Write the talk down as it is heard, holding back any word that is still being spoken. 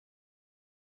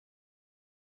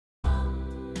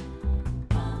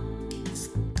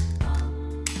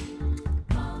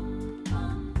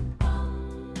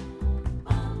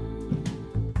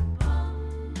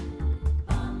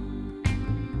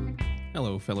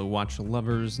Hello, fellow watch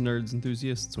lovers, nerds,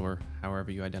 enthusiasts, or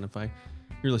however you identify.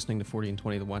 You're listening to 40 and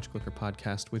 20, the Watch Clicker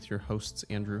podcast with your hosts,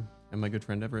 Andrew and my good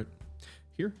friend Everett.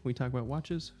 Here, we talk about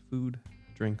watches, food,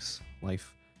 drinks,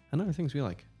 life, and other things we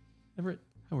like. Everett,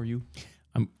 how are you?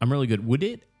 I'm really good. Would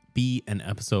it be an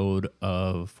episode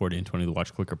of 40 and 20, the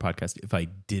Watch Clicker podcast, if I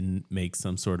didn't make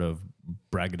some sort of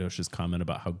braggadocious comment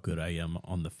about how good I am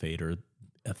on the fader,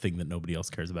 a thing that nobody else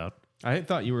cares about? I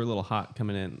thought you were a little hot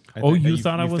coming in. You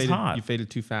thought I was faded, hot? You faded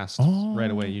too fast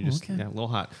right away. You just, okay. Yeah, a little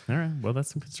hot. All right. Well,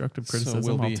 that's some constructive criticism.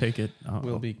 So I'll take it.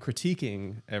 We'll be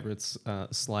critiquing Everett's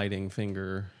sliding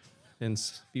finger in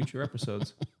future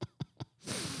episodes.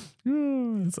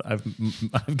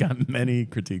 I've got many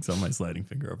critiques on my sliding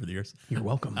finger over the years. You're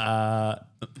welcome.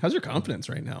 How's your confidence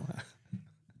right now?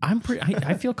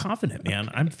 I feel confident,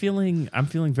 man. I'm feeling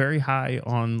very high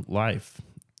on life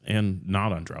and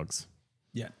not on drugs.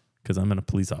 Yeah. Because I'm in a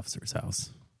police officer's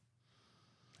house.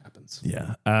 Happens.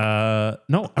 Yeah.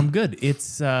 No, I'm good.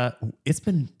 It's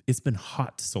been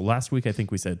hot. So last week I think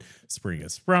we said spring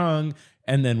has sprung,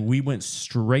 and then we went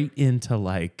straight into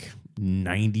like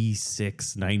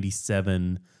 96,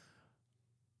 97.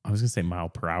 I was gonna say mile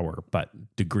per hour, but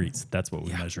degrees. That's what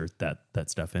we measured that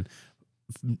stuff in.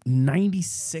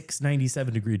 96,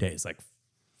 97 degree days, like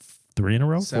 4 in a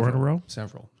row.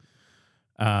 Several.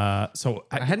 So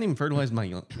I hadn't even fertilized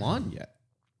my lawn yet.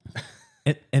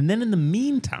 and then in the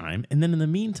meantime,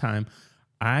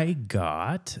 I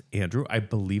got, Andrew, I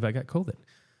believe I got COVID.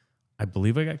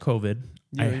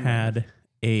 Yeah, I had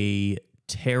a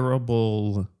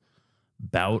terrible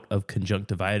bout of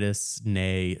conjunctivitis,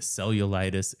 nay,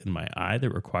 cellulitis in my eye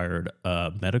that required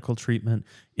medical treatment.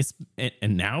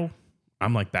 And now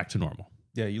I'm like back to normal.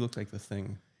 Yeah, you look like the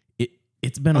Thing.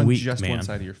 It's been a week, just man. one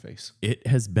side of your face. It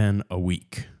has been a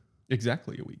week.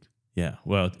 Exactly a week. Yeah,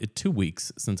 well, 2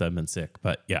 weeks since I've been sick,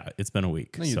 but yeah, it's been a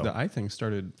week. No, the eye thing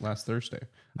started last Thursday.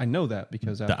 I know that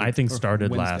because the eye thing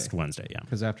started last Wednesday. Yeah,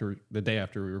 because the day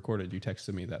after we recorded, you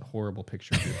texted me that horrible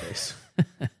picture of your face,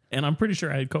 and I'm pretty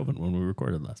sure I had COVID when we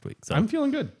recorded last week. So I'm feeling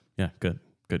good. Yeah, good.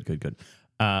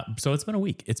 So it's been a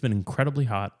week. It's been incredibly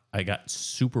hot. I got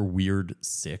super weird,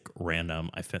 sick,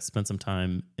 random. I spent some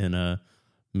time in a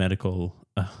medical.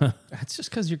 That's just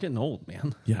because you're getting old,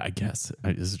 man. Yeah, I guess.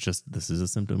 This is a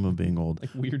symptom of being old. Like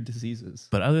weird diseases.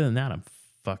 But other than that, I'm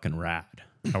fucking rad.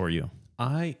 How are you?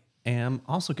 I am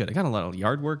also good. I got a lot of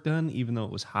yard work done, even though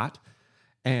it was hot,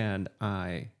 and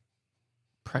I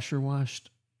pressure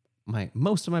washed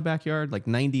most of my backyard, like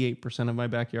 98% of my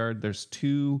backyard. There's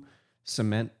 2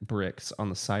 cement bricks on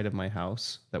the side of my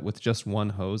house that with just one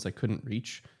hose I couldn't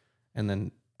reach, and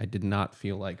then I did not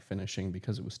feel like finishing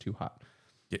because it was too hot.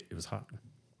 It was hot.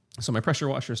 So my pressure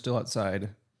washer is still outside.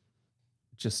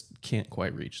 Just can't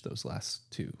quite reach those last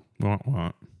 2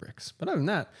 bricks. But other than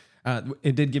that,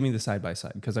 it did give me the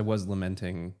side-by-side because I was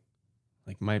lamenting,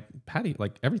 like my patio,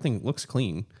 like everything looks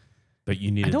clean. But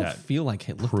you needed that. I don't feel like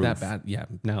it looked that bad. Yeah.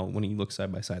 Now when you look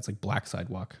side by side, it's like black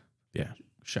sidewalk. Yeah.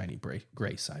 Shiny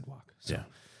gray sidewalk. So yeah.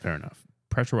 Fair enough.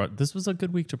 Pressure wash. This was a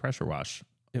good week to pressure wash.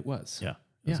 It was. Yeah.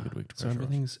 It was a good week to pressure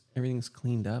wash. Everything's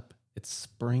cleaned up. It's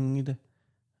springed.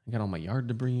 I got all my yard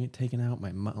debris taken out.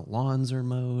 My lawns are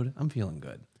mowed. I'm feeling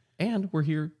good. And we're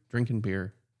here drinking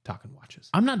beer, talking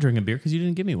watches. I'm not drinking beer because you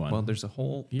didn't give me one. Well, there's a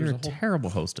whole... You're a terrible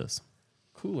hostess.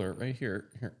 Cooler right here.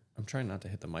 Here, I'm trying not to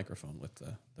hit the microphone with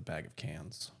the bag of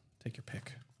cans. Take your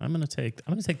pick. I'm gonna take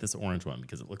this orange one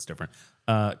because it looks different.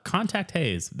 Contact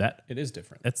Haze. That it is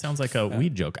different. That sounds like a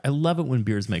weed joke. I love it when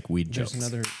beers make weed jokes.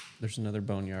 There's another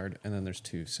Boneyard, and then there's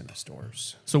 2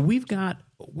 Cinestores. So we're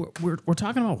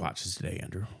talking about watches today,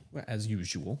 Andrew. As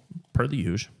usual, per the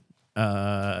usual.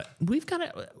 We're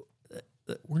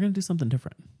gonna do something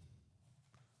different.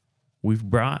 We've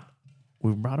brought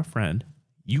a friend.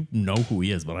 You know who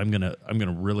he is, but I'm gonna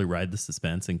really ride the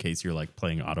suspense in case you're like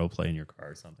playing autoplay in your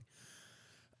car or something.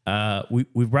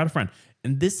 We've brought a friend,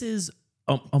 and this is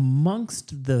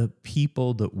amongst the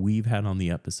people that we've had on the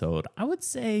episode, I would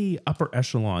say upper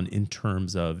echelon in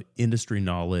terms of industry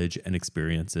knowledge and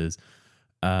experiences.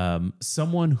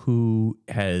 Someone who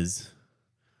has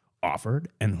offered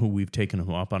and who we've taken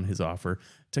him up on his offer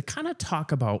to kind of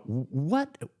talk about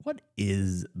what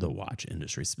is the watch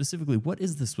industry, specifically what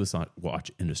is the Swiss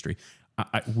watch industry.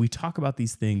 We talk about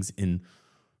these things in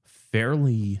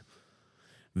fairly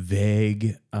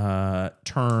vague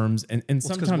terms, and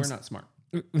sometimes we're not smart.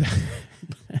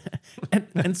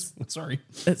 and sorry.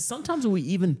 Sometimes we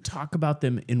even talk about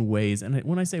them in ways, and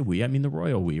when I say we, I mean the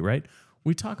royal we, right?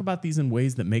 We talk about these in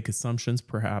ways that make assumptions,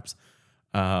 perhaps,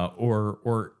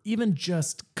 or even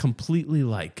just completely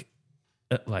like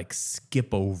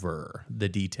skip over the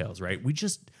details, right?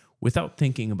 without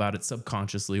thinking about it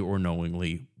subconsciously or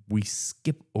knowingly, we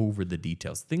skip over the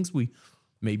details, things we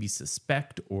maybe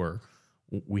suspect or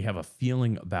we have a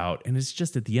feeling about. And it's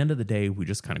just at the end of the day, we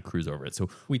just kind of cruise over it. So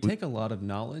We take a lot of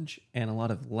knowledge and a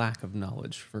lot of lack of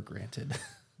knowledge for granted.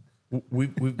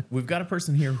 we've got a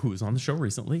person here who was on the show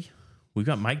recently. We've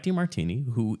got Mike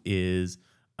DeMartini, who is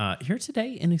here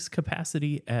today in his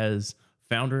capacity as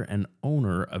founder and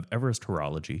owner of Everest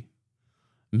Horology,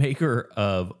 maker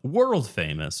of world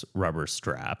famous rubber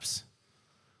straps.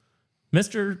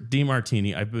 Mr.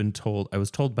 DeMartini, I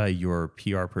was told by your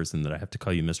PR person that I have to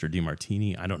call you Mr.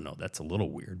 DeMartini. I don't know. That's a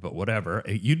little weird, but whatever.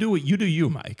 You do what you do,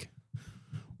 Mike.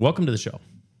 Welcome to the show.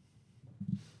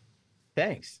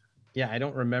 Thanks. Yeah, I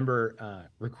don't remember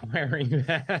requiring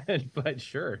that, but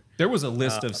sure. There was a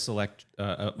list of select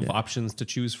of options to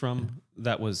choose from.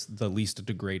 That was the least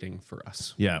degrading for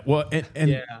us. Yeah. Well, and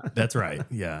Yeah. that's right.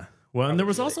 Yeah. Well, and there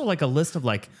was also like a list of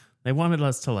like, they wanted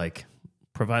us to like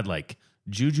provide like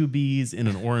jujubes in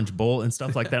an orange bowl and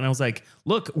stuff like that. And I was like,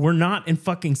 look, we're not in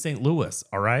fucking St. Louis.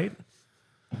 All right.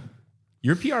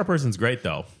 Your PR person's great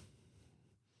though.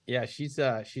 Yeah, she's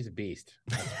a beast,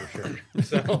 that's for sure.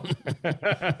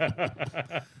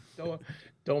 So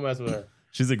don't mess with her.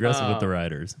 She's aggressive with the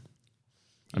riders.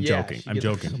 I'm Yeah, joking. she I'm gets-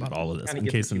 joking about all of this. Kinda In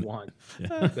gets case what you want.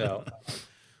 So,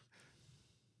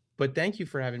 but thank you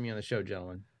for having me on the show,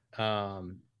 gentlemen. Yeah,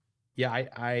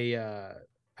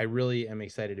 I really am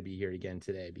excited to be here again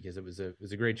today because it was a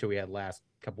great show we had last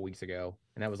couple weeks ago,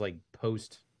 and that was like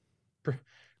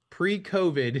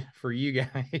pre-COVID for you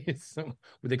guys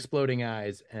with exploding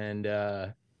eyes, and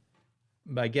I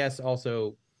guess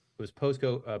also it was post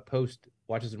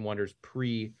Watches and Wonders,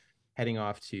 pre heading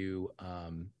off to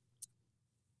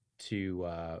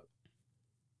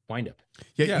Wind Up.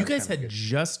 Yeah, you guys kinda had good.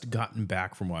 just gotten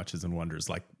back from Watches and Wonders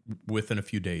like within a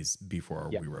few days before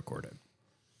Yeah. we recorded.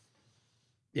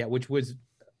 Yeah, which was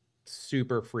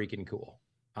super freaking cool.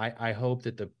 I hope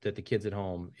that the kids at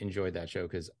home enjoyed that show,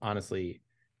 because honestly,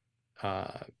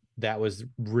 that was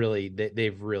really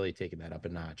they've really taken that up a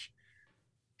notch.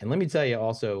 And let me tell you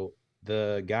also,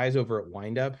 the guys over at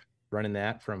Wind Up running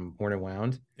that from Worn and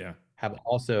Wound Yeah. have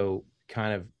also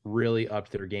kind of really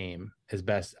upped their game as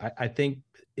best. I think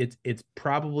it's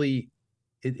probably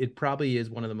it probably is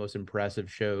one of the most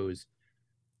impressive shows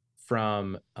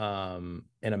from an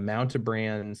amount of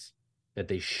brands that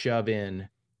they shove in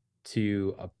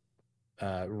to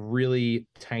a really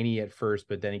tiny at first,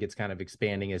 but then it gets kind of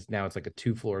expanding as now it's like a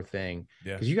 2-floor thing.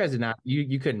 Yeah. Because you guys did not,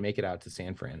 you couldn't make it out to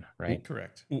San Fran, right?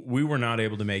 Correct. We were not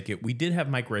able to make it. We did have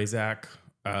Mike Razak,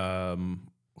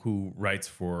 who writes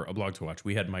for A Blog to Watch.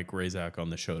 We had Mike Razak on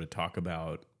the show to talk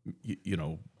about,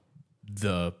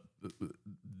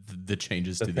 the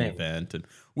changes to the event, and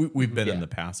we've been in the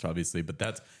past, obviously, but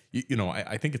that's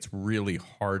I think it's really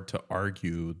hard to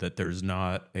argue that there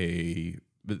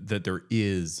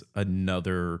is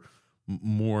another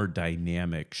more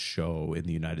dynamic show in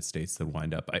the United States than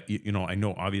Wind Up. I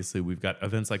know obviously we've got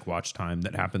events like Watch Time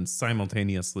that happens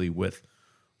simultaneously with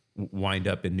Wind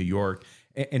Up in New York,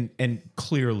 and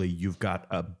clearly you've got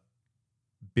a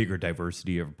bigger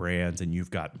diversity of brands, and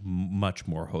you've got much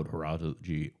more haute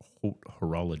horology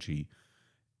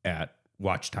at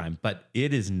Watch Time, but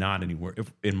it is not anywhere.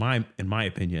 In my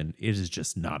opinion, it is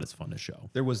just not as fun a show.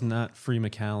 There was not Free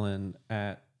McAllen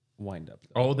at Wind Up.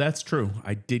 Oh, that's true.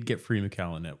 I did get Free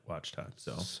McAllen at Watch Time.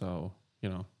 So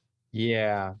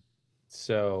Yeah.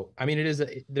 So, I mean,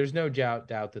 there's no doubt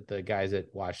that the guys at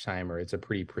Watch Time it's a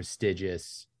pretty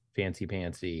prestigious, fancy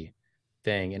pantsy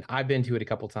thing. And I've been to it a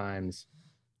couple times.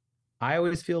 I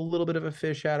always feel a little bit of a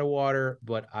fish out of water,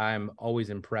 but I'm always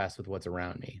impressed with what's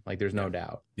around me. Like, there's no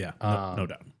doubt. Yeah, no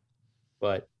doubt.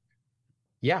 But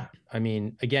yeah, I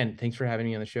mean, again, thanks for having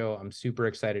me on the show. I'm super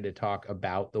excited to talk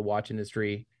about the watch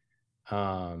industry.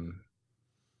 I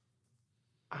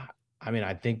mean,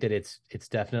 I think that it's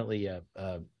definitely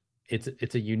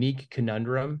it's a unique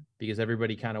conundrum, because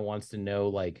everybody kind of wants to know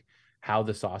like how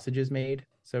the sausage is made,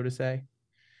 so to say.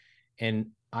 And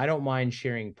I don't mind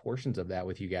sharing portions of that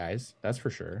with you guys. That's for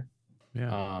sure.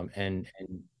 Yeah. And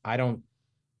I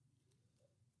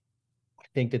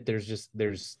think that there's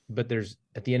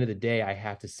at the end of the day, I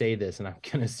have to say this, and I'm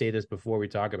going to say this before we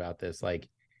talk about this. Like,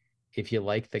 if you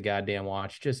like the goddamn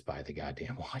watch, just buy the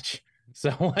goddamn watch.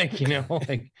 So like,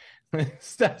 like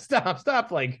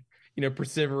stop, like,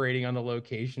 perseverating on the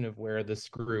location of where the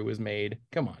screw is made.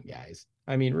 Come on, guys.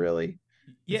 I mean, really?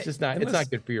 Yeah, it's just not, it's not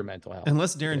good for your mental health.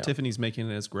 Unless Darren Tiffany's making it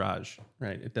in his garage,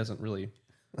 right? It doesn't really.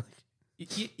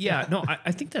 Yeah, no,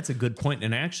 I think that's a good point,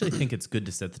 and I actually think it's good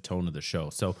to set the tone of the show.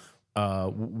 So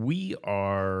We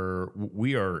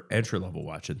are entry level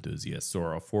watch enthusiasts,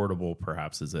 or affordable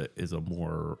perhaps is a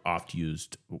more oft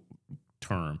used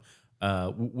term,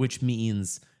 which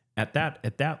means at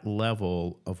that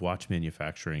level of watch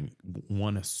manufacturing,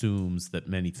 one assumes that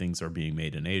many things are being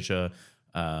made in Asia,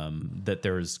 that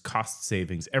there's cost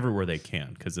savings everywhere they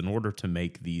can, because in order to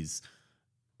make these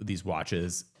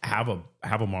watches have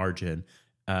a margin,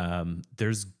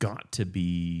 there's got to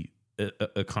be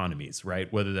economies,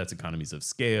 right? Whether that's economies of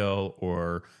scale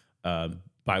or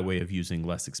by way of using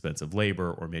less expensive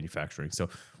labor or manufacturing. So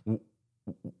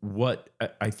what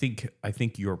I think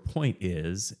your point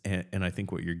is, and I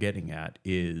think what you're getting at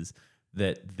is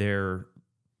that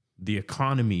the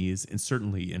economies, and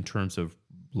certainly in terms of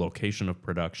location of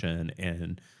production,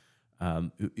 and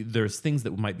there's things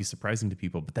that might be surprising to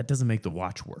people, but that doesn't make the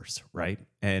watch worse, right?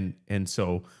 And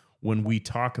so when we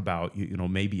talk about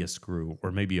maybe a screw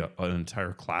or maybe an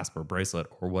entire clasp or bracelet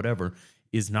or whatever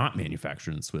is not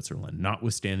manufactured in Switzerland,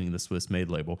 notwithstanding the Swiss made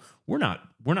label, we're not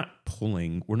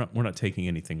taking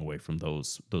anything away from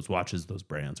those watches, those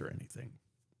brands, or anything.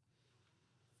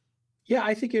 Yeah,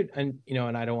 I think it, and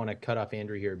I don't want to cut off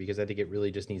Andrew here, because I think it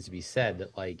really just needs to be said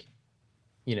that, like,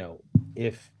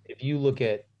 if you look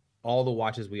at all the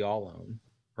watches we all own,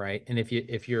 right? And if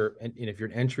you're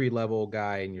an entry level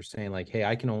guy and you're saying like, hey,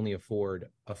 I can only afford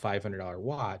a $500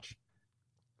 watch,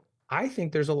 I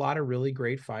think there's a lot of really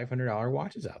great $500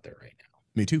 watches out there right now.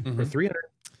 Me too. For 300,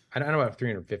 I don't know about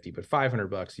 350, but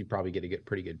 $500, you probably get a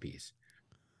pretty good piece.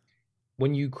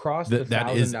 When you cross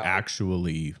that is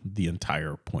actually the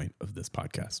entire point of this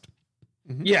podcast.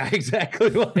 Yeah, exactly.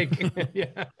 Like,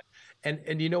 yeah.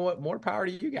 And you know what? More power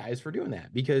to you guys for doing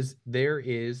that, because there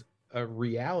is a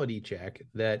reality check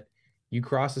that you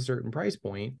cross a certain price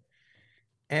point,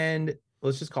 and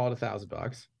let's just call it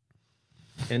 $1,000.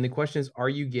 And the question is, are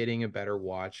you getting a better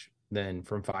watch than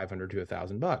from $500 to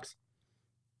 $1,000?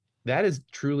 That is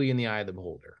truly in the eye of the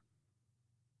beholder.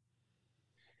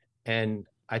 And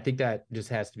I think that just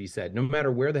has to be said. No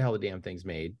matter where the hell the damn thing's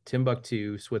made,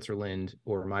 Timbuktu, Switzerland,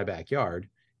 or my backyard,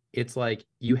 it's like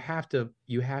you have to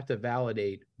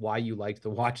validate why you liked the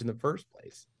watch in the first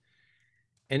place.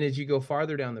 And as you go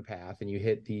farther down the path and you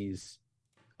hit these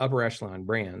upper echelon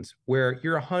brands where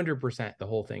you're 100% the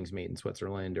whole thing's made in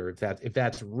Switzerland, or if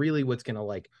that's really what's going to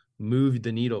like move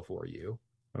the needle for you,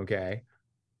 okay,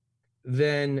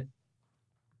 then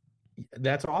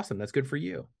that's awesome. That's good for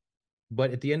you.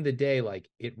 But at the end of the day, like,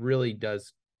 it really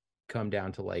does come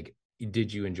down to like,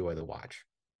 did you enjoy the watch?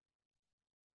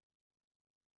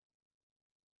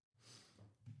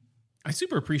 I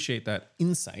super appreciate that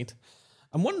insight.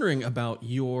 I'm wondering about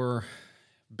your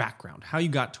background, how you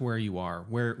got to where you are,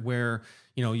 where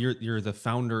you're the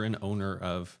founder and owner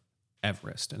of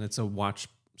Everest, and it's a watch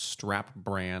strap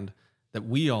brand that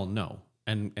we all know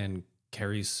and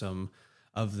carries some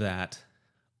of that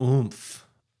oomph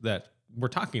that we're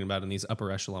talking about in these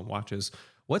upper echelon watches.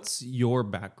 What's your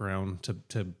background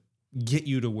to get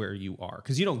you to where you are?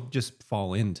 Because you don't just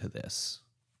fall into this.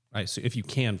 Right? So if you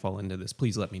can fall into this,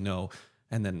 please let me know.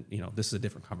 And then, this is a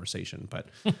different conversation, but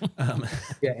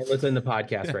yeah, let's end the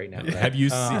podcast right now. Right? Have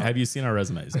you seen our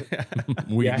resumes?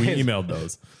 we emailed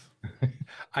those.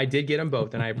 I did get them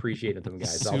both, and I appreciated them,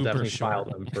 guys. I'll definitely file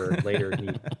them for later.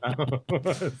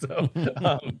 So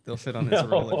they'll fit on his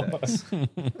Rolodex.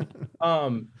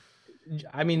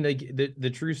 I mean,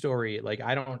 the true story, like,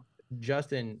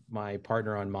 Justin, my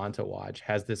partner on Monta Watch,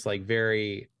 has this like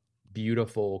very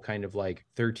beautiful kind of like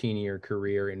 13-year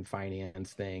career in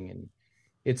finance thing, and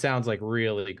it sounds like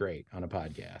really great on a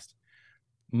podcast.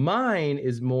 Mine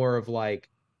is more of like,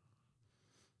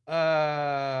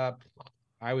 I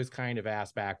was kind of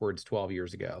ass backwards 12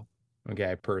 years ago,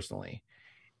 okay, personally,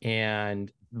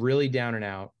 and really down and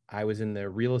out. I was in the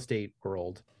real estate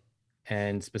world,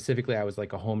 and specifically I was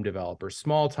like a home developer,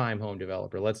 small time home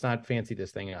developer. Let's not fancy this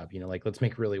thing up, like, let's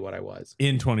make really what I was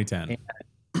in 2010.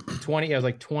 I was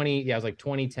like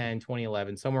 2010,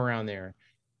 2011, somewhere around there.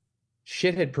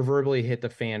 Shit had proverbially hit the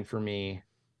fan for me.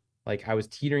 Like, I was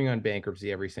teetering on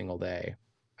bankruptcy every single day.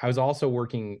 I was also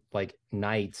working like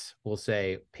nights, we'll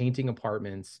say, painting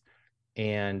apartments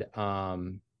and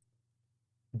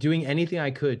doing anything I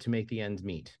could to make the ends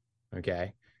meet.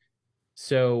 Okay.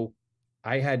 So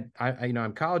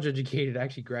I'm college educated. I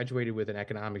actually graduated with an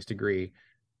economics degree.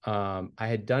 I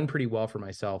had done pretty well for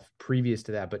myself previous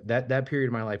to that, but that period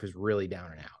of my life was really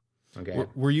down and out. Okay.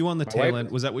 Were you on the tail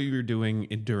end? Was that what you were doing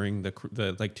during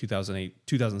the like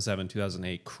 2007,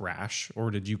 2008 crash,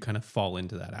 or did you kind of fall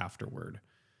into that afterward?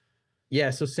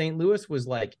 Yeah. So St. Louis was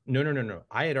like, no.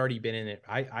 I had already been in it.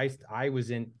 I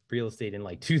was in real estate in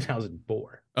like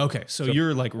 2004. Okay. So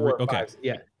you're like, okay. 5,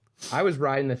 yeah. I was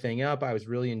riding the thing up. I was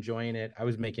really enjoying it. I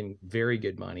was making very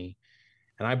good money.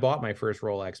 And I bought my first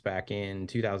Rolex back in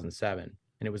 2007.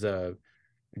 And it was a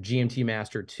GMT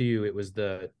Master 2. It was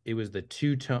the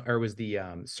two-tone, or it was the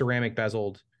ceramic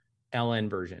bezeled LN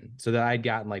version. So that I'd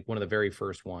gotten like one of the very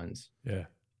first ones. Yeah.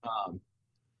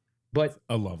 But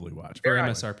A lovely watch. For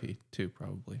MSRP too,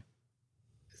 probably.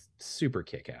 Super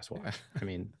kick-ass watch. I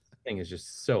mean, the thing is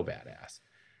just so badass.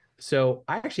 So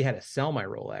I actually had to sell my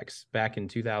Rolex back in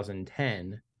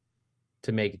 2010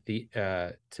 to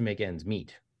make ends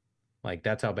meet. Like,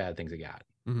 that's how bad things had got.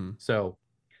 Mm-hmm. So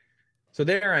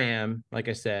there I am, like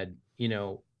I said,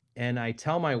 and I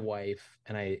tell my wife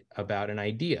about an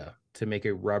idea to make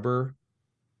a rubber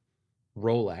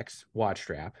Rolex watch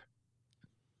strap.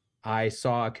 I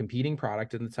saw a competing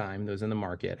product at the time that was in the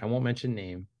market. I won't mention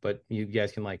name, but you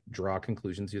guys can like draw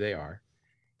conclusions who they are.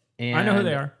 And I know who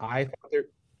they are. I thought they're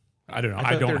I don't know.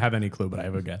 I don't have any clue, but I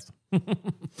have a guess.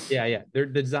 Yeah. Their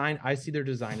design, I see their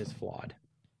design is flawed.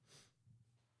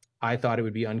 I thought it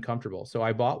would be uncomfortable. So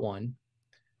I bought one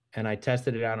and I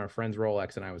tested it out on a friend's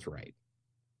Rolex and I was right.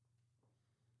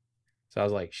 So I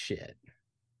was like, shit,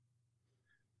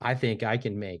 I think I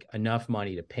can make enough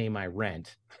money to pay my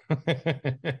rent.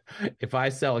 If I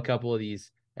sell a couple of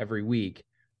these every week,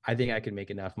 I think I can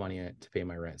make enough money to pay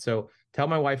my rent. So tell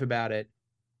my wife about it.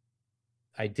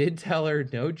 I did tell her,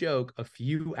 no joke, a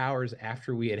few hours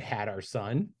after we had our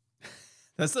son.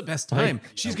 That's the best time.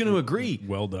 She's going to agree.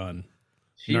 Well done.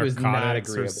 She was not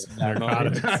agreeable.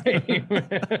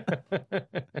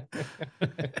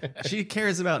 She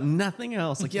cares about nothing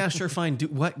else. Like, yeah, sure, fine. Do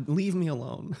what? Leave me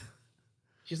alone.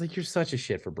 She's like, you're such a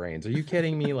shit for brains. Are you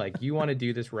kidding me? Like, you want to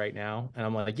do this right now? And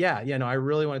I'm like, yeah, no, I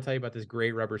really want to tell you about this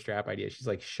great rubber strap idea. She's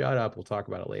like, shut up. We'll talk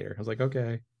about it later. I was like,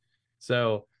 okay.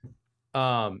 So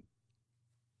I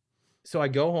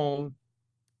go home.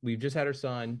 We've just had our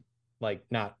son, like,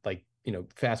 not like,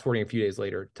 fast forwarding a few days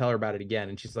later, tell her about it again.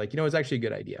 And she's like, it's actually a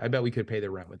good idea. I bet we could pay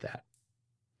the rent with that.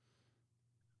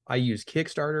 I used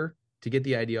Kickstarter to get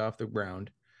the idea off the ground.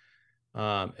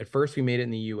 At first we made it in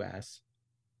the US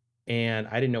and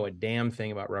I didn't know a damn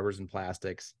thing about rubbers and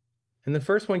plastics. And the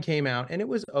first one came out and it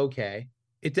was okay.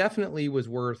 It definitely was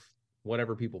worth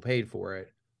whatever people paid for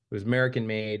it. It was American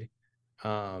made.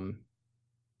 And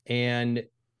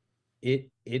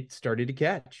it started to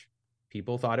catch.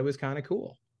 People thought it was kind of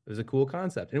cool. It was a cool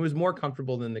concept. And it was more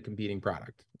comfortable than the competing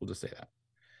product. We'll just say that.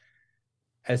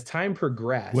 As time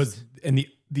progressed. And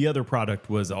the other product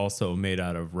was also made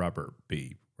out of rubber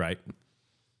B, right?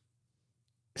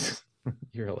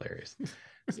 You're hilarious.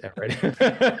 Is that right?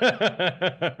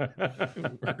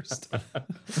 Worst.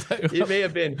 It may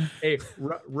have been a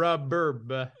rubber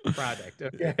product.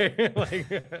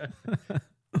 Okay.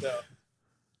 So,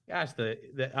 gosh,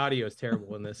 the audio is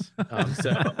terrible in this.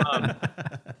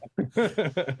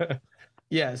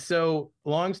 Yeah. So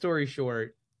long story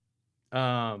short,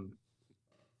 at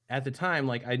the time,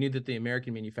 like, I knew that the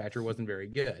American manufacturer wasn't very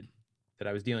good that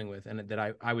I was dealing with, and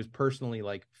that I was personally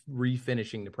like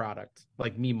refinishing the product.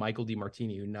 Like me, Michael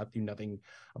DeMartini, who knew nothing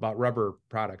about rubber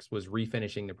products, was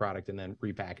refinishing the product and then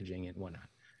repackaging it and whatnot.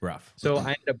 Rough. So I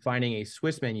ended up finding a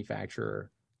Swiss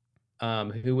manufacturer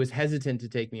who was hesitant to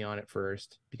take me on at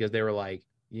first because they were like,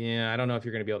 yeah, I don't know if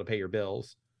you're going to be able to pay your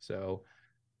bills. So,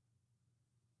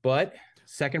 but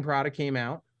second product came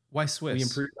out. Why Swiss? We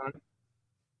improved on it.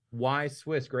 Why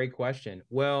Swiss? Great question.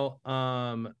 Well,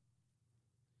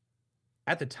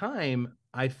 at the time,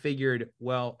 I figured,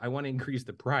 well, I want to increase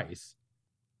the price.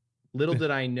 Little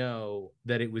did I know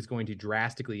that it was going to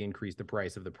drastically increase the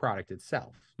price of the product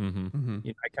itself. Mm-hmm. Mm-hmm.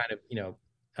 I kind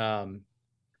of,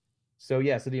 so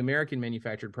the American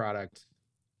manufactured product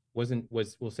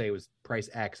we'll say it was price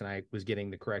X, and I was getting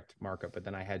the correct markup. But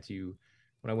then I had to,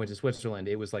 when I went to Switzerland,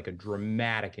 it was like a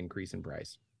dramatic increase in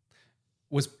price.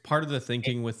 Was part of the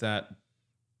thinking with that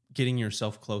getting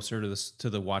yourself closer to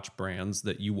the watch brands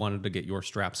that you wanted to get your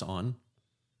straps on,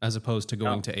 as opposed to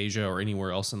going to Asia or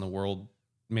anywhere else in the world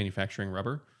manufacturing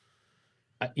rubber?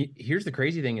 Here's the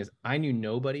crazy thing is I knew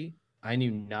nobody. I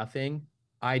knew nothing.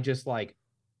 I just like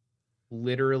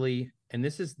literally, and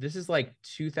this is like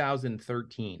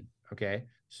 2013. Okay.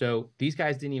 So these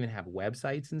guys didn't even have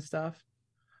websites and stuff.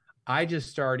 I just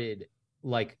started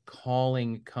like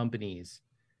calling companies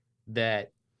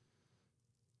that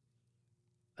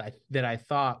I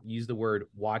thought used the word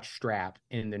watch strap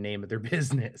in the name of their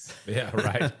business. Yeah,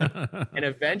 right. And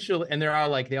eventually, and they're all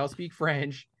like, they all speak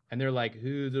French, and they're like,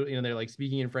 they're like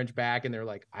speaking in French back, and they're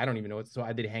like, I don't even know what.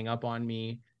 So they'd hang up on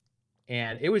me,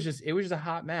 and it was just a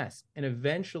hot mess. And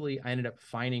eventually, I ended up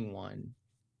finding one,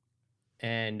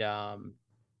 and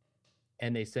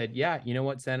they said, yeah, you know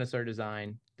what? Send us our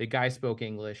design. The guy spoke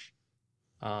English.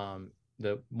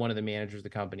 one of the managers of the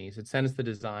company, said, send us the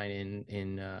design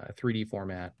in a 3D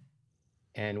format,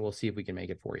 and we'll see if we can make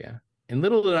it for you. And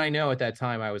little did I know at that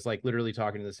time, I was like literally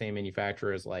talking to the same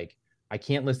manufacturer as, like, I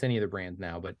can't list any of the brands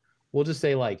now, but we'll just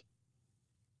say like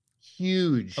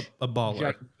huge, A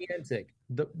baller. gigantic,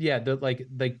 like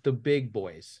the big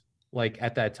boys, like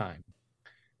at that time.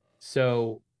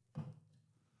 So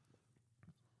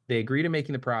they agree to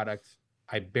making the product.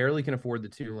 I barely can afford the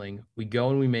tooling. We go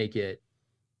and we make it.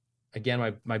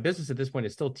 Again, my business at this point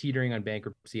is still teetering on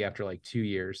bankruptcy after like 2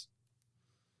 years.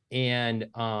 And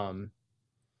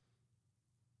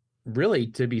really,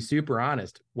 to be super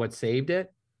honest, what saved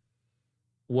it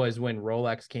was when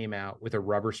Rolex came out with a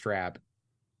rubber strap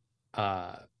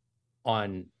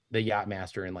on the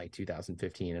Yachtmaster in like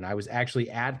 2015. And I was actually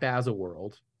at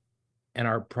Baselworld, and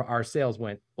our sales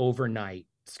went overnight,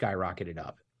 skyrocketed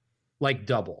up, like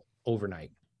double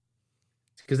overnight.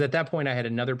 Because at that point, I had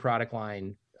another product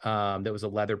line that was a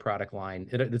leather product line.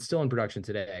 It's still in production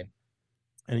today,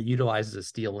 and it utilizes a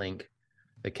steel link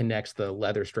that connects the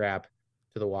leather strap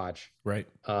to the watch. Right.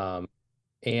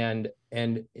 And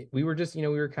we were just, we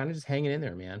were kind of just hanging in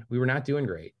there, man. We were not doing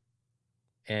great.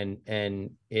 And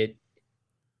it,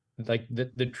 like,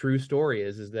 the true story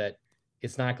is that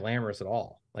it's not glamorous at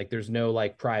all. Like, there's no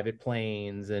like private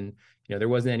planes, and there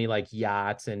wasn't any like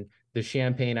yachts, and the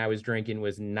champagne I was drinking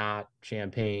was not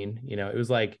champagne. It was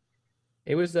like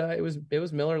it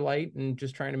was Miller Lite and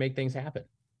just trying to make things happen.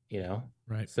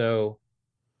 Right. So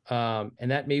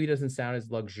and that maybe doesn't sound as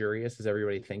luxurious as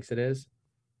everybody thinks it is,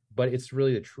 but it's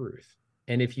really the truth.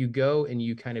 And if you go and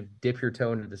you kind of dip your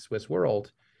toe into the Swiss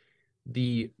world,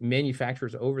 the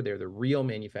manufacturers over there, the real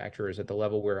manufacturers at the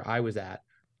level where I was at,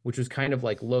 which was kind of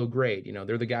like low grade,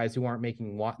 they're the guys who aren't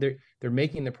making they're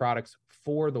making the products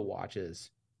for the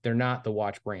watches. They're not the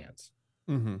watch brands.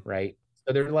 Mm-hmm. Right.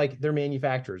 So they're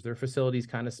manufacturers. Their facilities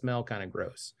kind of smell kind of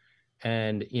gross.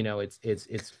 And, it's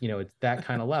that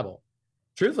kind of level.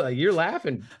 Truthfully, you're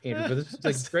laughing, Andrew, but it's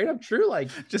like straight up true. Like,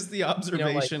 just the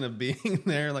observation of being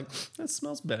there, like, that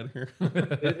smells better.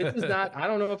 it is not. I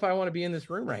don't know if I want to be in this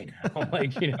room right now,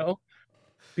 like,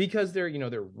 because they're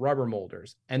rubber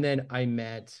molders. And then I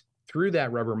met through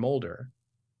that rubber molder.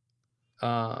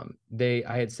 I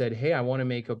had said, hey, I want to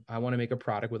make a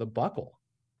product with a buckle,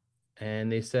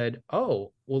 and they said,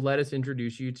 oh, well, let us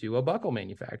introduce you to a buckle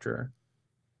manufacturer.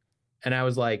 And I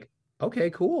was like, okay,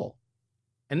 cool.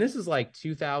 And this is like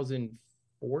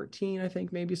 2014, I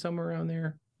think, maybe somewhere around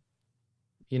there,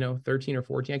 13 or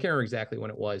 14. I can't remember exactly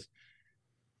when it was.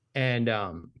 And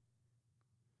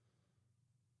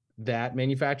that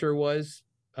manufacturer was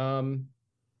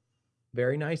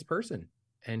very nice person.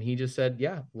 And he just said,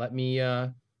 yeah, let me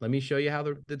show you how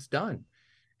that's done.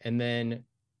 And then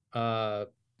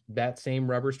that same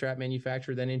rubber strap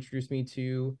manufacturer then introduced me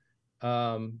to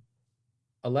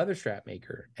a leather strap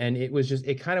maker. And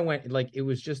it kind of went like, it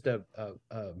was just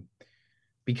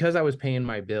because I was paying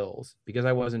my bills, because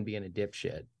I wasn't being a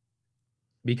dipshit,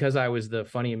 because I was the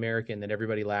funny American that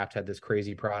everybody laughed had this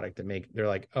crazy product they're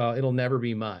like, oh, it'll never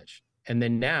be much. And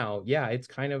then now, yeah, it's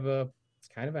kind of a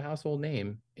household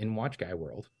name in watch guy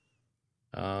world.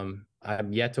 I'm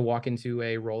yet to walk into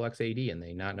a Rolex AD and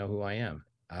they not know who I am.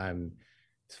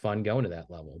 It's fun going to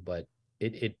that level, but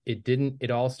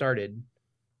it all started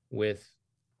with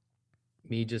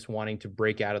me just wanting to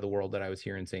break out of the world that I was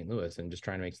here in St. Louis and just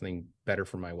trying to make something better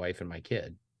for my wife and my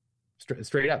kid.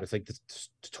 Straight up. It's like this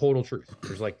total truth.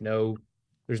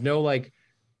 There's no like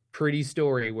pretty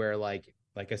story where like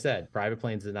I said, private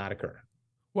planes did not occur.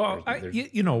 Well, I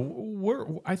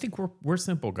think we're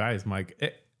simple guys, Mike.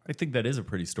 I think that is a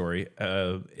pretty story.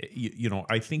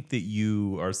 I think that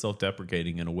you are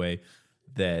self-deprecating in a way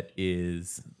that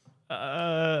is, it's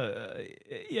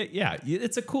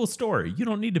a cool story. You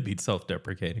don't need to be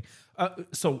self-deprecating.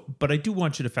 But I do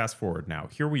want you to fast forward now.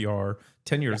 Here we are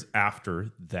 10 years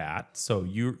after that. So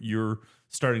you're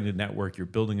starting to network, you're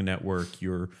building a network,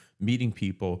 you're meeting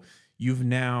people. You've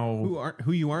now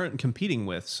who you aren't competing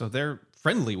with, so they're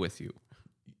friendly with you.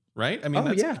 Right? I mean,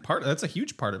 that's a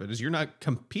huge part of it, is you're not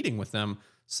competing with them,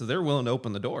 so they're willing to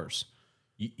open the doors.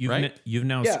 You've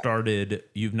now started,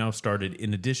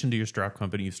 in addition to your strap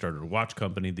company, you started a watch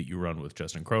company that you run with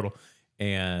Justin Crodel,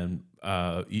 and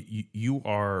you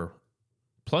are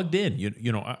plugged in.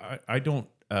 I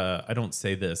don't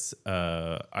say this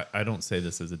I don't say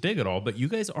this as a dig at all, but you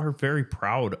guys are very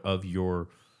proud of your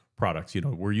products.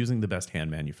 We're using the best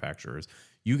hand manufacturers.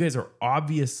 You guys are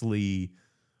obviously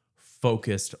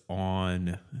focused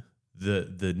on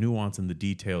the nuance and the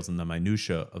details and the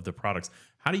minutia of the products.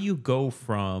 How do you go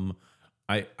from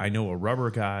I know a rubber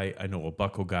guy, I know a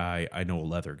buckle guy, I know a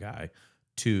leather guy,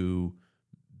 to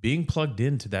being plugged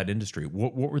into that industry,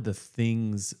 what were the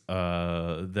things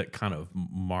that kind of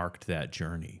marked that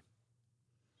journey?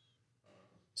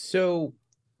 So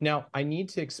now I need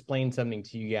to explain something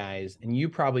to you guys, and you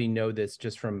probably know this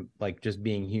just from like just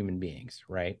being human beings,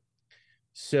 right?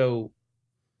 So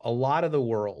a lot of the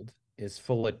world is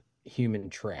full of human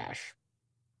trash.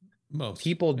 Most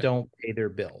People don't pay their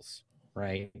bills,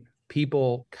 right?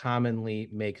 People commonly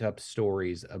make up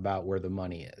stories about where the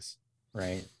money is,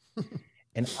 right?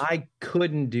 And I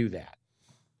couldn't do that,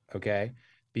 okay?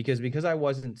 Because I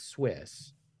wasn't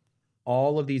Swiss,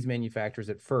 all of these manufacturers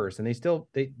at first, and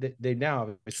they now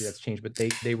obviously that's changed, but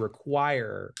they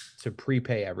require to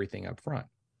prepay everything up front.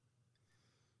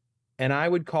 And I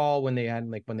would call when they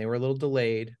were a little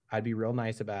delayed, I'd be real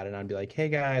nice about it. And I'd be like, hey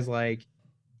guys, like,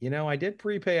 I did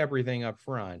prepay everything up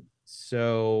front.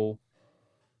 So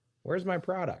where's my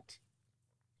product?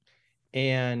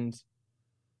 And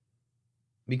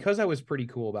because I was pretty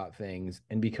cool about things,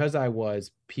 and because I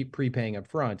was prepaying up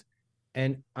front,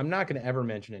 and I'm not going to ever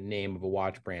mention a name of a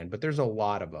watch brand, but there's a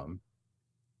lot of them,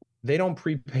 they don't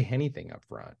prepay anything up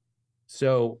front.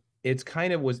 So it's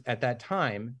kind of was at that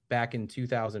time back in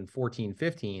 2014,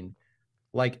 15,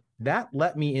 like that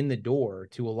let me in the door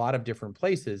to a lot of different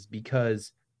places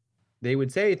because they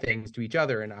would say things to each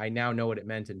other. And I now know what it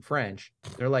meant in French.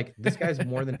 They're like, this guy's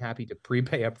more than happy to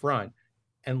prepay up front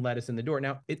and let us in the door.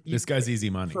 Now, This guy's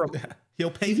easy money. he'll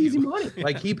pay he's you. easy money.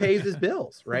 Like he pays his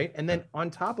bills, right? And then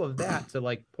on top of that, to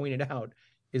like point it out,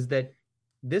 is that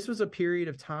this was a period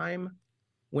of time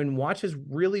when watches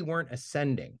really weren't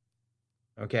ascending.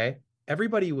 Okay.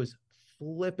 Everybody was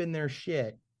flipping their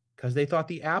shit because they thought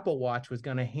the Apple Watch was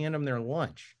going to hand them their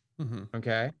lunch. Mm-hmm.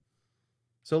 Okay.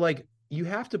 So like you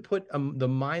have to put the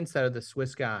mindset of the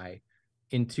Swiss guy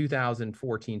in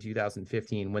 2014,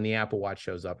 2015, when the Apple Watch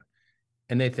shows up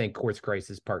and they think Quartz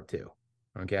Crisis Part 2.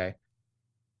 Okay.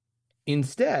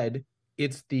 Instead,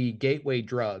 it's the gateway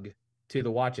drug to the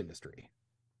watch industry.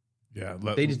 Yeah.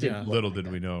 They just didn't. Little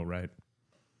did we know, right?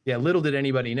 Yeah. Little did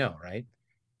anybody know. Right.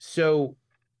 So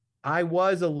I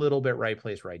was a little bit right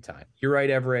place, right time. You're right,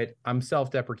 Everett. I'm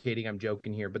self-deprecating. I'm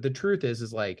joking here. But the truth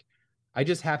is like, I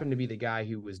just happened to be the guy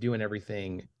who was doing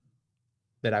everything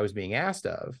that I was being asked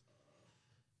of.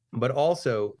 But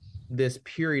also this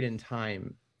period in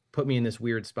time put me in this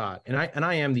weird spot. And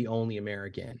I am the only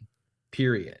American,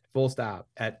 period, full stop,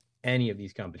 at any of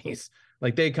these companies.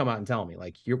 Like they come out and tell me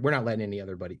like, we're not letting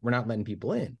we're not letting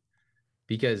people in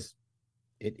because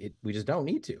we just don't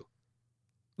need to.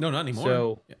 No, not anymore.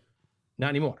 So not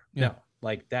anymore. Yeah. No,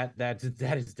 like that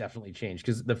has definitely changed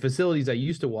because the facilities I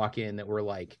used to walk in that were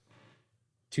like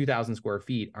 2,000 square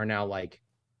feet are now like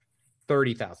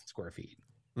 30,000 square feet.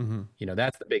 Mm-hmm.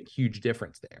 That's the big, huge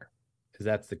difference there, because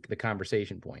that's the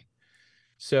conversation point.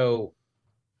 So,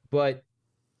 but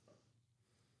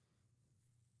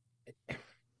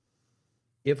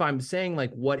if I'm saying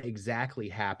like what exactly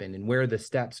happened and where the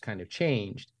steps kind of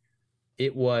changed,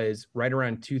 it was right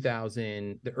around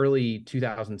the early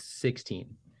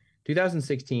 2016.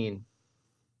 2016,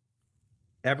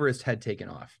 Everest had taken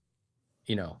off.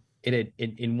 It had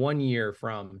in 1 year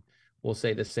from, we'll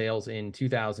say, the sales in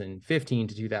 2015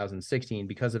 to 2016,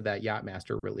 because of that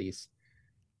Yachtmaster release,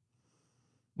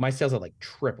 my sales had like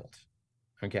tripled.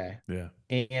 Okay. Yeah.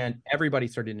 And everybody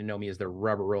started to know me as the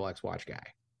rubber Rolex watch guy.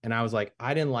 And I was like,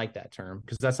 I didn't like that term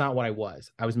because that's not what I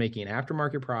was. I was making an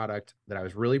aftermarket product that I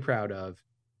was really proud of.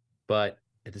 But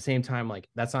at the same time, like,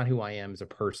 that's not who I am as a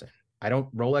person.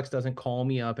 Rolex doesn't call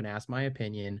me up and ask my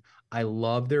opinion. I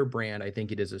love their brand. I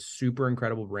think it is a super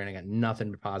incredible brand. I got nothing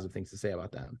but positive things to say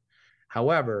about them.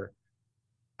 However,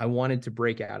 I wanted to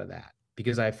break out of that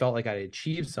because I felt like I had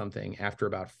achieved something after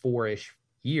about 5-ish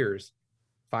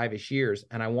years,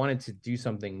 and I wanted to do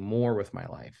something more with my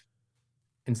life.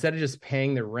 Instead of just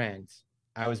paying the rent,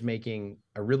 I was making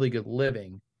a really good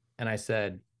living. And I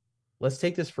said, let's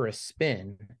take this for a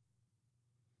spin.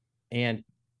 And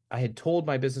I had told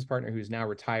my business partner, who's now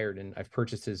retired, and I've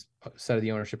purchased his set of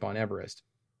the ownership on Everest.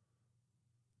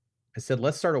 I said,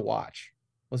 let's start a watch.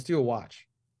 Let's do a watch.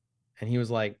 And he was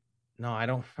like, no, I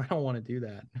don't want to do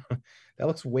that. That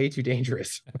looks way too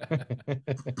dangerous.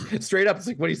 Straight up. It's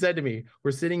like what he said to me.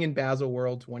 We're sitting in Basel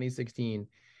World 2016,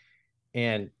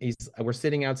 and we're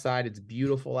sitting outside. It's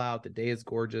beautiful out. The day is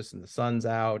gorgeous and the sun's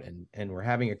out, and we're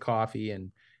having a coffee.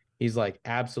 And he's like,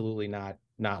 absolutely not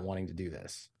wanting to do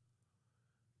this.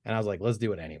 And I was like, let's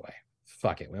do it anyway.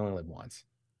 Fuck it. We only live once.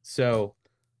 So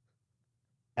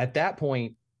at that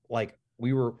point, like,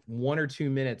 we were 1 or 2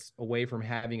 minutes away from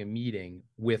having a meeting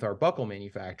with our buckle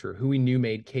manufacturer, who we knew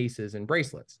made cases and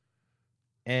bracelets.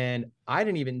 And I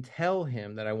didn't even tell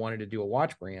him that I wanted to do a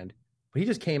watch brand, but he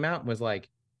just came out and was like,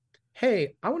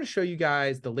 hey, I want to show you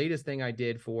guys the latest thing I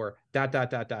did for ...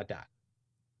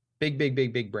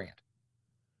 Big brand.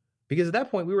 Because at that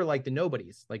point we were like the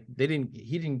nobodies. Like he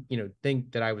didn't,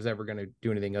 think that I was ever going to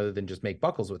do anything other than just make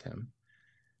buckles with him.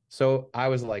 So I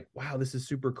was like, wow, this is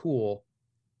super cool.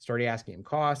 Started asking him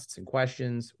costs and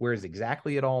questions. Where is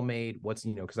exactly it all made? What's,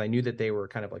 because I knew that they were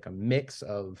kind of like a mix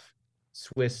of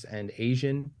Swiss and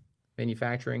Asian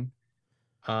manufacturing.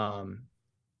 And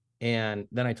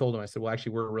then I told him, I said, well,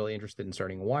 actually, we're really interested in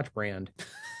starting a watch brand.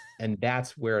 And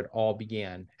that's where it all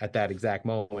began, at that exact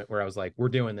moment where I was like, we're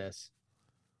doing this.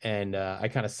 And I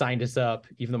kind of signed us up,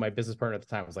 even though my business partner at the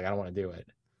time was like, I don't want to do it.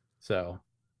 So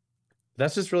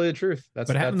that's just really the truth.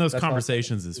 But having those that's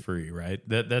conversations is free, right?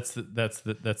 That's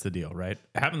the deal, right?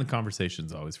 Having the conversation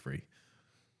is always free.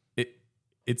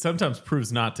 It sometimes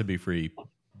proves not to be free,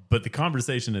 but the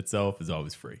conversation itself is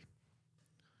always free.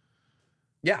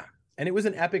 Yeah, and it was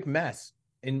an epic mess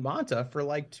in Manta for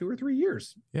like 2 or 3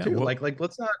 years. Yeah, too. well, Like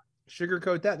let's not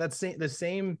sugarcoat that. That's the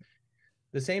same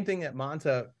thing at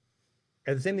Manta,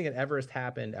 or the same thing at Everest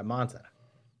happened at Manta,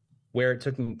 where it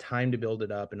took me time to build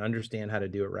it up and understand how to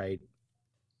do it right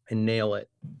and nail it.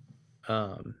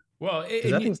 Well,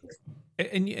 you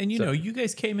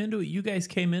guys came into it. You guys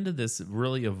came into this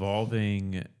really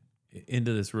evolving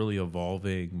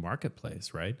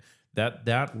marketplace, right?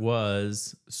 That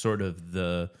was sort of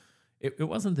it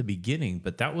wasn't the beginning,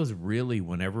 but that was really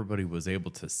when everybody was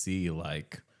able to see,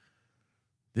 like,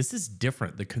 this is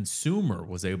different. The consumer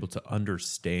was able to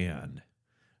understand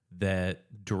that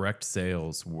direct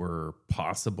sales were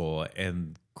possible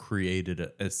and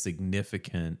created a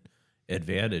significant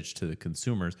advantage to the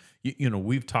consumers.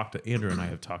 We've talked to Andrew and I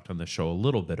have talked on the show a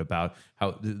little bit about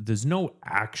how there's no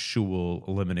actual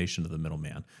elimination of the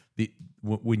middleman.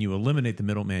 When you eliminate the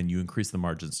middleman, you increase the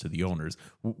margins to the owners,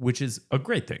 which is a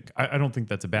great thing. I don't think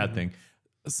that's a bad thing.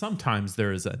 Sometimes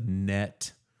there is a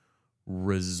net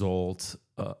result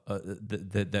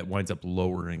that winds up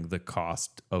lowering the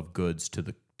cost of goods to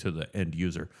the end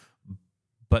user.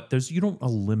 But you don't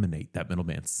eliminate that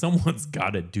middleman. Someone's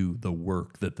got to do the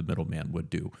work that the middleman would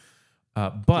do.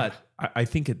 I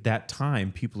think at that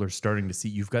time, people are starting to see,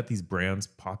 you've got these brands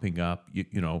popping up,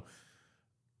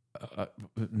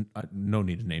 no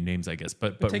need to name names, I guess.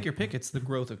 But take your pick. It's the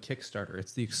growth of Kickstarter.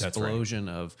 It's the explosion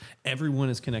of everyone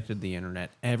is connected to the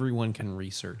internet. Everyone can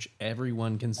research.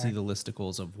 Everyone can see the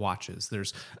listicles of watches.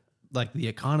 There's like the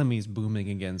economy's booming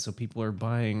again. So people are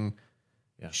buying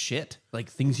shit, like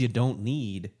things you don't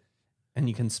need, and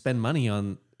you can spend money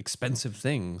on expensive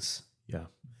things. Yeah.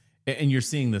 And you're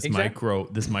seeing this micro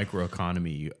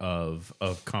economy of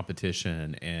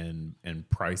competition and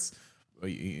price,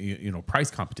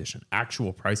 price competition,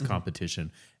 actual price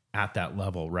competition at that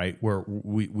level, right? Where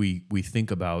we think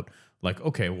about, like,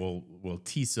 okay, well,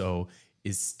 Tissot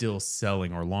is still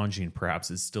selling, or Longines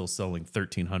perhaps is still selling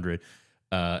 1,300.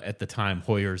 At the time,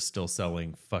 Hoyer's still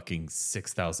selling fucking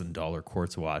 $6,000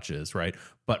 quartz watches, right?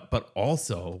 But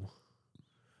also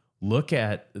look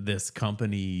at this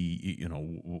company,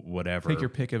 whatever. Take your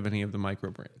pick of any of the micro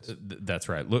brands. That's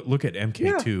right. Look at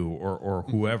MK2 or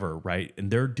whoever, right?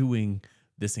 And they're doing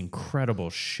this incredible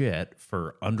shit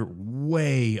for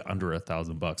way under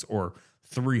 $1,000 or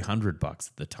 $300 at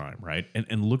the time, right?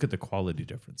 And look at the quality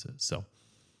differences. So.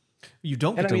 You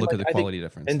don't get to look at the quality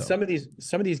difference. And though.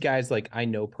 some of these guys, like, I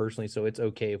know personally, so it's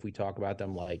okay if we talk about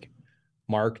them, like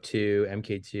Mark II,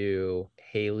 MK2,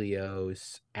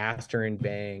 Helios, Astor and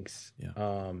Banks.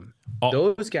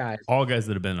 Those guys. All guys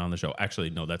that have been on the show. Actually,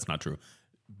 no, that's not true.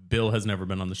 Bill has never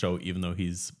been on the show, even though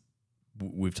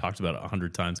we've talked about it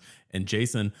 100 times. And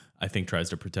Jason, I think, tries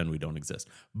to pretend we don't exist.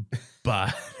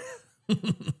 But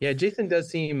yeah, Jason does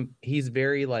seem, he's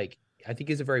very, like, I think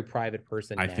he's a very private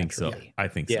person. I think so. I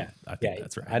think so. I think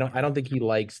that's right. I don't think he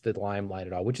likes the limelight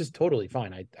at all, which is totally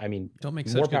fine. I mean, don't make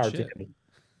more such power good shit. to him.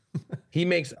 He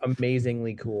makes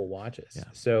amazingly cool watches. Yeah.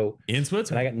 So in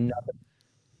Switzerland, I got nothing.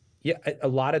 Yeah, a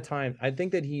lot of time. I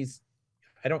think that he's.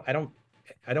 I don't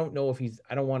know if he's.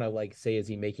 I don't want to, like, say, is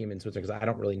he making him in Switzerland, because I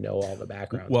don't really know all the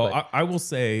background. Well, I will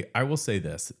say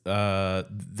this.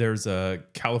 There's a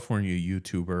California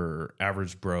YouTuber,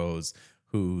 Average Bros,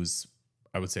 who's,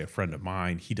 I would say, a friend of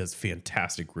mine. He does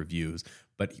fantastic reviews.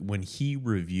 But when he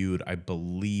reviewed, I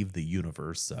believe, the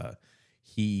Universe,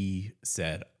 he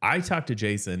said, I talked to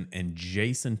Jason, and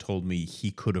Jason told me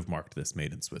he could have marked this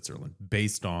made in Switzerland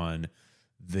based on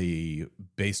the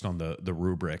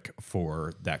rubric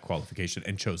for that qualification,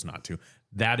 and chose not to.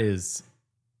 That is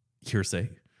hearsay.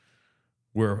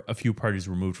 We're a few parties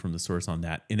removed from the source on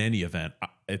that. In any event,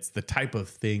 it's the type of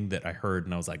thing that I heard,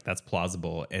 and I was like, that's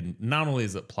plausible. And not only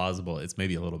is it plausible, it's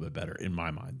maybe a little bit better in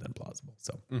my mind than plausible.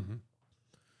 So,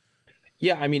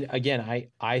 Yeah, I mean, again,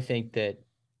 I think that,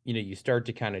 you start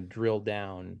to kind of drill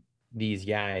down these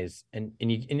guys, and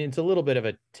it's a little bit of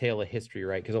a tale of history,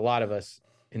 right? Because a lot of us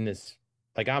in this,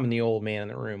 like, I'm the old man in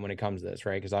the room when it comes to this,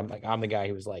 right? Because I'm the guy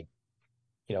who was like,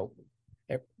 you know,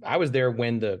 I was there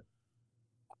when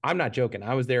I'm not joking.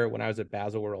 I was there when I was at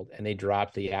Baselworld and they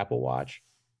dropped the Apple Watch,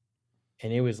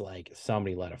 and it was like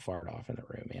somebody let a fart off in the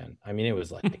room, man. I mean, it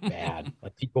was like bad.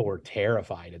 Like, people were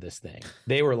terrified of this thing.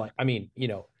 They were like, I mean,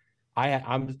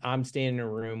 I'm standing in a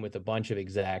room with a bunch of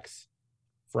execs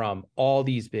from all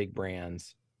these big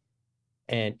brands,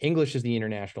 and English is the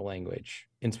international language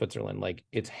in Switzerland. Like,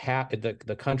 it's half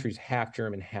the country's half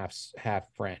German, half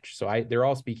French. So they're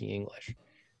all speaking English,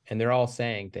 and they're all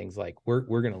saying things like, we're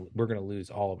gonna lose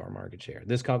all of our market share.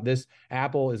 This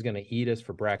Apple is gonna eat us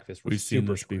for breakfast. We've seen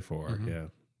this before. Mm-hmm. Yeah.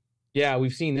 Yeah,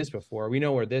 we've seen this before. We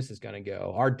know where this is going to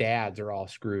go. Our dads are all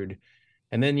screwed.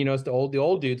 And then, it's the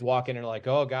old dudes walking and are like,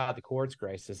 oh God, the quartz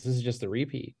crisis. This is just a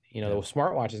repeat. The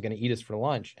smartwatch is going to eat us for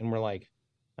lunch. And we're like,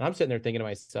 and I'm sitting there thinking to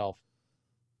myself,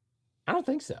 I don't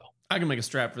think so. I can make a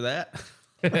strap for that.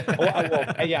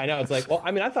 Yeah, I know. It's like, well,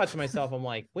 I mean, I thought to myself, I'm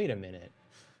like, wait a minute.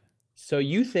 So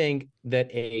you think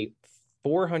that a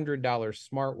 $400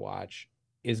 smartwatch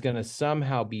is going to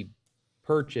somehow be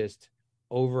purchased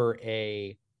over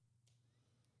a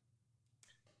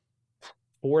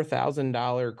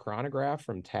 $4,000 chronograph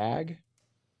from Tag?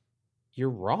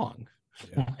 You're wrong.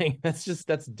 Yeah. Like,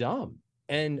 that's dumb.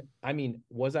 And I mean,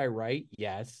 was I right?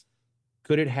 Yes.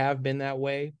 Could it have been that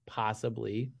way?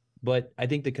 Possibly. But I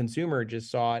think the consumer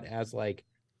just saw it as like,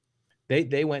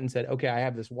 they went and said, okay, I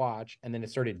have this watch. And then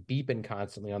it started beeping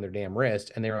constantly on their damn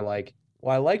wrist. And they were like,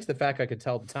 well, I liked the fact I could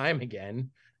tell the time again,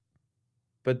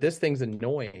 but this thing's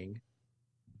annoying.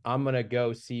 I'm going to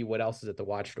go see what else is at the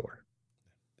watch store.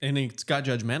 And it's got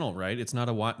judgmental, right? It's not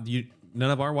a watch.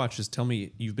 None of our watches tell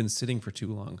me you've been sitting for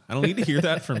too long. I don't need to hear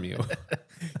that from you.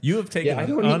 You have taken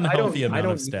an unhealthy amount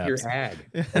of steps. Your ag,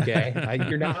 okay?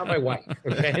 You're not my wife,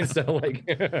 okay? So like,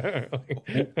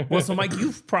 well, so Mike,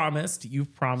 you've promised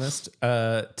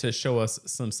to show us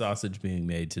some sausage being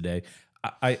made today.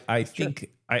 I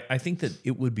think that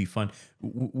it would be fun.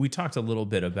 We talked a little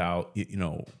bit about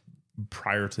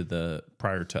prior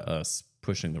to us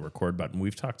pushing the record button,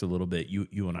 we've talked a little bit,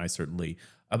 you and I certainly,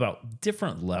 about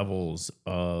different levels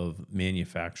of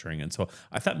manufacturing. And so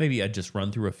I thought maybe I'd just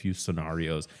run through a few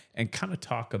scenarios and kind of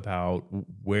talk about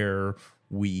where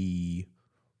we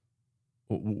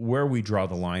draw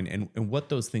the line and what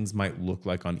those things might look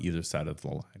like on either side of the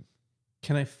line.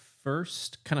 Can I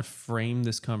first kind of frame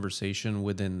this conversation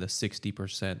within the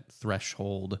 60%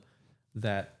 threshold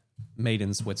that Made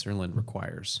in Switzerland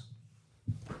requires?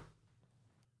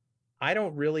 I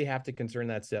don't really have to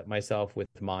concern myself with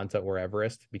Manta or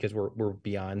Everest because we're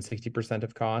beyond 60%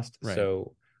 of cost. Right.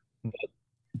 So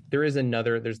there's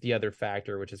the other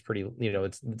factor, which is pretty,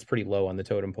 it's pretty low on the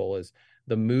totem pole, is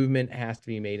the movement has to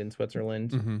be made in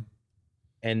Switzerland. Mm-hmm.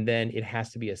 And then it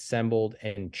has to be assembled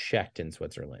and checked in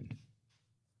Switzerland.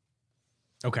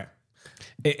 Okay.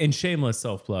 And shameless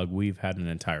self-plug, we've had an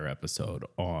entire episode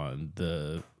on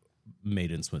the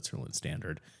Made in Switzerland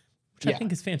standard, which I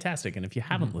think is fantastic. And if you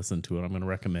haven't listened to it, I'm going to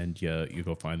recommend you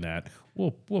go find that.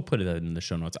 We'll put it in the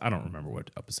show notes. I don't remember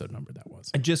what episode number that was.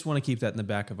 I just want to keep that in the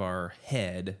back of our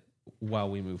head while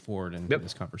we move forward into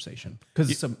this conversation,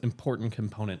 because it's an important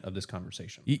component of this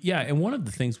conversation. Yeah, and one of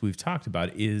the things we've talked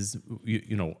about is,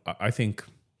 I think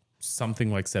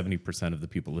something like 70% of the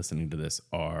people listening to this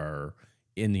are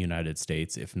in the United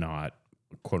States, if not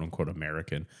quote unquote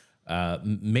American.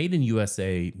 Made in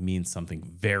USA means something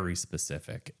very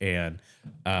specific, and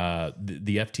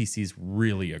the FTC is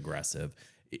really aggressive.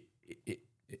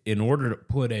 In order to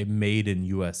put a Made in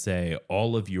USA,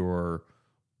 all of your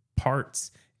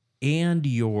parts and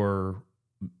your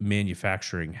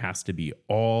manufacturing has to be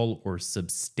all or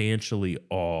substantially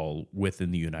all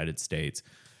within the United States.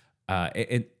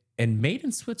 And Made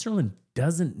in Switzerland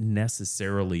doesn't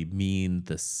necessarily mean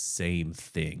the same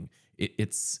thing.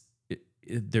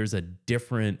 There's a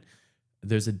different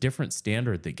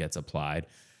standard that gets applied.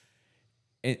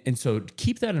 And so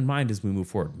keep that in mind as we move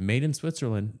forward. Made in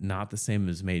Switzerland, not the same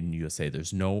as Made in USA.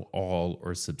 There's no all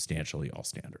or substantially all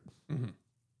standard. Mm-hmm.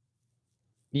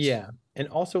 Yeah. And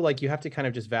also, like, you have to kind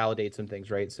of just validate some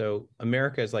things, right? So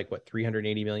America is like, what,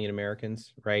 380 million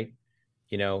Americans, right?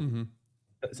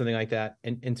 Something like that.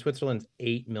 And Switzerland's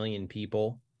 8 million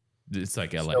people. It's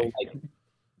like LA.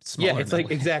 So, like, it's like,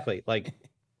 exactly. Like,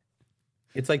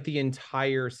 it's like the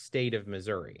entire state of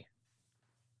Missouri.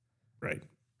 Right.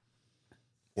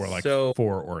 Or like 4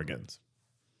 Oregons.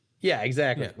 Yeah,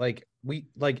 exactly. Yeah.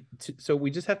 Like, so we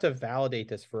just have to validate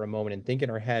this for a moment and think in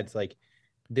our heads, like,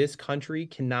 this country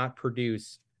cannot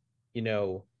produce, you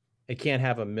know, it can't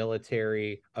have a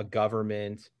military, a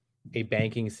government, a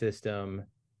banking system,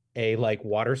 a like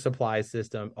water supply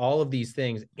system, all of these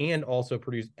things, and also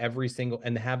produce every single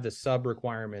and have the sub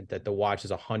requirement that the watch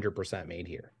is 100% made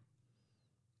here.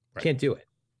 Right. Can't do it.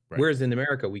 Right. Whereas in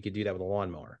America, we could do that with a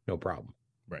lawnmower, no problem.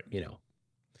 Right. You know.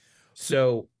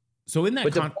 So in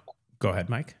that go ahead,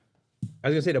 Mike. I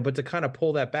was gonna say, but to kind of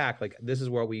pull that back, like this is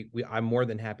where I'm more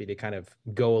than happy to kind of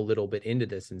go a little bit into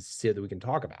this and see that we can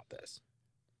talk about this.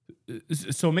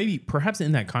 So maybe perhaps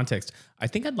in that context, I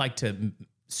think I'd like to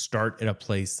start at a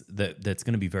place that's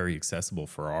going to be very accessible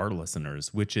for our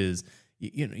listeners, which is,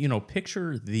 you know,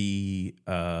 picture the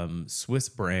Swiss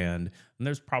brand, and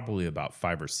there's probably about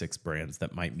 5 or 6 brands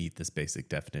that might meet this basic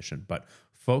definition, but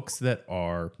folks that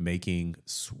are making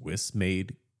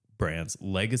Swiss-made brands,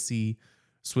 legacy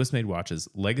Swiss-made watches,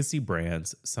 legacy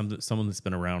brands, someone that's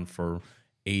been around for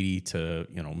 80 to,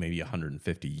 you know, maybe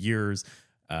 150 years,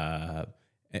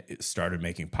 started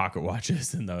making pocket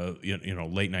watches in the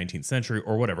late 19th century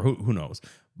or whatever, who knows,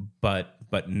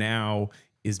 but now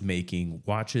is making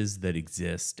watches that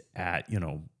exist at, you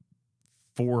know,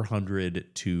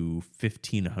 $400 to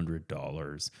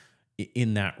 $1,500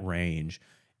 in that range,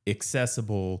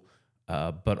 accessible,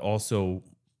 but also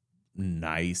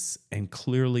nice and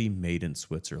clearly made in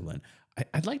Switzerland.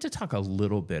 I'd like to talk a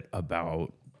little bit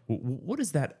about what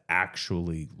does that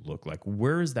actually look like?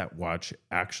 Where is that watch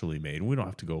actually made? And we don't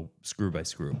have to go screw by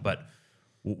screw, but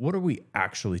what are we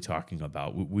actually talking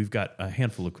about? We've got a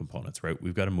handful of components, right?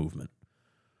 We've got a movement.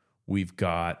 We've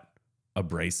got a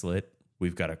bracelet.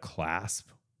 We've got a clasp.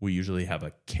 We usually have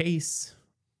a case.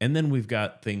 And then we've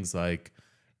got things like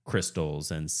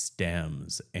crystals and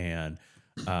stems and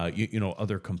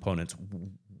other components.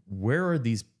 Where are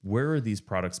these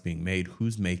products being made?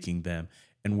 Who's making them?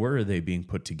 And where are they being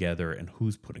put together? And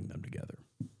who's putting them together?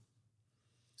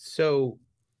 So,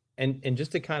 and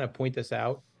just to kind of point this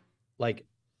out, like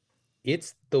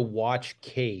it's the watch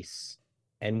case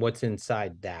and what's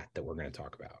inside that we're going to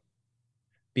talk about,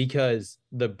 because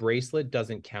the bracelet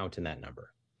doesn't count in that number.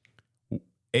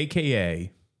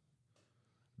 AKA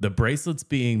the bracelet's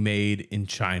being made in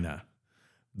China.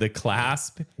 The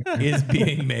clasp is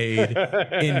being made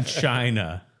in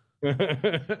China.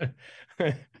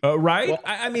 Right? Well,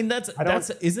 I mean,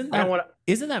 isn't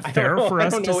that fair for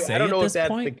us to say at this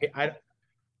point?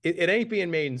 It ain't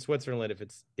being made in Switzerland if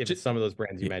it's some of those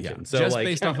brands you mentioned. Yeah. So just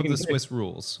based off of the Swiss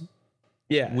rules.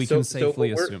 Yeah. We can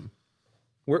safely assume.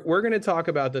 We're going to talk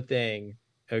about the thing,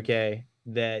 okay,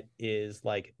 that is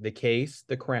like the case,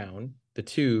 the crown, the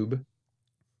tube,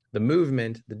 the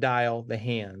movement, the dial, the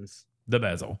hands, the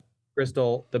bezel,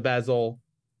 crystal, the bezel,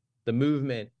 the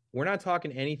movement. We're not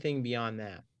talking anything beyond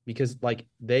that, because like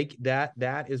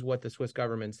that is what the Swiss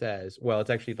government says. Well, it's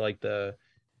actually like the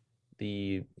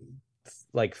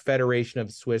like Federation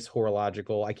of Swiss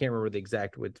Horological. I can't remember the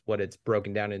exact what it's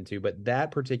broken down into, but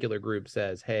that particular group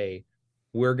says, hey,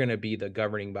 we're going to be the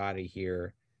governing body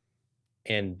here.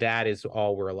 And that is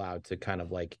all we're allowed to kind of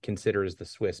like consider as the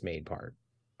Swiss made part.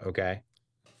 Okay.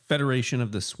 Federation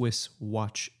of the Swiss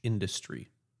Watch Industry.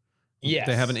 Yes.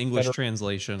 They have an English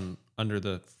translation under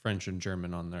the French and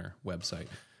German on their website.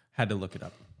 Had to look it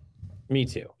up. Me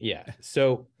too. Yeah.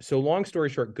 So long story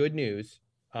short, good news.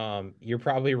 You're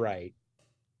probably right.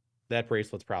 That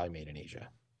bracelet's probably made in Asia.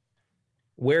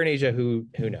 Where in Asia, who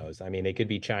knows? I mean, it could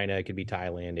be China, it could be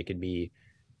Thailand, it could be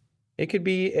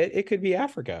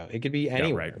Africa, it could be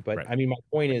anywhere. Yeah, right, but right. I mean, my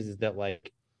point is that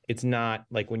like it's not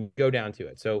like when you go down to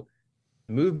it. So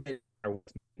movement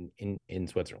in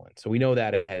Switzerland. So we know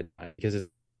that ahead because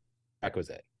it's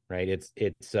requisite, right?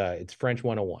 It's French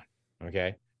 101.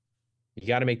 Okay. You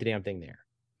got to make the damn thing there.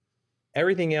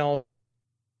 Everything else,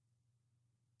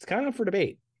 it's kind of up for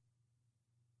debate.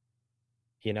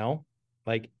 You know,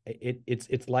 like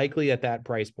it's likely at that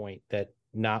price point that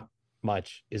not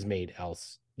much is made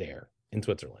else there in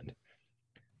Switzerland.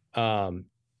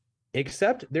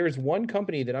 Except there's one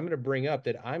company that I'm going to bring up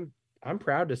that I'm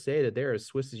proud to say that they're as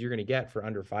Swiss as you're going to get for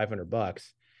under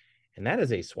 $500, and that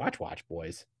is a Swatch watch,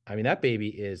 boys. I mean, that baby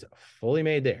is fully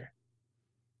made there,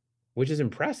 which is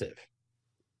impressive.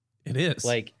 It is.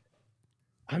 Like,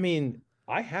 I mean,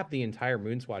 I have the entire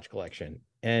Moonswatch collection,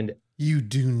 and you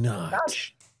do not.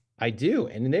 I do,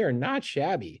 and they are not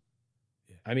shabby.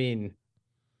 Yeah. I mean,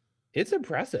 it's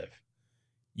impressive.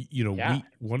 You know, yeah.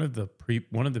 One of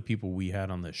the people we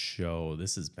had on the show,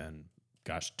 this has been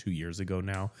 2 years ago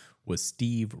now, was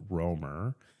Steve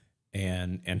Romer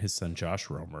and his son Josh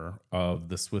Romer of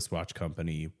the Swiss Watch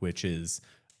Company, which is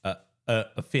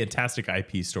a fantastic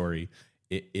IP story.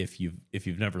 If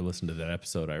you've never listened to that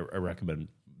episode, I recommend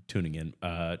tuning in,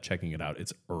 checking it out.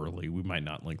 It's early. We might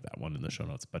not link that one in the show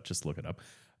notes, but just look it up.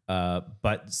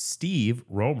 But Steve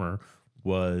Romer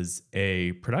was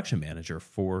a production manager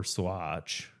for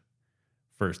Swatch,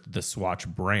 for the Swatch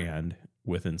brand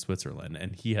within Switzerland.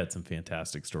 And he had some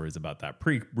fantastic stories about that.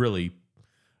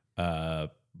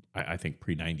 I think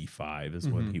pre-95 is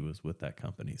when he was with that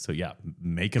company. So yeah,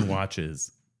 making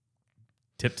watches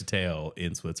tip to tail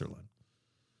in Switzerland.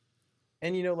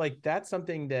 And like that's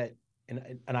something that,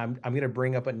 and I'm going to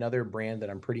bring up another brand that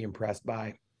I'm pretty impressed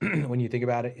by when you think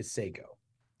about it, is Seiko.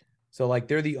 So like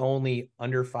they're the only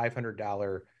under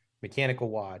 $500 mechanical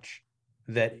watch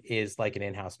that is like an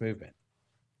in-house movement.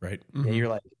 Right. And you're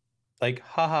like,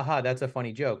 ha ha ha, that's a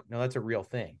funny joke. No, that's a real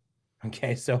thing.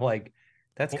 Okay. So like,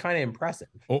 that's kind of impressive.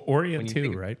 Orient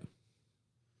too, right?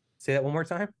 Say that one more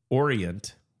time.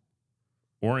 Orient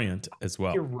as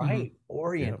well. You're right.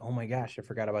 Orient. Yeah. Oh my gosh, I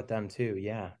forgot about them too.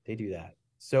 Yeah, they do that.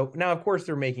 So now, of course,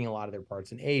 they're making a lot of their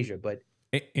parts in Asia, but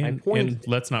and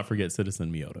let's not forget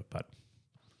Citizen Miyota, but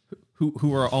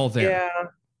who are all there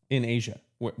in Asia,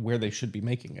 where they should be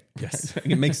making it. Yes,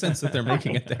 it makes sense that they're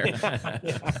making it there.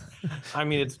 Yeah. I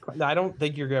mean, I don't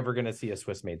think you're ever going to see a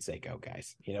Swiss-made Seiko,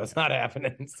 guys. It's not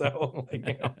happening. So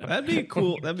that'd be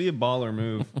cool. That'd be a baller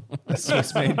move. A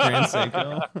Swiss-made Grand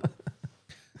Seiko.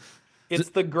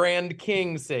 It's the Grand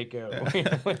King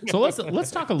Seiko. So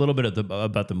let's talk a little bit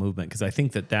about the movement, because I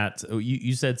think that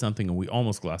you said something and we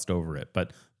almost glossed over it,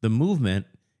 but the movement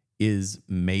is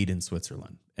made in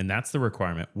Switzerland, and that's the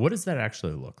requirement. What does that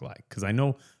actually look like? Because I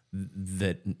know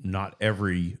that not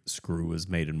every screw is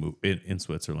made in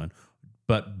Switzerland,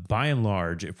 but by and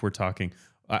large, if we're talking,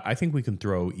 I think we can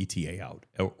throw ETA out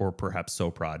or perhaps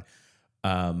Soprod.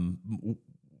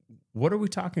 What are we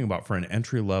talking about for an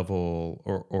entry level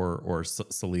or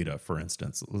Solita, for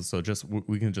instance? So just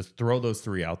we can just throw those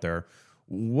three out there.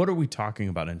 What are we talking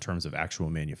about in terms of actual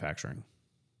manufacturing?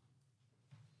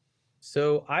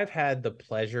 So I've had the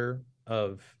pleasure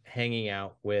of hanging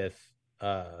out with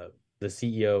the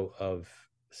CEO of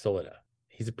Solita.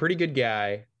 He's a pretty good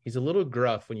guy. He's a little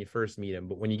gruff when you first meet him,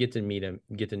 but when you get to meet him,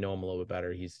 get to know him a little bit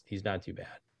better, he's not too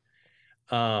bad.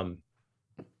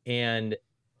 And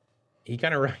he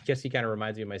kind of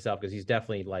reminds me of myself, because he's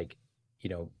definitely like,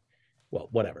 well,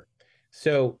 whatever.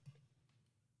 So,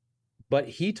 but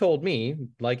he told me,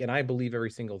 like, and I believe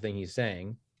every single thing he's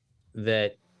saying,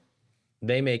 that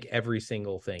they make every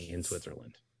single thing in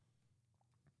Switzerland.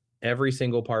 Every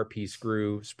single part, piece,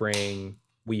 screw, spring,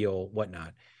 wheel,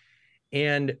 whatnot.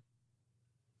 And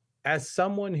as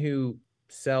someone who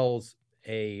sells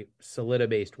a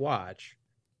Solita-based watch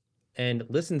and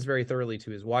listens very thoroughly to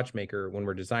his watchmaker when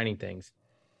we're designing things,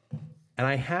 and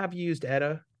I have used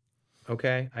ETA,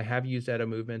 okay? I have used ETA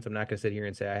movements. I'm not going to sit here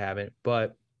and say I haven't,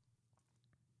 but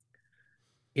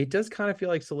it does kind of feel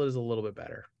like Solita is a little bit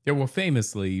better. Yeah, well,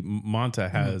 famously, Monta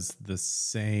has the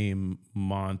same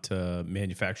Monta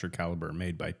manufactured caliber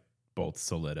made by both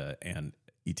Solita and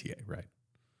ETA, right?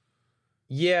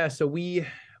 Yeah, so we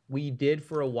did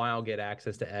for a while get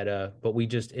access to ETA, but we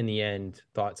just in the end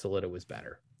thought Solita was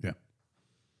better. Yeah.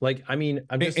 Like, I mean,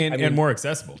 and more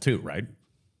accessible too, right?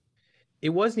 It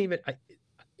wasn't even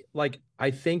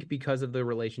I think because of the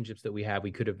relationships that we have,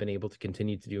 we could have been able to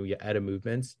continue to do ETA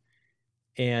movements.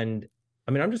 And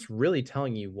I mean, I'm just really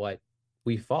telling you what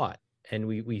we thought and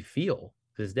we feel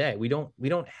this day. We don't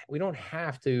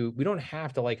have to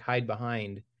like hide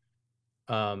behind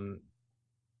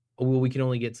well, we can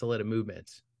only get Solita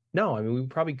movements. No, I mean, we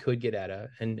probably could get ETA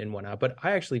and whatnot, but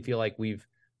I actually feel like we've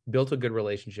built a good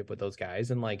relationship with those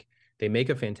guys, and like they make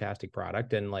a fantastic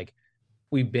product, and like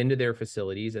we've been to their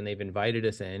facilities and they've invited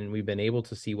us in, and we've been able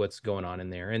to see what's going on in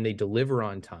there, and they deliver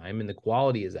on time, and the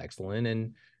quality is excellent,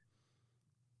 and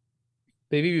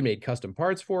they've even made custom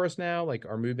parts for us now. Like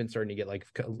our movement's starting to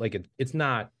get it's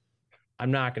not,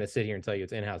 I'm not going to sit here and tell you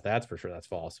it's in-house. That's for sure. That's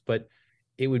false. But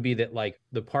it would be that like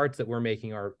the parts that we're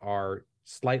making are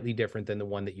slightly different than the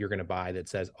one that you're going to buy that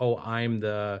says, oh, I'm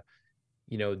the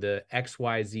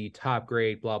XYZ top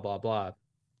grade, blah, blah, blah.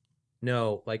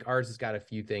 No, like ours has got a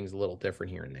few things a little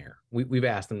different here and there. We've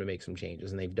asked them to make some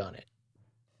changes and they've done it.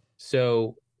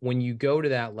 So when you go to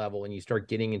that level and you start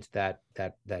getting into that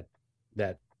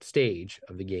stage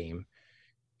of the game,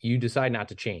 you decide not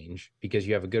to change because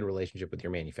you have a good relationship with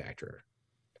your manufacturer.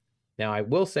 Now, I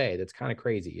will say that's kind of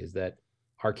crazy is that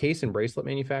our case and bracelet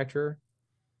manufacturer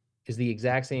is the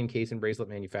exact same case and bracelet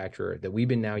manufacturer that we've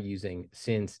been now using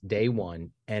since day one,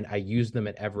 and I used them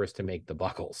at Everest to make the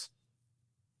buckles.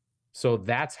 So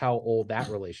that's how old that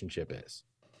relationship is.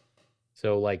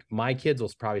 So like my kids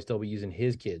will probably still be using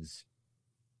his kids'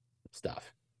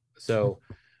 stuff. So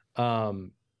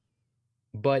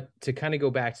But to kind of go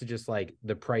back to just like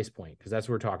the price point, because that's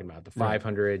what we're talking about, the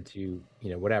 500 to,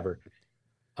 whatever.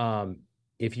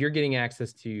 If you're getting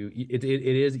access to it,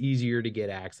 it is easier to get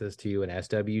access to an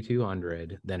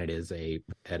SW200 than it is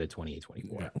at a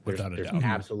 2824. Yeah, without a there's doubt.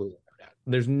 absolutely no doubt.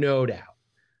 There's no doubt.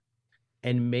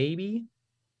 And maybe,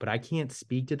 but I can't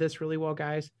speak to this really well,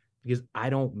 guys, because I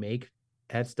don't make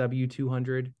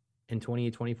SW200 and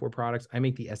 2824 products. I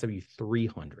make the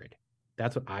SW300.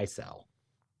 That's what I sell.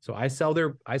 So I sell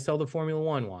the Formula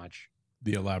One watch,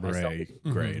 the elaborate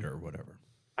grade or whatever.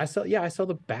 I sell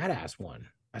the badass one.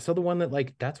 I sell the one that,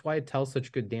 like, that's why it tells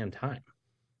such good damn time.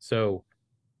 So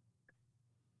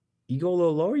you go a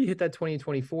little lower, you hit that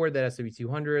 2024, that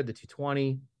SW200, the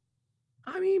 220.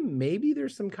 I mean, maybe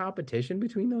there's some competition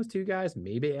between those two guys.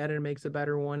 Maybe Eden makes a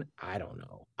better one. I don't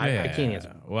know. I can't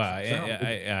answer. Well,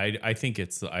 I think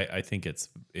it's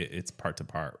part to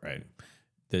part, right?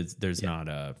 There's not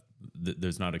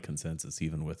a consensus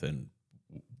even within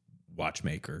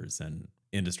watchmakers and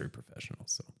industry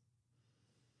professionals. So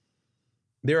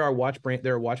there are watch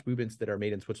movements that are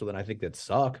made in Switzerland, I think, that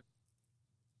suck.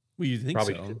 Well, you think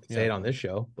probably so? Say it on this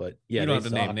show, but yeah, you don't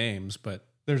have to name names, but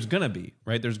there's gonna be,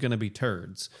 right? There's gonna be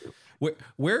turds.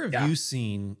 Where have you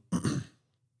seen,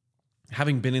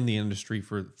 having been in the industry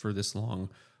for this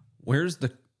long, where's the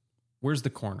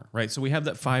corner, right? So we have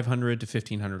that $500 to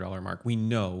 $1,500 mark. We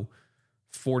know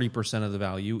 40% of the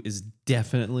value is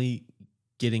definitely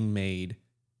getting made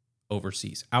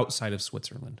overseas, outside of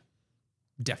Switzerland,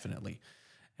 definitely,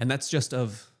 and that's just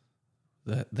of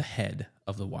the head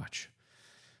of the watch.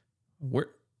 We're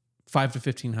 $500 to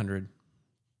 $1,500,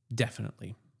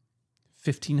 definitely.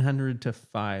 $1,500 to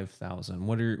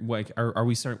 $5,000. Are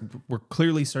we starting? We're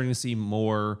clearly starting to see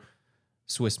more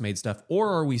Swiss-made stuff, or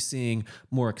are we seeing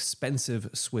more expensive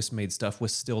Swiss-made stuff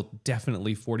with still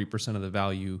definitely 40% of the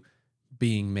value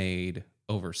being made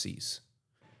overseas?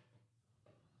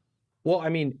 Well, I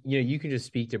mean, you can just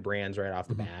speak to brands right off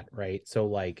the bat, right? So,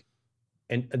 like,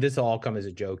 and this will all come as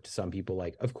a joke to some people.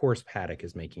 Like, of course, Patek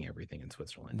is making everything in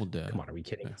Switzerland. Well, come on, are we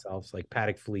kidding ourselves? Like,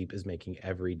 Patek Philippe is making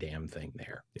every damn thing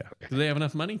there. Yeah. Okay. Do they have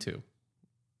enough money to?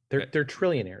 They're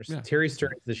trillionaires. Yeah. Terry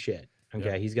Stern's the shit.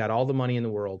 Okay. Yeah. He's got all the money in the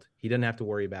world. He doesn't have to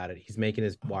worry about it. He's making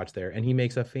his watch there, and he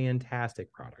makes a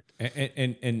fantastic product.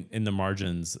 And the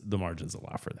margins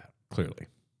allow for that, clearly.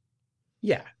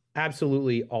 Yeah,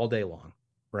 absolutely, all day long.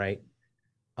 Right.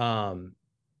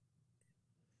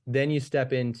 Then you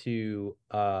step into,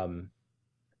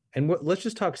 let's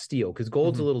just talk steel, because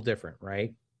gold's a little different,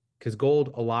 right? Because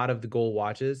gold, a lot of the gold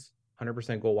watches,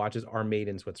 100% gold watches, are made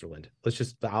in Switzerland.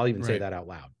 I'll even say that out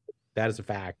loud. That is a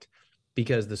fact,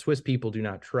 because the Swiss people do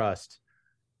not trust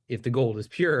if the gold is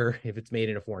pure, if it's made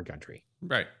in a foreign country.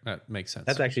 Right. That makes sense.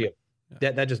 That's actually,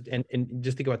 that just, and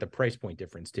just think about the price point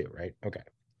difference too, right? Okay.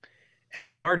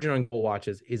 Margin on gold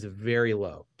watches is very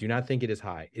low. Do not think it is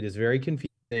high. It is very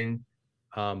confusing.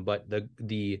 But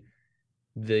the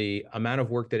amount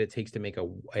of work that it takes to make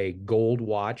a gold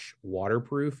watch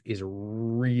waterproof is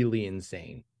really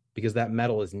insane, because that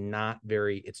metal is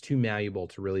it's too malleable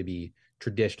to really be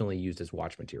traditionally used as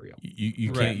watch material.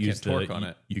 You can't use the torque on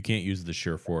it. You can't use the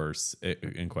shear force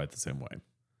in quite the same way.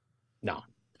 No.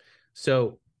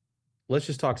 So let's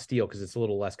just talk steel, because it's a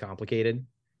little less complicated.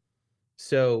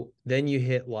 So then you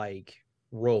hit like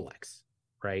Rolex,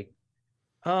 right?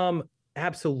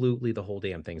 Absolutely, the whole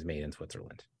damn thing's made in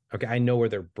Switzerland. Okay, I know where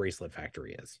their bracelet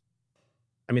factory is.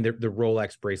 I mean, the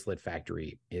Rolex bracelet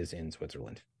factory is in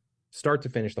Switzerland. Start to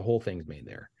finish, the whole thing's made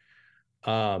there.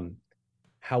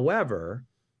 However,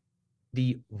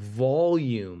 the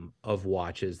volume of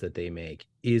watches that they make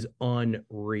is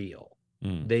unreal.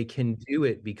 They can do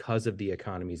it because of the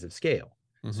economies of scale.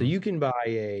 So you can buy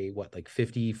a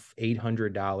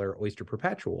 $5,800 Oyster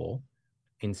Perpetual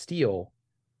in steel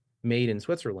made in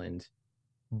Switzerland,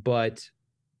 but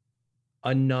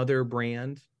another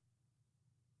brand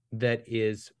that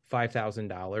is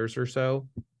 $5,000 or so,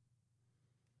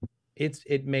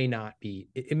 it may not be.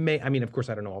 It may. I mean, of course,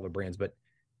 I don't know all the brands, but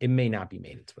it may not be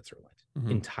made in Switzerland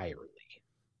entirely.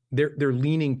 They're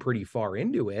leaning pretty far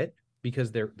into it,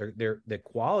 because the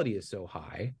quality is so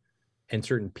high, and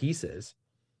certain pieces.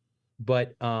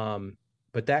 But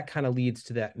that kind of leads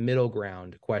to that middle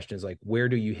ground question, is like, where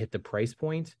do you hit the price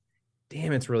point?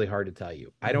 Damn, it's really hard to tell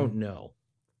you. I don't know.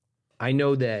 I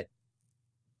know that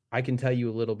I can tell you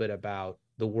a little bit about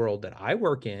the world that I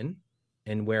work in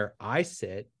and where I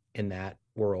sit in that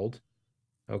world.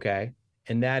 Okay.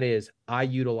 And that is, I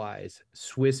utilize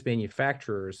Swiss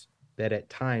manufacturers that at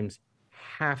times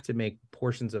have to make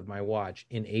portions of my watch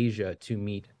in Asia to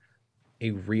meet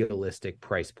a realistic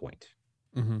price point.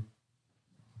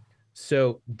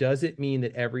 So does it mean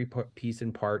that every piece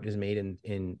and part is made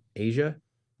in Asia?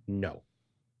 No.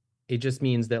 It just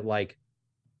means that like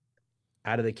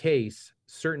out of the case,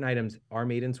 certain items are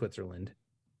made in Switzerland.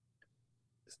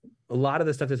 A lot of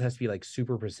the stuff that has to be like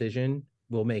super precision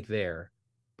we'll make there,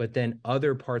 but then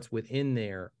other parts within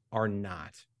there are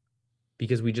not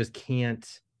because we just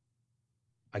can't.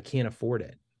 I can't afford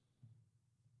it.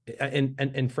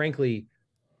 And frankly,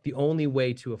 the only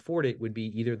way to afford it would be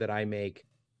either that I make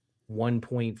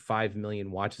 1.5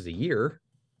 million watches a year,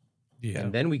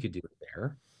 and then we could do it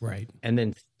there. Right. And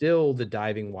then still the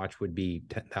diving watch would be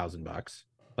 $10,000,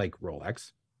 like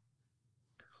Rolex.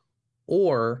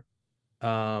 Or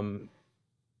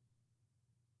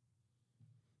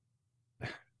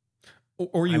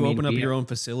or you open up your own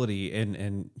facility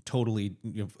and totally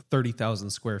 30,000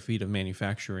 square feet of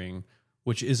manufacturing,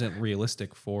 which isn't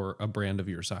realistic for a brand of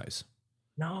your size.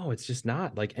 No, it's just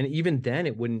not like, and even then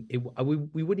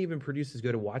we wouldn't even produce as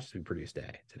good a watch as we produce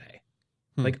today.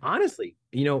 Like, honestly,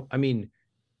 I mean,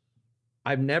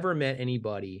 I've never met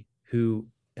anybody who,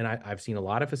 and I've seen a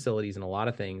lot of facilities and a lot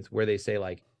of things where they say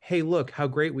like, hey, look how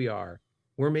great we are.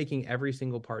 We're making every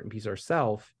single part and piece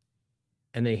ourselves.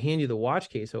 And they hand you the watch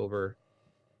case over.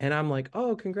 And I'm like,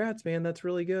 oh, congrats, man. That's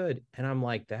really good. And I'm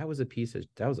like, that was a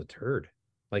turd.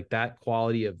 Like that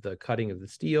quality of the cutting of the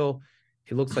steel.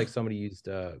 It looks like somebody used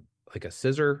like a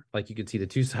scissor. Like you can see the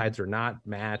two sides are not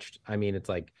matched. I mean, it's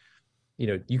like,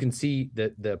 you can see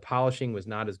that the polishing was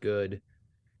not as good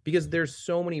because there's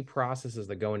so many processes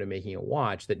that go into making a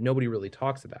watch that nobody really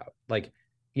talks about. Like,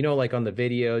 like on the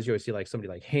videos, you always see like somebody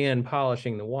like hand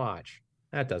polishing the watch.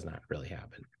 That does not really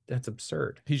happen. That's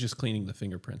absurd. He's just cleaning the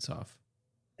fingerprints off.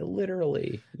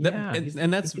 Literally.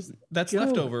 And that's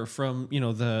leftover from,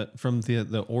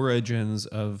 the origins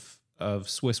of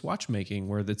Swiss watchmaking,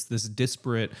 where it's this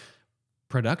disparate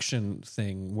production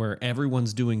thing where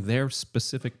everyone's doing their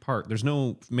specific part. There's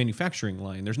no manufacturing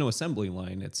line. There's no assembly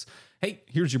line. It's, hey,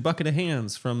 here's your bucket of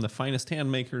hands from the finest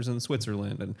hand makers in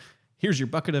Switzerland. And here's your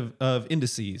bucket of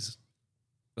indices.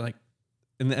 Like,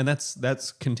 and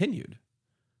that's continued.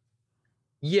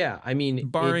 Yeah. I mean,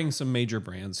 barring some major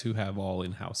brands who have all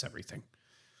in-house everything.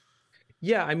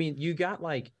 Yeah. I mean, you got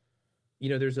like,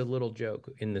 there's a little joke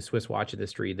in the Swiss watch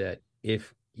industry that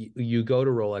if you go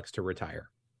to Rolex to retire,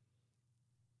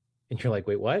 and you're like,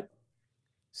 wait, what?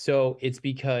 So it's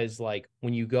because like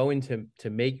when you go into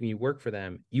make me work for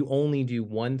them, you only do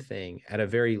one thing at a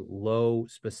very low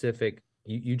specific,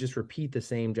 you just repeat the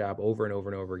same job over and over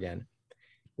and over again.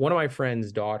 One of my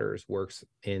friend's daughters works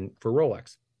for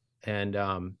Rolex, and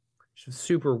she's a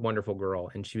super wonderful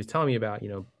girl. And she was telling me about,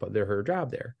 her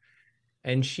job there.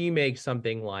 And she makes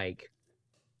something like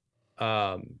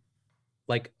a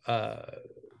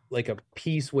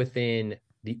piece within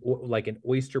like an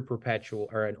oyster perpetual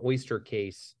or an oyster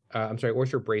case.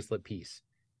 Oyster bracelet piece.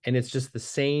 And it's just the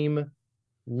same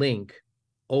link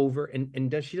over.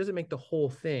 And she doesn't make the whole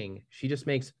thing. She just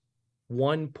makes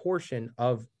one portion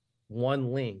of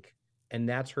one link, and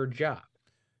that's her job.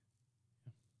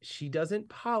 She doesn't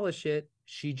polish it.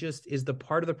 She just is the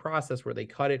part of the process where they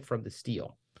cut it from the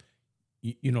steel.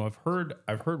 I've heard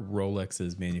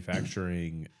Rolex's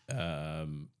manufacturing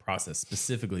process,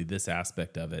 specifically this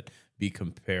aspect of it, be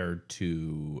compared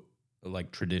to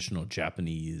like traditional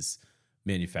Japanese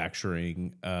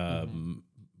manufacturing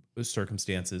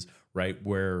circumstances, right?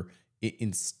 Where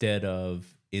instead of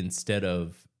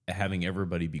having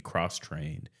everybody be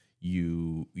cross-trained,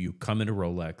 you come into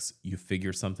Rolex, you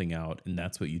figure something out, and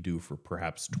that's what you do for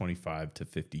perhaps 25 to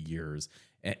 50 years,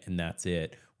 and that's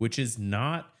it, which is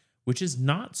not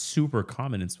super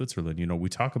common in Switzerland. We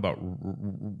talk about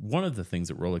one of the things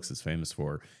that Rolex is famous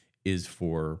for is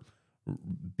for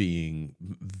being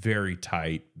very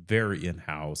tight, very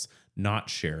in-house, not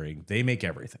sharing. They make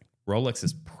everything. Rolex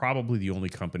is probably the only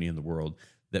company in the world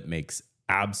that makes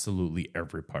absolutely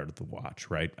every part of the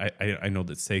watch, right? I know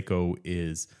that Seiko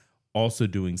is also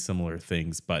doing similar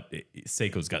things, but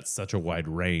Seiko's got such a wide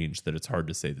range that it's hard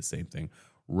to say the same thing.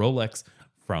 Rolex,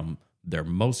 from their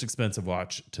most expensive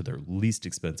watch to their least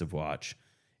expensive watch,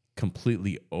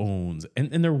 completely owns,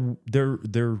 and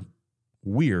they're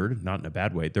weird, not in a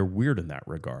bad way. They're weird in that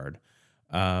regard.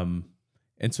 And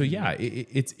so, yeah,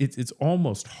 it's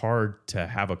almost hard to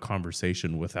have a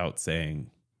conversation without saying,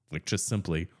 like, just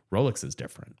simply Rolex is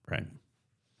different, right?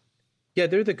 Yeah,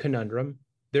 they're the conundrum.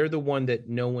 They're the one that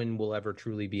no one will ever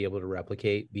truly be able to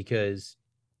replicate because,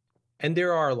 and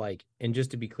there are like, and just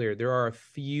to be clear, there are a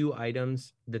few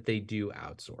items that they do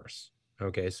outsource.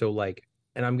 Okay. So like,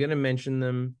 and I'm going to mention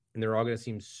them and they're all going to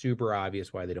seem super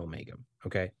obvious why they don't make them.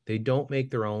 Okay. They don't make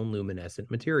their own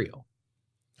luminescent material.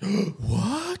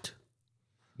 What?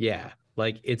 Yeah,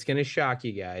 like it's gonna shock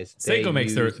you guys. Seiko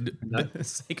makes their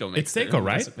Seiko makes It's their Seiko, own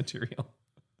right? resin material.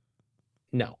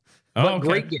 no, Oh, but okay.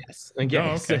 great guess. I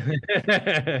guess. okay.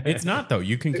 It's not though.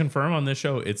 You can confirm on this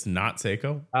show it's not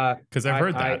Seiko because I've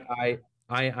heard that.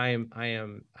 I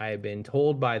have been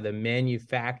told by the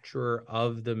manufacturer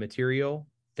of the material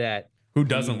that Who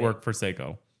doesn't work for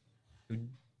Seiko?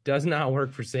 does not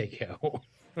work for Seiko.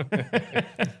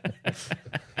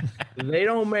 They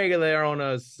don't make their own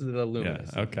the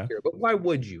Luminous. Yeah, okay. But why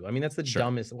would you? I mean, that's the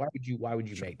dumbest. Why would you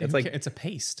make? That's like it's a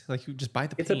paste. Like you just buy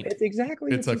the it's paint. it's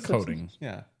exactly It's a just coating.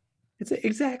 Yeah.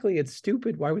 It's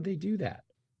stupid. Why would they do that?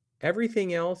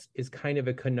 Everything else is kind of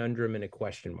a conundrum and a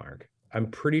question mark. I'm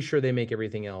pretty sure they make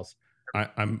everything else.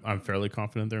 I'm fairly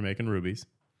confident they're making rubies.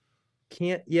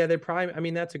 They're probably. I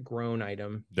mean, that's a grown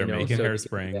item. They're making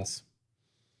hairsprings.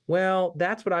 Well,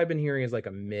 that's what I've been hearing is like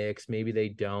a mix. Maybe they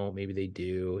don't, maybe they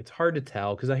do. It's hard to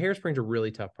tell because the hairsprings are a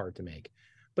really tough part to make.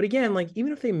 But again, like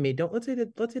even if they let's say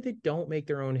they don't make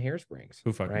their own hairsprings.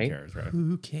 Who fucking cares, right?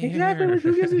 Who cares? Exactly.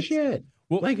 Who gives a shit?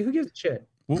 Well, like who gives a shit?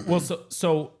 Well,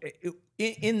 so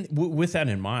with that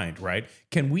in mind, right?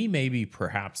 Can we maybe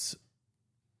perhaps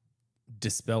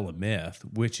dispel a myth,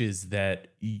 which is that?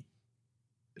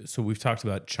 So we've talked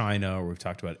about China, or we've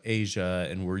talked about Asia,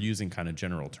 and we're using kind of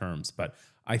general terms, but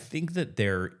I think that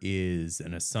there is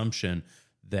an assumption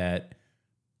that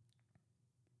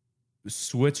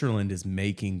Switzerland is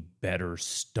making better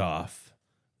stuff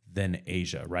than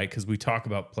Asia, right? Because we talk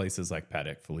about places like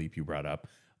Patek Philippe you brought up.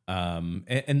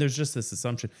 And there's just this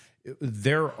assumption.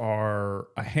 There are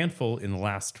a handful in the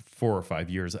last 4 or 5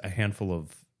 years, a handful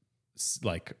of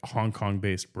like Hong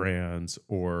Kong-based brands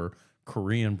or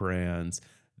Korean brands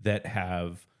that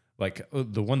have, like,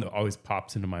 the one that always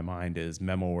pops into my mind is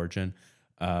Memo Origin,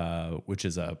 which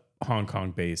is a Hong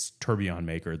Kong-based tourbillon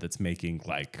maker that's making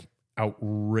like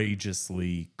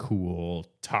outrageously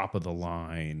cool, top of the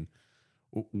line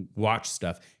watch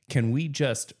stuff. Can we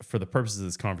just, for the purposes of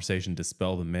this conversation,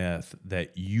 dispel the myth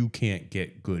that you can't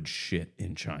get good shit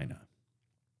in China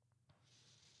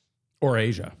or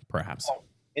Asia, perhaps?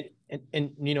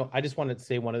 And you know, I just wanted to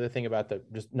say one other thing about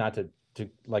just not to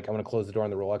like, I want to close the door on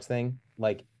the Rolex thing.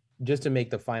 Like, just to make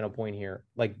the final point here,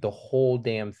 like the whole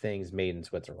damn thing's made in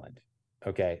Switzerland.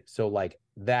 Okay. So like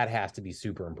that has to be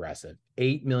super impressive.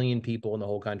 8 million people in the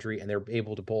whole country, and they're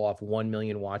able to pull off 1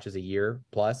 million watches a year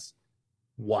plus.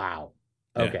 Wow.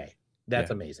 Okay. Yeah. That's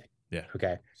amazing. Yeah.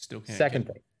 Okay. Still can't. Second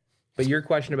thing. But your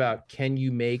question about can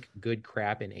you make good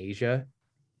crap in Asia?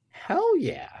 Hell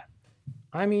yeah.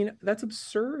 I mean, that's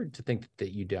absurd to think that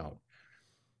you don't.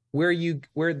 Where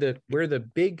the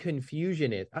big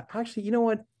confusion is, actually, you know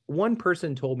what? One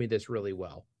person told me this really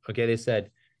well. Okay, they said,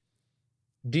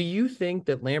 "Do you think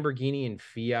that Lamborghini and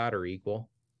Fiat are equal?"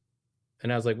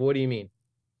 And I was like, "What do you mean?"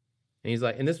 And he's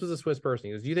like, and this was a Swiss person.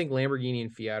 He goes, "Do you think Lamborghini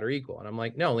and Fiat are equul?" And I'm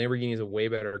like, "No, Lamborghini is a way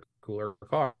better, cooler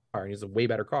car, and it's a way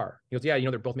better car." He goes, "Yeah, you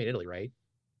know they're both made in Italy, right?"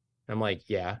 And I'm like,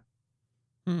 "Yeah."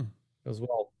 He goes,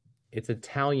 "Well, it's an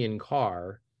Italian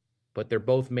car, but they're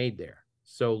both made there.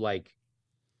 So like,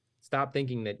 stop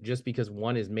thinking that just because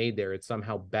one is made there, it's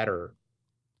somehow better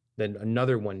than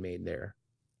another one made there."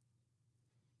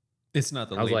 It's not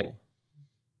the I was label.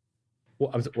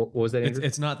 like, what was that, Andrew?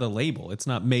 It's not the label. It's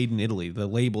not made in Italy. The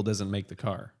label doesn't make the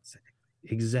car.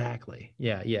 Exactly.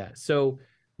 Yeah. So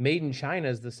made in China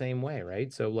is the same way,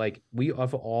 right? So like we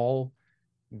have all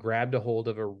grabbed a hold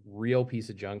of a real piece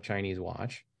of junk Chinese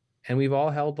watch, and we've all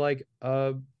held like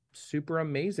a super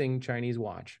amazing Chinese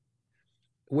watch.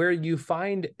 Where you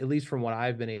find, at least from what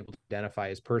I've been able to identify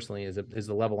as personally, is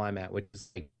the level I'm at, which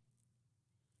is like,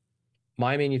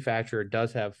 my manufacturer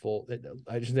does have full,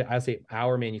 I say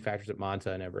our manufacturers at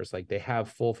Manta and Everest, like they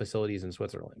have full facilities in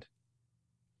Switzerland.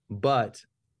 But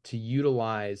to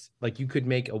utilize, like you could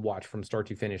make a watch from start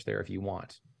to finish there if you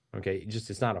want. Okay.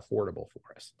 It's not affordable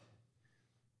for us.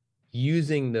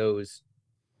 Using those,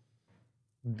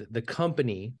 the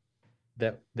company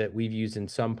that we've used in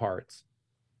some parts,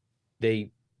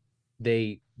 the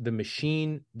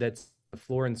machine that's on the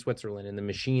floor in Switzerland and the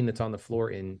machine that's on the floor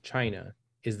in China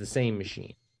is the same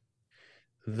machine.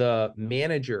 The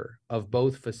manager of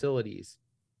both facilities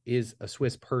is a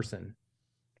Swiss person.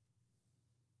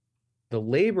 The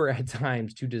labor at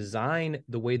times to design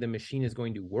the way the machine is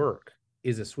going to work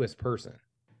is a Swiss person.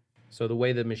 So the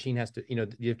way the machine has to,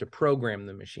 you have to program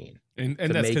the machine. And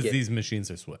that's because these machines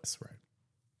are Swiss, right?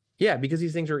 Yeah, because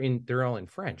these things they're all in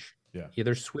French. Yeah,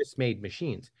 they're Swiss-made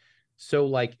machines. So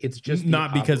like it's just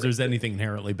not because there's anything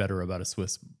inherently better about a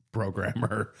Swiss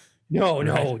programmer. No.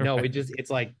 It's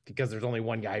like because there's only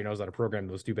one guy who knows how to program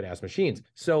those stupid ass machines.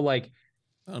 So like,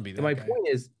 my point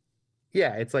is,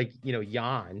 yeah, it's like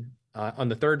Jan on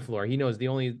the third floor. He knows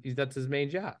that's his main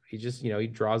job. He just, he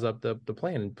draws up the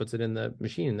plan and puts it in the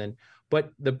machine. And then,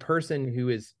 but the person who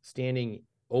is standing,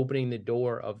 opening the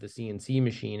door of the CNC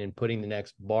machine and putting the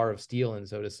next bar of steel in,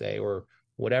 so to say, or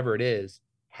whatever it is,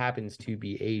 happens to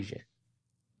be Asian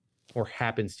or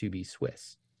happens to be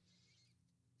Swiss.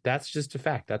 That's just a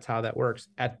fact. That's how that works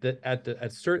at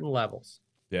certain levels.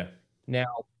 Yeah. Now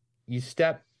you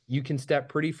can step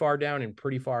pretty far down and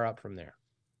pretty far up from there.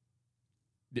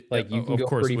 Like you can go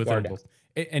pretty far down.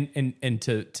 And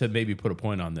to maybe put a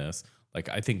point on this, like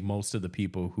I think most of the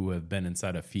people who have been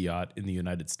inside a Fiat in the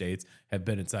United States have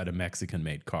been inside a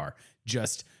Mexican-made car.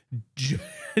 Just to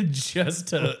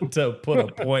put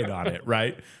a point on it,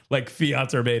 right? Like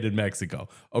Fiats are made in Mexico.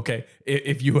 Okay,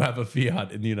 if you have a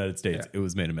Fiat in the United States, it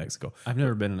was made in Mexico. I've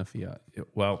never been in a Fiat.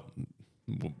 Well,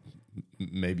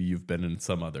 maybe you've been in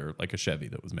some other, like a Chevy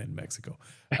that was made in Mexico.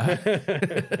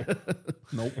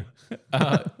 Nope.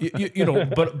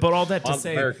 But all that to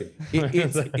say, American.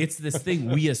 it's this thing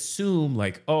we assume,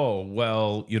 like, oh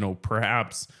well,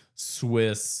 perhaps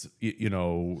Swiss,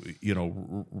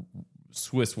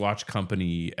 Swiss watch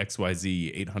company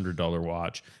XYZ $800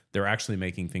 watch, they're actually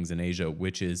making things in Asia,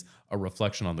 which is a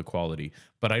reflection on the quality.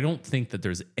 But I don't think that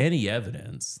there's any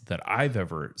evidence that I've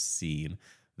ever seen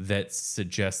that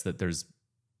suggests that there's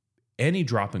any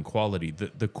drop in quality.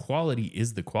 The quality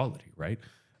is the quality, right?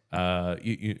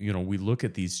 We look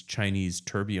at these Chinese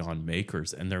tourbillon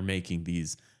makers, and they're making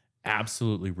these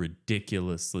absolutely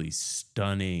ridiculously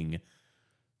stunning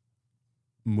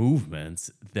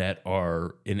movements that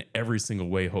are in every single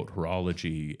way haute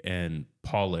horology and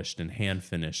polished and hand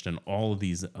finished and all of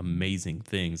these amazing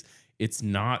things. It's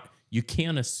not, you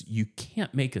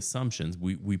can't make assumptions.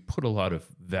 We put a lot of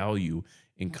value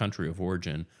in country of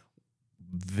origin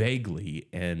vaguely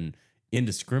and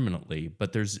indiscriminately,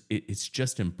 but it's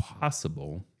just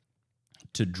impossible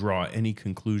to draw any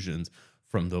conclusions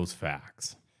from those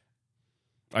facts.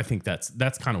 I think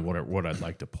that's kind of what I'd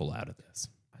like to pull out of this.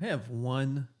 I have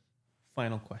one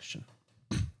final question.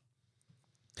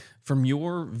 From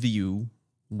your view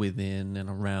within and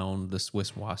around the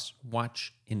Swiss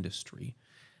watch industry,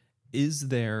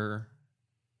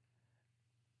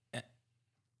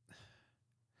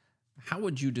 how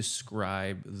would you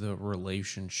describe the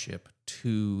relationship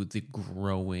to the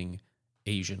growing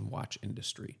Asian watch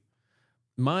industry?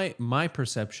 My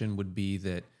perception would be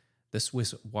that the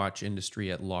Swiss watch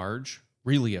industry at large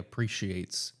really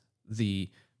appreciates the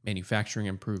manufacturing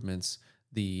improvements,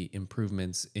 the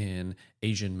improvements in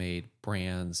Asian-made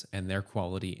brands and their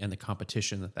quality and the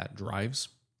competition that drives.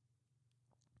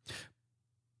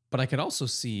 But I could also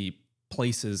see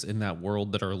places in that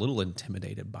world that are a little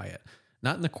intimidated by it.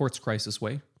 Not in the quartz crisis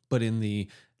way, but in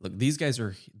these guys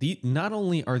not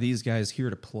only are these guys here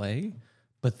to play,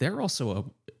 but they're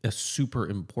also a super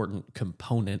important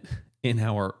component in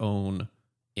our own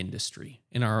industry,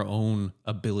 in our own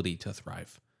ability to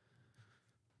thrive.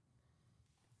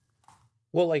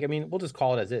 Well, we'll just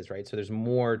call it as is, right? So there's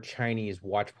more Chinese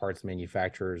watch parts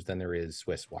manufacturers than there is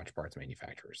Swiss watch parts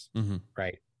manufacturers,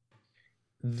 right?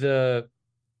 The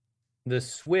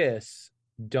Swiss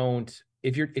don't,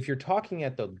 if you're talking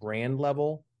at the brand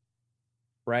level,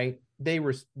 right? They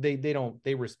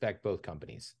respect both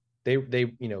companies.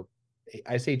 They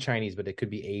I say Chinese, but it could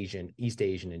be Asian, East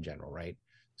Asian in general, right?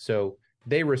 So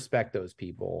they respect those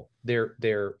people.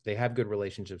 They have good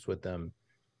relationships with them.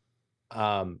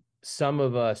 Some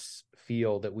of us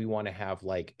feel that we want to have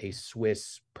like a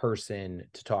Swiss person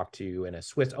to talk to and it's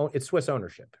Swiss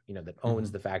ownership, that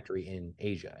owns the factory in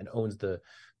Asia and owns the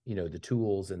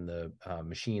tools and the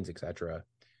machines, etc.,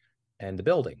 and the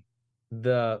building.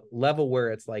 The level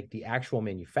where it's like the actual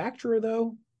manufacturer,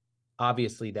 though,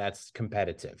 obviously that's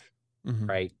competitive,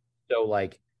 right? So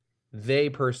like they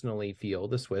personally feel,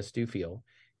 the Swiss do feel,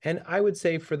 and I would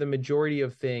say for the majority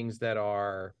of things that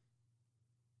are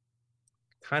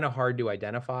kind of hard to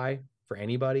identify for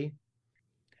anybody.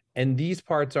 And these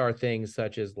parts are things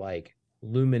such as like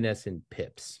luminescent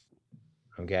pips.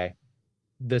 Okay.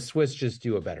 The Swiss just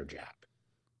do a better job.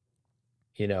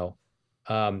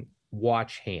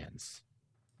 Watch hands.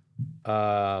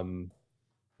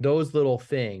 Those little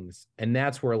things. And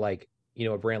that's where like,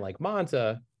 a brand like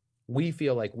Monta, we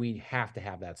feel like we have to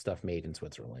have that stuff made in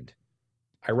Switzerland.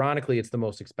 Ironically, it's the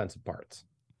most expensive parts.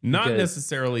 Not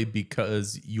necessarily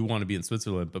because you want to be in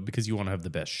Switzerland, but because you want to have the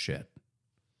best shit.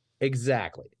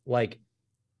 Exactly. Like,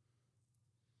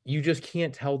 you just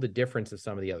can't tell the difference of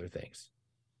some of the other things.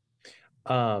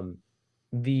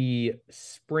 The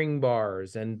spring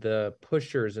bars and the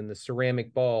pushers and the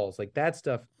ceramic balls, like that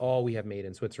stuff, all we have made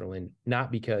in Switzerland.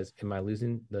 Not because, am I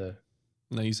losing the...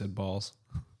 No, you said balls.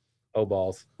 Oh,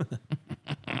 balls.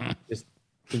 Just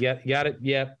you got it.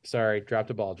 Yep. Sorry, dropped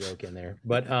a ball joke in there.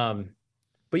 But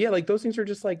yeah, like those things are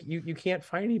just like you can't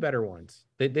find any better ones.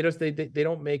 They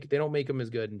don't make them as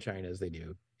good in China as they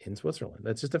do in Switzerland.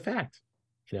 That's just a fact,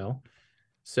 you know.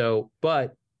 So,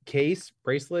 but case,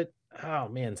 bracelet, oh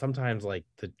man, sometimes like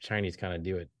the Chinese kind of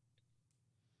do it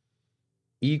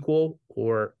equal,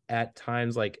 or at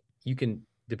times like you can,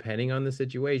 depending on the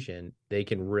situation, they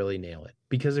can really nail it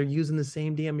because they're using the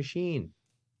same damn machine.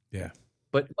 Yeah.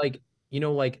 But like,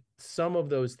 like some of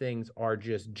those things are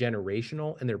just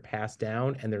generational and they're passed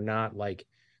down and they're not like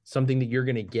something that you're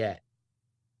going to get,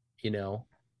 you know.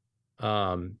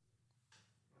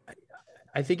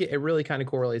 I think it really kind of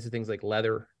correlates to things like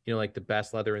leather, like the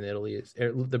best leather in Italy is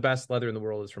the best leather in the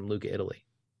world is from Lucca, Italy.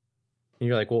 And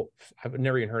you're like, well, I've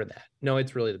never even heard of that. No,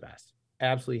 it's really the best.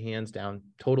 Absolutely hands down,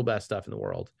 total best stuff in the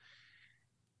world.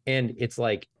 And it's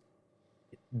like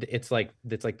the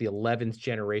 11th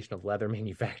generation of leather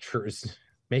manufacturers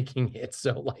making it.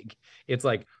 So like, it's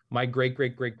like my great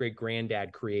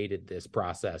granddad created this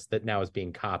process that now is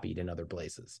being copied in other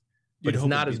places, but it's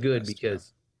not as good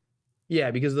because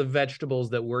the vegetables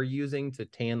that we're using to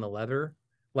tan the leather,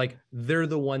 like they're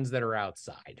the ones that are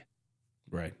outside,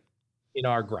 right, in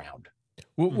our ground.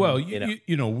 Well,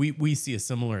 we see a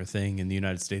similar thing in the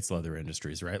United States leather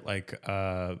industries, right? Like,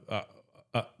 I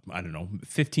don't know,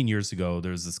 15 years ago,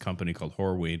 there was this company called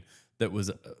Horology that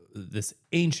was this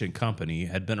ancient company,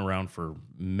 had been around for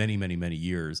many, many, many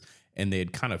years, and they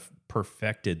had kind of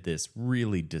perfected this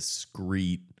really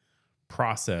discreet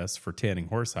process for tanning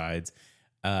horse hides.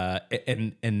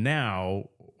 And now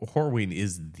Horween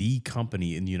is the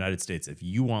company in the United States. If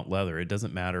you want leather, it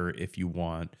doesn't matter if you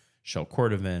want shell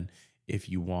cordovan, if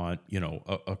you want,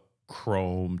 a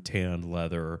chrome tanned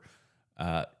leather,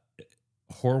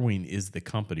 Horween is the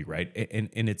company, right?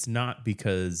 And it's not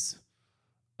because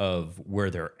of where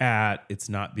they're at. It's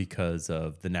not because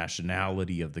of the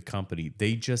nationality of the company.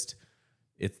 They've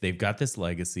got this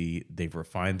legacy. They've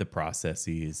refined the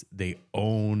processes. They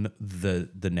own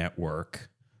the network,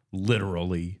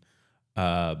 literally.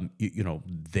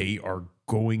 They are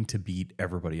going to beat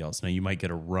everybody else. Now, you might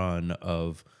get a run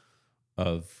of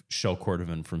shell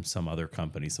cordovan from some other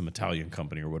company, some Italian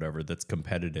company or whatever that's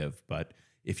competitive. But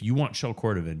if you want shell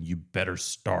cordovan, you better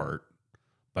start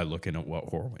by looking at what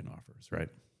Horween offers, right?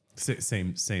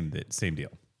 Same deal.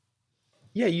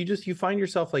 Yeah, you find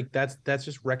yourself like that's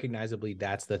just recognizably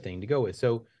that's the thing to go with.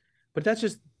 So, but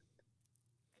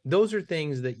those are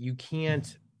things that you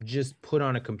can't just put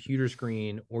on a computer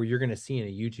screen or you're going to see in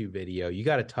a YouTube video. You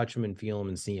got to touch them and feel them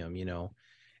and see them,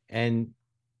 And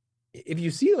if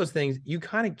you see those things, you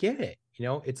kind of get it.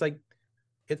 It's like,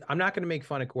 I'm not going to make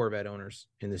fun of Corvette owners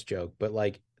in this joke, but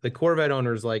like the Corvette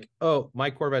owner's like, oh, my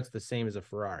Corvette's the same as a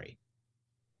Ferrari.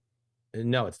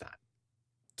 No, it's not.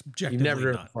 It's objectively You've never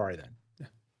driven not. a Ferrari then. Yeah.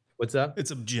 What's up?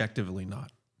 It's objectively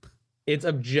not. It's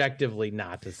objectively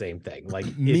not the same thing.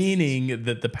 Like meaning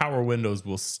that the power windows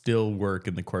will still work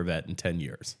in the Corvette in 10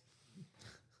 years.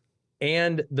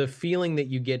 And the feeling that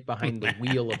you get behind the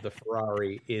wheel of the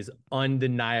Ferrari is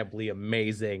undeniably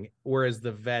amazing. Whereas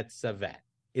the Vette's a Vette.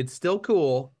 It's still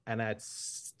cool, and I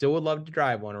still would love to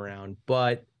drive one around,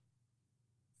 but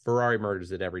Ferrari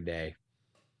murders it every day,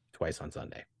 twice on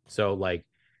Sunday. So like,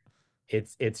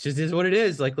 it's just is what it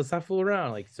is. Like, let's not fool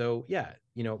around. Like, so yeah,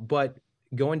 but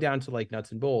going down to like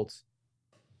nuts and bolts,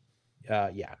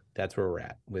 yeah, that's where we're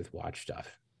at with watch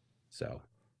stuff. So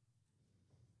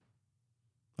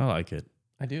I like it.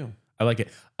 I do. I like it.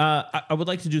 I would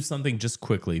like to do something just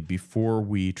quickly before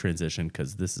we transition,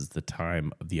 because this is the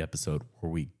time of the episode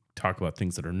where we talk about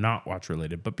things that are not watch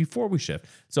related. But before we shift,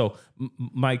 so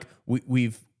Mike,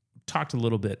 we've talked a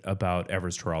little bit about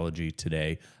Everest Horology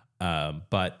today,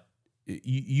 but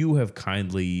you have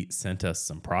kindly sent us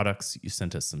some products. You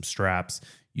sent us some straps.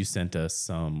 You sent us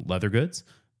some leather goods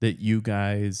that you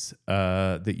guys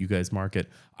market.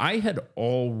 I had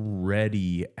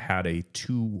already had a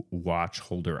 2-watch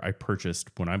holder I purchased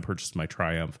when I purchased my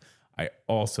Triumph. I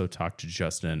also talked to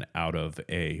Justin out of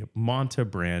a Monta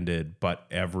branded but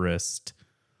Everest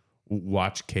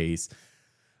watch case.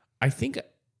 I think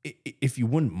if you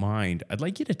wouldn't mind, I'd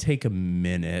like you to take a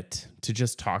minute to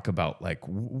just talk about like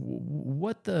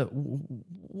what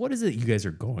is it you guys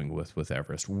are going with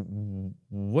Everest?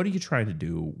 What are you trying to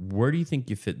do? Where do you think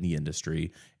you fit in the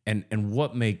industry? And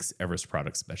what makes Everest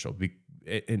products special?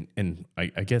 And I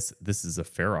guess this is a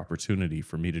fair opportunity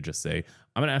for me to just say,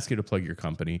 I'm going to ask you to plug your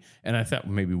company. And I thought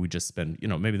maybe we just spend,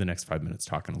 maybe the next 5 minutes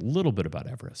talking a little bit about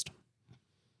Everest.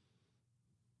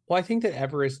 Well, I think that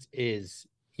Everest is,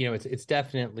 it's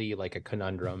definitely like a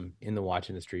conundrum in the watch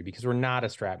industry because we're not a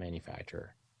strap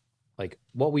manufacturer. Like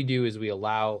what we do is we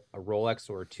allow a Rolex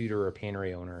or a Tudor or a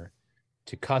Panerai owner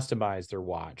to customize their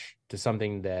watch to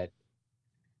something that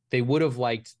they would have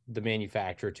liked the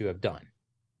manufacturer to have done.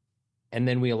 And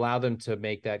then we allow them to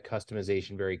make that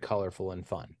customization very colorful and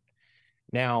fun.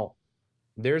 Now,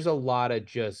 there's a lot of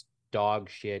just dog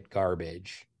shit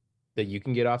garbage that you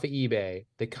can get off of eBay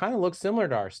that kind of looks similar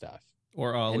to our stuff.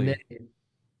 Or Ali.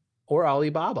 Or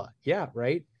Alibaba. Yeah,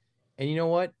 right. And you know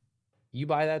what? You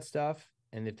buy that stuff,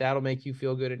 and if that'll make you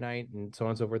feel good at night and so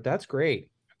on and so forth, that's great.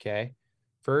 Okay.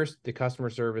 First, the customer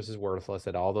service is worthless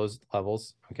at all those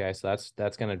levels. Okay. So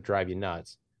that's going to drive you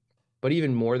nuts. But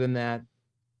even more than that,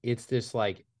 it's this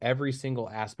like every single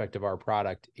aspect of our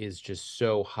product is just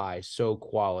so high, so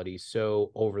quality,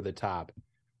 so over the top.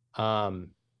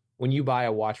 When you buy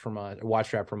a watch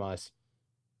strap from us,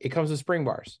 it comes with spring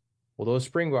bars. Well, those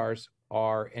spring bars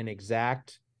are an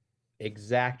exact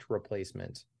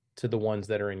replacement to the ones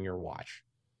that are in your watch.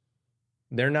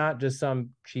 They're not just some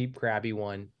cheap, crappy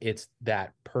one. It's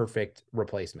that perfect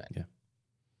replacement. Yeah.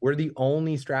 We're the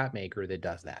only strap maker that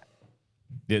does that.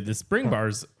 Yeah, the spring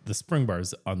bars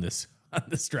on this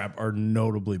strap are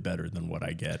notably better than what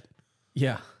I get.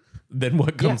 Yeah. Than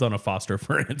what comes on a Foster,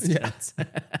 for instance.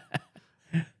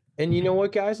 Yeah. And you know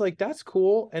what, guys? Like, that's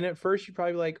cool. And at first you're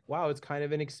probably like, wow, it's kind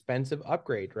of an expensive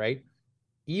upgrade, right?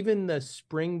 Even the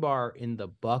spring bar in the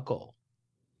buckle,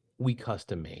 we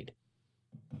custom made.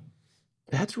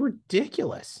 That's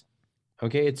ridiculous.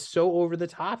 Okay. It's so over the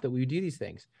top that we do these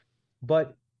things.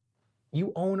 But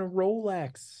you own a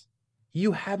Rolex.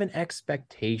 You have an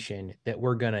expectation that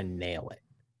we're going to nail it.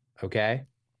 Okay.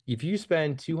 If you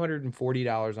spend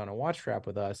 $240 on a watch strap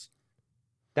with us,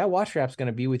 that watch strap's going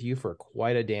to be with you for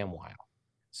quite a damn while.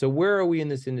 So where are we in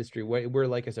this industry? We're,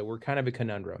 like I said, we're kind of a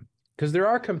conundrum because there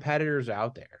are competitors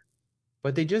out there,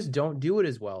 but they just don't do it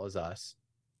as well as us.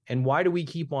 And why do we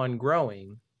keep on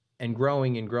growing and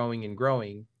growing and growing and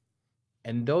growing?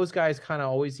 And those guys kind of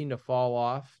always seem to fall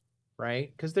off,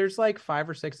 right? Because there's like 5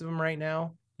 or 6 of them right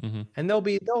now. Mm-hmm. And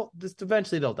they'll just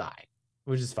eventually they'll die,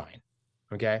 which is fine.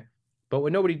 Okay. But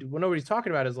what nobody's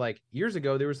talking about is like years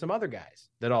ago, there were some other guys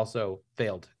that also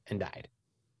failed and died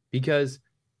because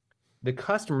the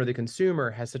customer, the consumer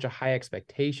has such a high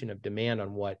expectation of demand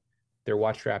on what their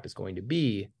watch strap is going to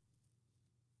be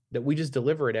that we just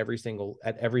deliver it at every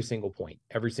single point,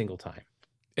 every single time.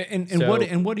 And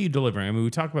what are you delivering? I mean, we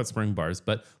talk about spring bars,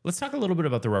 but let's talk a little bit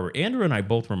about the rubber. Andrew and I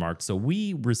both remarked. So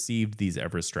we received these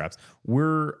Everest straps.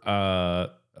 We're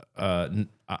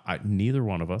neither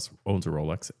one of us owns a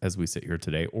Rolex as we sit here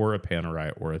today, or a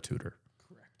Panerai or a Tudor.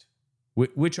 Correct.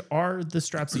 Which are the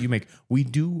straps that you make? We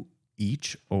do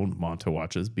each own Monta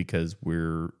watches because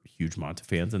we're huge Monta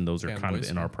fans, and those are kind of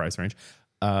in our price range.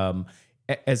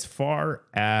 As far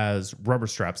as rubber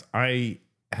straps, I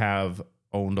have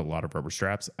owned a lot of rubber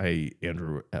straps.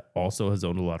 Andrew also has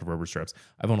owned a lot of rubber straps.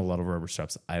 I've owned a lot of rubber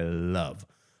straps I love.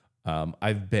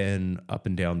 I've been up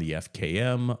and down the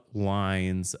FKM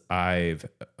lines. I've,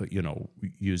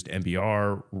 used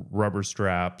MBR rubber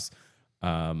straps.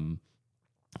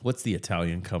 What's the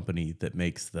Italian company that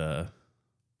makes the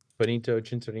Benito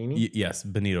Cinturini? Yes,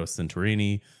 Benito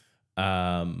Cinturini.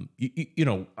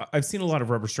 I've seen a lot of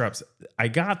rubber straps. I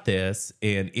got this,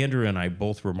 and Andrew and I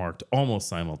both remarked almost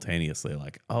simultaneously,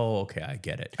 like, "Oh, okay, I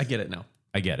get it. I get it now.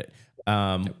 I get it."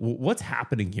 What's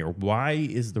happening here? Why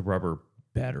is the rubber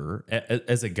better?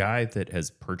 As a guy that has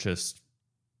purchased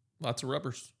lots of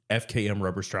rubbers, FKM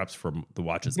rubber straps from the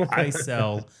watches I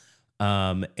sell,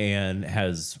 and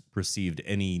has received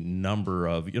any number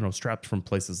of straps from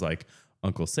places like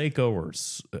Uncle Seiko or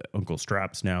Uncle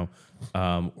Straps now,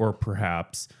 or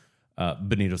perhaps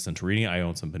Benito Cinturini. I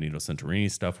own some Benito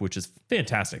Cinturini stuff, which is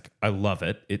fantastic. I love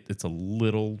it. It's a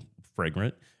little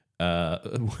fragrant,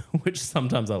 which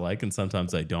sometimes I like and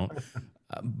sometimes I don't.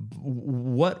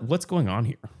 What's going on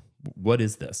here? What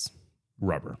is this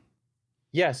rubber?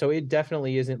 Yeah, so it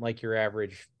definitely isn't like your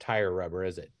average tire rubber,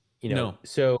 is it? No.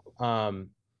 So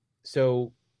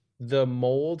the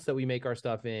molds that we make our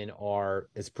stuff in are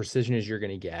as precision as you're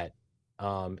going to get.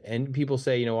 And people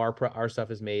say, our stuff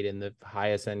is made in the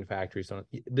highest end factory. So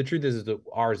the truth is that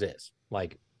ours is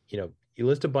like, you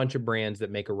list a bunch of brands that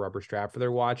make a rubber strap for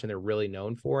their watch and they're really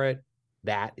known for it.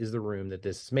 That is the room that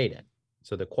this is made in.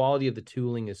 So the quality of the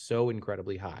tooling is so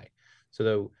incredibly high.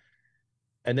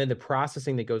 And then the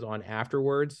processing that goes on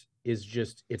afterwards is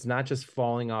it's not just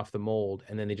falling off the mold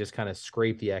and then they just kind of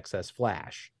scrape the excess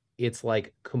flash. It's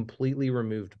like completely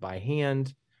removed by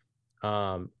hand,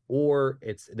 or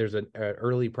there's an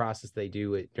early process they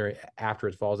do it after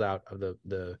it falls out of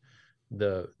the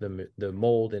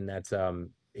mold, and that's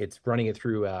it's running it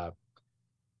through a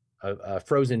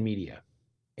frozen media,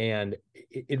 and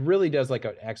it really does like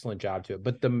an excellent job to it.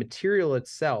 But the material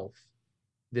itself,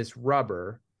 this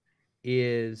rubber,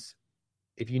 is,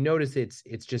 if you notice, it's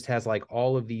just has like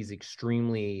all of these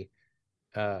extremely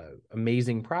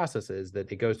amazing processes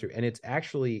that it goes through, and it's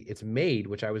made,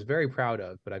 which I was very proud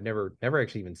of, but I've never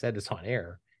actually even said this on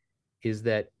air, is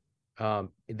that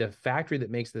the factory that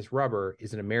makes this rubber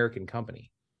is an American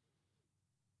company.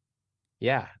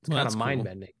 Yeah, it's kind of mind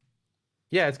bending. Cool.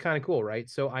 Yeah, it's kind of cool, right?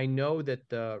 So I know that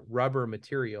the rubber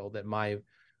material that my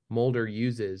molder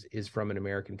uses is from an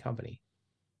American company.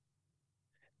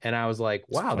 And I was like,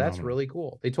 wow, that's really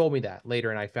cool. They told me that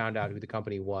later, and I found out who the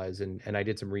company was, and I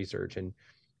did some research, and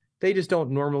they just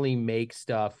don't normally make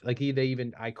stuff like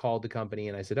I called the company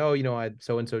and I said, oh,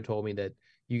 so-and-so told me that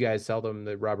you guys sell them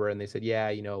the rubber. And they said,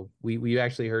 yeah, we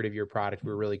actually heard of your product.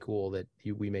 We're really cool that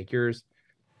we make yours.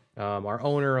 Our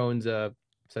owner owns a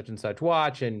such and such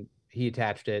watch, and he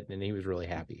attached it and he was really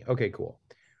happy. Okay, cool.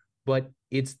 But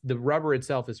the rubber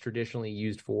itself is traditionally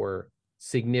used for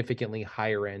significantly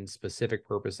higher end specific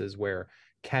purposes where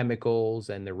chemicals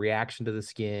and the reaction to the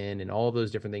skin and all of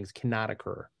those different things cannot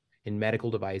occur in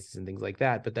medical devices and things like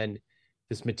that. But then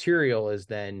this material is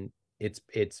then it's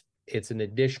an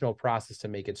additional process to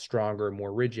make it stronger and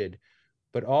more rigid,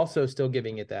 but also still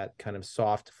giving it that kind of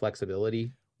soft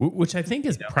flexibility. Which I think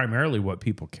is primarily what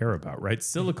people care about, right?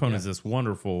 Silicone is this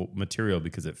wonderful material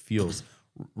because it feels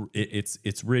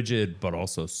it's rigid, but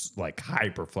also like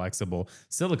hyper flexible.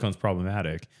 Silicone's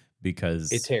problematic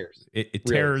because it tears. It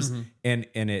tears, and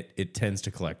it tends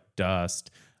to collect dust.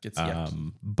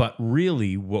 But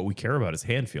really, what we care about is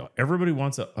hand feel. Everybody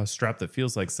wants a strap that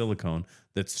feels like silicone,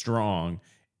 that's strong,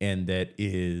 and that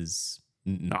is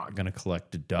not going to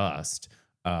collect dust.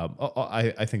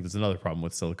 I think there's another problem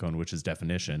with silicone, which is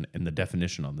definition, and the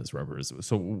definition on this rubber is.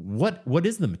 So what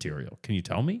is the material? Can you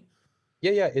tell me?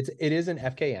 Yeah, it is an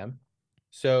FKM,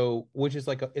 so which is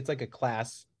it's like a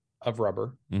class of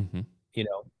rubber,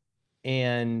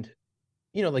 and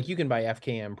like you can buy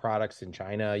FKM products in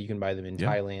China, you can buy them in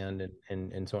Thailand,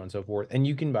 and so on and so forth, and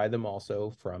you can buy them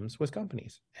also from Swiss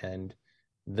companies. And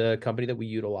the company that we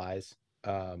utilize,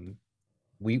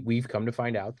 we've come to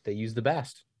find out that they use the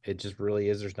best. It just really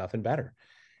is. There's nothing better.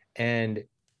 And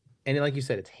like you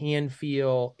said, it's hand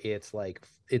feel. It's like,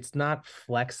 it's not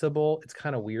flexible. It's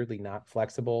kind of weirdly not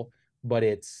flexible, but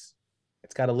it's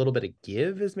got a little bit of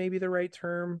give is maybe the right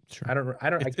term. Sure. I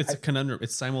don't. It's a conundrum.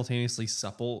 It's simultaneously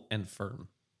supple and firm.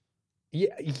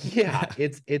 Yeah.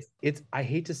 It's. I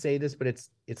hate to say this, but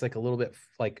it's like a little bit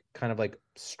like kind of like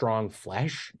strong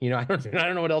flesh. I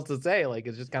don't know what else to say. Like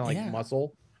it's just kind of like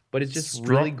muscle, but it's just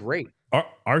really great.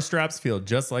 Our straps feel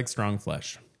just like strong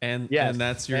flesh. And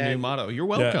that's your new motto. You're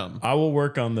welcome. Yeah, I'll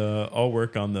work on the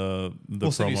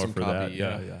promo for that.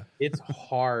 Yeah. It's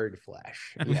hard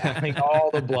flesh. Yeah, I think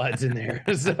all the blood's in there.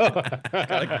 So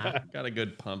got a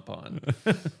good pump on.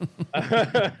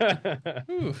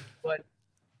 But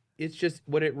it's just,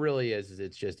 what it really is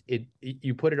it's just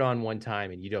you put it on one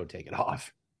time and you don't take it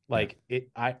off. Like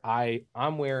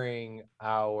I'm wearing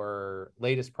our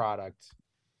latest product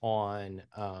on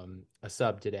a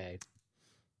sub today.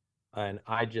 And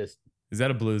is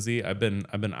that a bluesy? I've been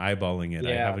eyeballing it.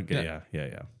 Yeah. I haven't.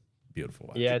 Yeah. Beautiful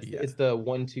watch. Yeah, it's the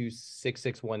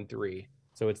 126613.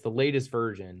 So it's the latest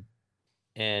version.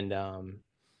 And I'm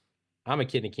a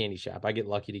kid in a candy shop. I get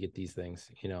lucky to get these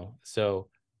things, So,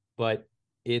 but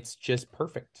it's just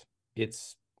perfect.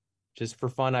 It's just for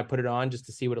fun. I put it on just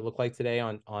to see what it looked like today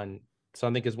on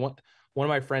something, because one of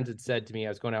my friends had said to me, I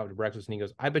was going out to breakfast, and he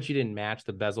goes, "I bet you didn't match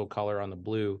the bezel color on the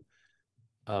blue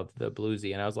of the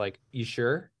bluesy." And I was like, "You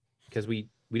sure?" Because we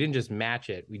didn't just match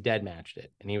it, we dead matched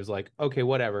it. And he was like, "Okay,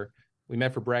 whatever." We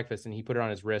met for breakfast, and he put it on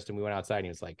his wrist, and we went outside, and he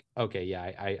was like, "Okay,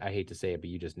 yeah, I hate to say it, but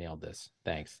you just nailed this.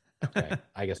 Thanks. Okay,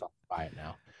 I guess I'll buy it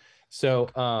now." So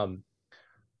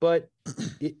but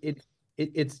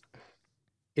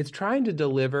it's trying to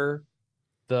deliver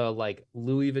the like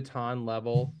Louis Vuitton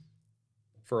level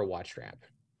for a watch strap.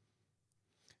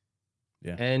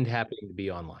 Yeah. And happening to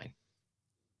be online,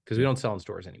 because we don't sell in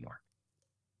stores anymore,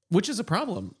 which is a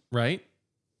problem, right?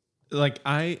 Like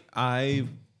I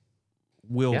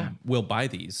will buy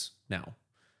these now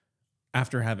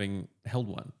after having held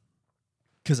one,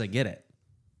 because I get it.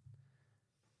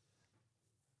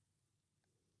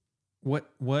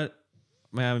 What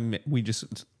man, we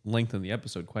just lengthened the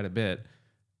episode quite a bit.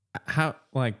 How,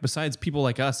 like, besides people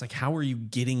like us, like, how are you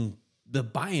getting the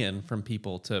buy-in from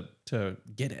people to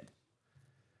get it?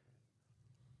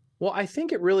 Well, I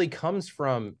think it really comes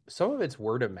from, some of it's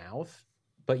word of mouth,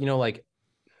 but like,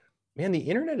 man, the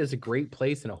internet is a great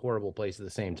place and a horrible place at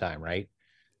the same time, right?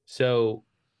 So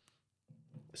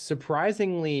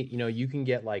surprisingly, you can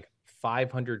get like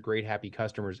 500 great happy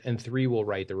customers and 3 will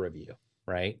write the review,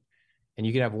 right? And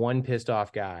you can have one pissed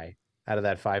off guy out of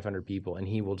that 500 people and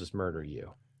he will just murder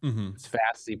you as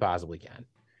fast as he possibly can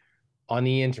on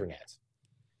the internet.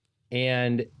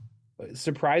 And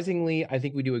surprisingly, I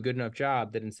think we do a good enough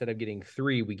job that instead of getting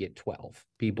 3, we get 12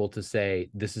 people to say,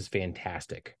 this is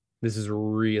fantastic. This is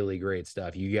really great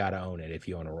stuff. You got to own it if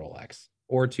you own a Rolex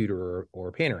or Tudor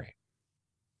or Panerai.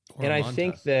 And I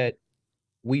think that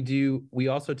we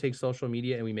also take social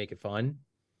media and we make it fun.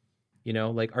 You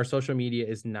know, like our social media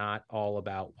is not all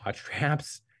about watch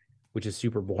straps, which is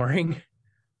super boring.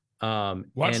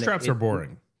 Watch straps are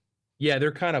boring. Yeah,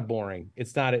 they're kind of boring.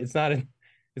 It's not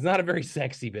a very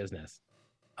sexy business.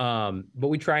 But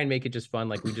we try and make it just fun.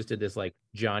 Like we just did this like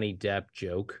Johnny Depp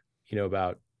joke, you know,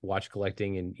 about watch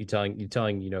collecting, and you telling,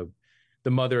 you know,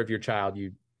 the mother of your child,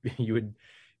 you would,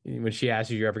 when she asks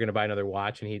you, you're ever going to buy another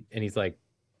watch, and he's like,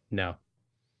 no,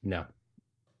 I'm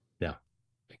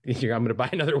going to buy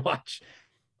another watch.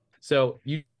 So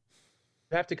you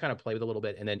have to kind of play with it a little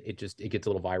bit, and then it gets a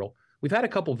little viral. We've had a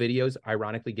couple videos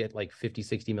ironically get like 50,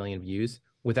 60 million views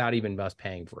without even us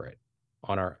paying for it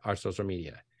on our social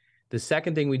media. The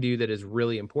second thing we do that is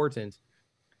really important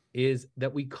is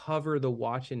that we cover the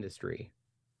watch industry.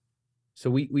 So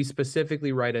we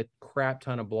specifically write a crap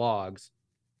ton of blogs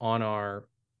on our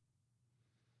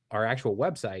actual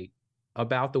website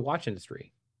about the watch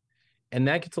industry. And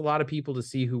that gets a lot of people to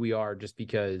see who we are just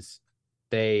because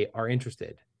they are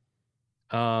interested.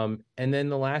 And then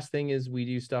the last thing is we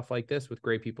do stuff like this with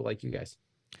great people like you guys.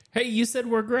 Hey, you said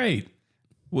we're great.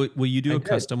 Will you do a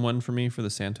custom one for me for the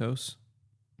Santos?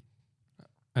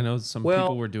 I know some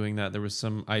people were doing that. There was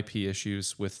some IP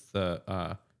issues with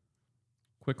the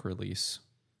quick release.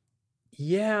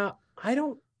 Yeah, I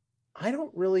don't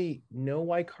really know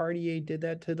why Cartier did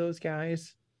that to those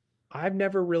guys. I've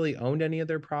never really owned any of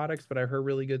their products, but I heard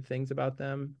really good things about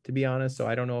them, to be honest. So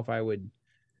I don't know if I would.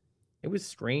 It was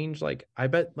strange. Like, I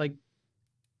bet like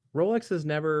Rolex has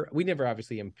we never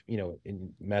obviously, you know,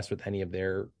 mess with any of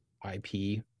their IP,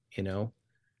 you know.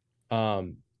 I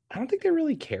don't think they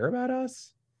really care about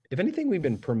us. If anything, we've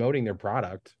been promoting their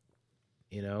product,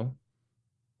 you know.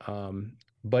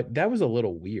 But that was a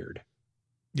little weird.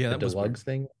 Yeah, the that was Deluxe weird.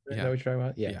 thing. Is that what you're talking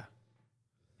about?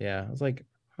 Yeah. I was like,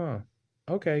 huh.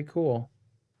 Okay, cool.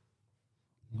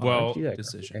 Well,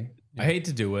 decision. I hate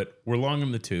to do it. We're long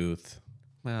in the tooth.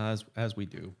 Well, as we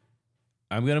do.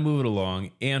 I'm going to move it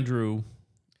along. Andrew,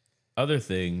 other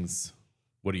things.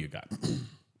 What do you got?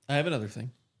 I have another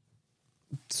thing.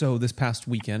 So this past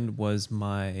weekend was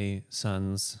my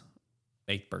son's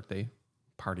 8th birthday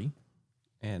party,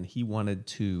 and he wanted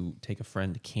to take a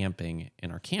friend camping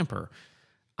in our camper.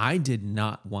 I did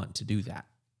not want to do that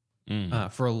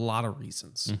for a lot of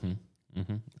reasons.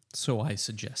 So I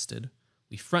suggested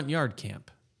we front yard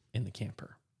camp in the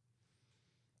camper.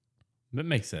 That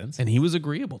makes sense. And he was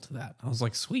agreeable to that. I was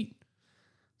like, sweet.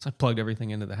 So I plugged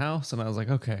everything into the house, and I was like,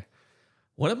 okay,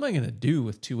 what am I going to do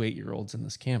with 2 8-year-olds in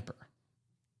this camper?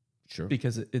 Sure.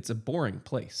 Because it's a boring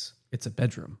place. It's a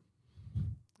bedroom.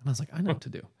 And I was like, I know what to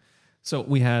do. So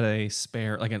we had a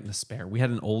spare, we had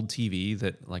an old TV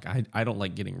that like, I don't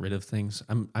like getting rid of things.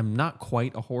 I'm not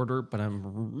quite a hoarder, but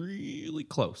I'm really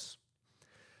close.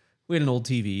 We had an old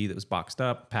TV that was boxed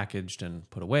up, packaged, and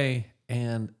put away.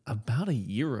 And about a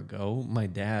year ago, my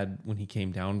dad, when he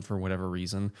came down for whatever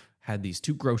reason, had these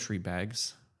 2 grocery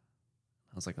bags.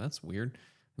 I was like, that's weird.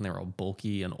 And they were all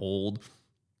bulky and old.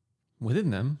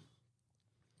 Within them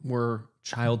were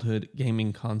childhood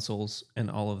gaming consoles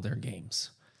and all of their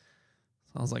games.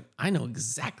 So I was like, I know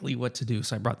exactly what to do.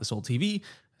 So I brought this old TV,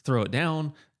 throw it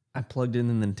down. I plugged in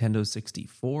the Nintendo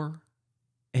 64.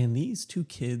 And these 2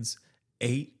 kids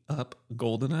ate up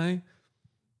GoldenEye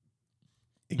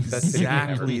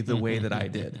exactly the way that I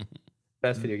did.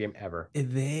 Best video game ever.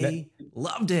 They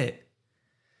loved it.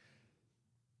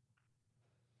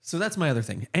 So that's my other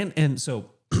thing. And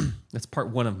so that's part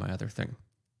one of my other thing.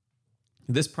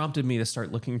 This prompted me to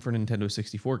start looking for Nintendo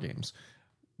 64 games,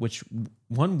 which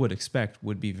one would expect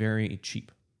would be very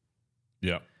cheap.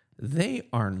 Yeah. They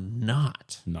are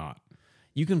not. Not.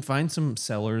 You can find some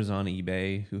sellers on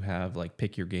eBay who have like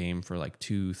pick your game for like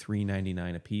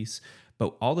 $2-3.99 a piece,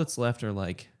 but all that's left are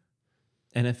like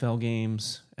NFL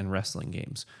games and wrestling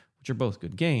games, which are both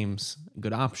good games,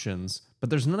 good options, but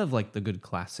there's none of like the good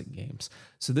classic games.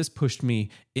 So this pushed me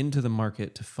into the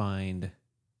market to find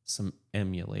some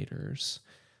emulators.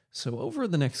 So over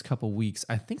the next couple weeks,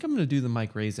 I think I'm going to do the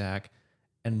Mike Razak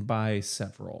and buy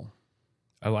several.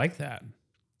 I like that.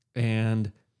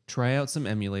 And try out some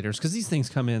emulators, because these things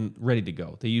come in ready to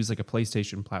go. They use like a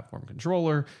PlayStation platform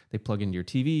controller. They plug into your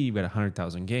TV. You've got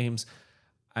 100,000 games.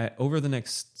 over the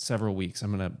next several weeks,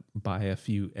 I'm gonna buy a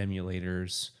few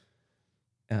emulators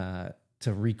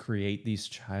to recreate these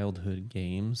childhood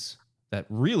games that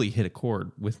really hit a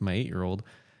chord with my 8-year-old.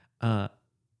 And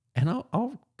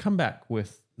I'll come back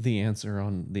with the answer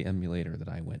on the emulator that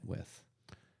I went with.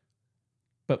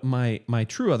 But my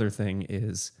true other thing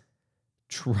is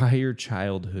try your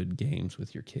childhood games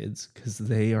with your kids, because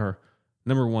they are,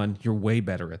 number one, you're way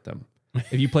better at them.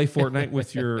 If you play Fortnite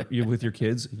with your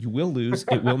kids, you will lose.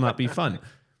 It will not be fun.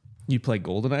 You play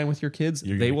GoldenEye with your kids,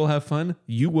 they will have fun.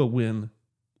 You will win.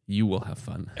 You will have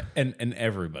fun. And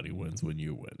everybody wins when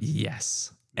you win.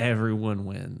 Yes, everyone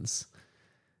wins.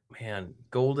 Man,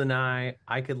 GoldenEye,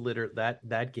 I could literally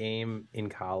that game in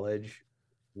college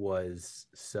was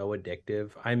so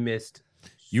addictive. I missed.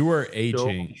 You were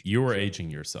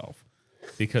aging yourself,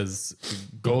 because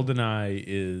GoldenEye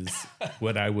is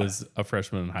when I was a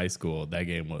freshman in high school. That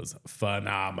game was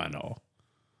phenomenal.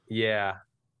 Yeah,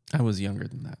 I was younger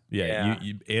than that. Yeah.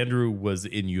 Andrew was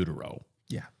in utero.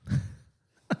 Yeah.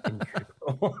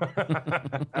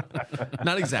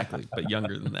 Not exactly, but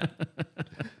younger than that.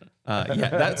 Yeah,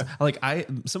 that's like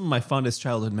some of my fondest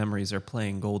childhood memories are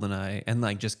playing GoldenEye and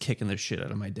like just kicking the shit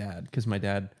out of my dad, because my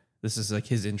dad, this is like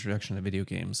his introduction to video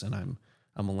games, and I'm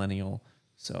a millennial,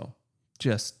 so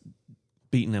just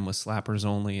beating him with slappers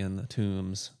only in the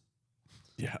tombs.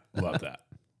 Yeah, love that.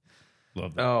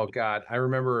 Love that. Oh God, I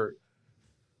remember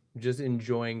just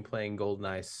enjoying playing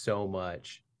GoldenEye so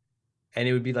much. And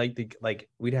it would be like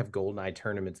we'd have GoldenEye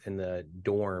tournaments in the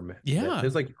dorm. Yeah. It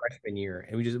was like freshman year.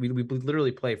 And we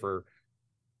literally play for,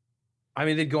 I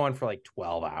mean, they'd go on for like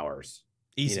 12 hours.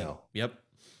 Easy. You know? Yep.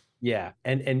 Yeah.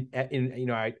 And you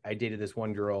know, I dated this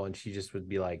one girl, and she just would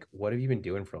be like, what have you been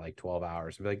doing for like 12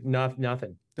 hours? I'd be like,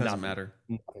 nothing. Doesn't matter.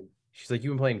 Nothing. She's like,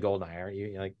 you've been playing GoldenEye, aren't you?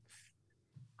 You're like,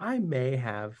 I may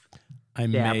have. I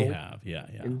dabbled. may have. Yeah.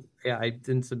 I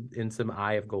in some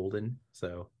Eye of Golden.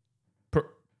 So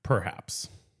perhaps.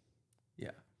 Yeah.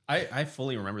 I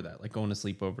fully remember that, like going to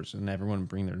sleepovers and everyone would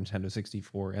bring their Nintendo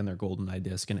 64 and their GoldenEye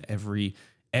disc, and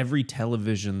every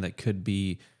television that could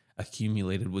be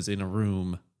accumulated was in a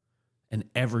room, and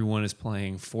everyone is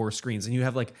playing 4 screens, and you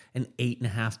have like an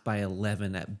 8.5 by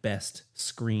 11 at best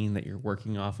screen that you're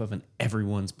working off of, and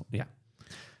everyone's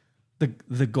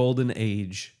the golden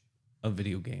age of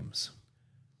video games.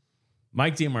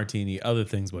 Mike DeMartini, other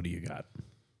things, what do you got?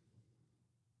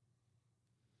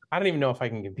 I don't even know if I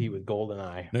can compete with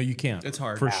GoldenEye. No, you can't. It's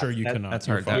hard. For sure you cannot. That's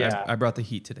hard. Yeah. I brought the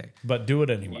heat today. But do it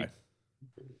anyway.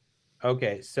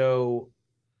 Okay, so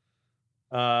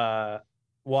well,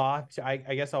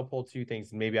 I guess I'll pull 2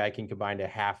 things, and maybe I can combine to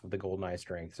half of the GoldenEye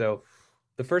strength. So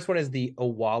the first one is the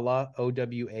Owala,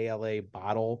 Owala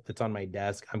bottle that's on my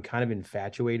desk. I'm kind of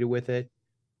infatuated with it.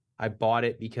 I bought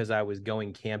it because I was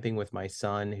going camping with my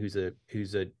son, who's a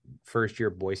first-year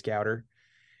Boy Scouter.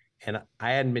 And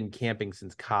I hadn't been camping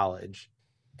since college.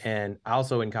 And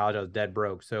also in college, I was dead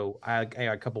broke. So I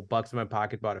got a couple bucks in my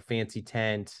pocket, bought a fancy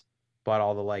tent, bought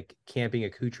all the like camping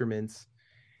accoutrements.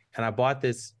 And I bought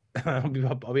this, I'll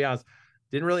be honest,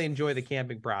 didn't really enjoy the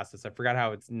camping process. I forgot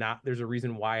how there's a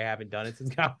reason why I haven't done it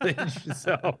since college.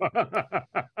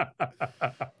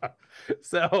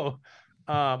 So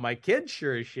my kids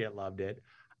sure as shit loved it.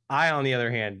 I, on the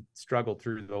other hand, struggled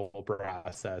through the whole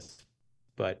process.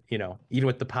 But, you know, even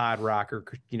with the pod rocker,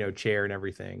 you know, chair and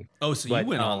everything. Oh, so you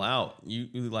went all out. You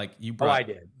brought. Oh, I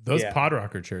did. Those pod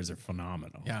rocker chairs are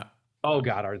phenomenal. Yeah. Oh,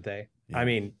 God, aren't they? Yeah. I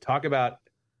mean, talk about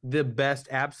the best,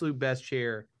 absolute best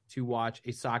chair to watch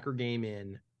a soccer game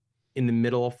in the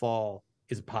middle of fall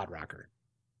is a pod rocker.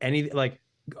 Like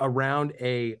around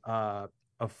a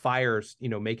fire, you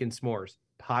know, making s'mores,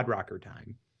 pod rocker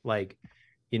time. Like,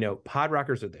 you know, pod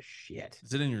rockers are the shit.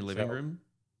 Is it in your living room?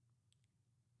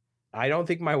 I don't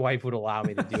think my wife would allow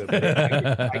me to do it, but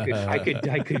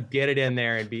I could get it in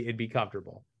there and it'd be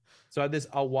comfortable. So I had this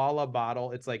Owala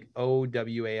bottle. It's like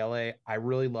Owala. I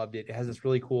really loved it. It has this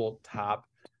really cool top.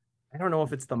 I don't know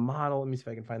if it's the model. Let me see if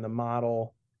I can find the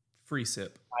model. Free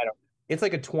sip. It's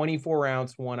like a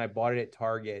 24-ounce one. I bought it at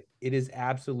Target. It is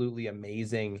absolutely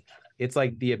amazing. It's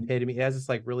like the epitome. It has this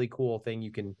like really cool thing you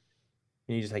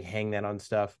just like hang that on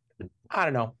stuff. I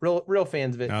don't know. Real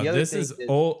fans of it. Now, this is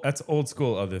old. That's old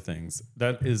school other things.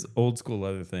 That is old school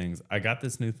other things. I got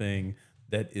this new thing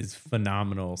that is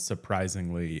phenomenal,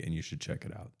 surprisingly, and you should check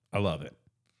it out. I love it.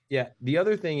 Yeah. The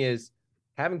other thing is,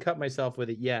 haven't cut myself with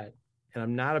it yet, and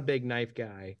I'm not a big knife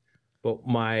guy, but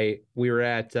we were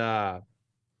at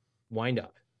Wind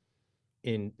Up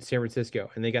in San Francisco,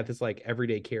 and they got this like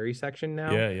everyday carry section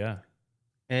now. Yeah.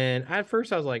 And at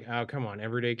first I was like, oh, come on,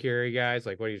 everyday carry guys.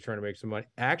 Like, what are you trying to make some money?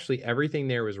 Actually, everything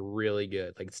there was really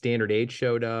good. Like Standard 8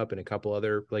 showed up and a couple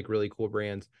other like really cool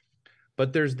brands.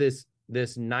 But there's this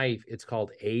knife. It's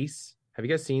called Ace. Have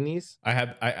you guys seen these? I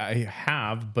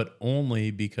have, but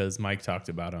only because Mike talked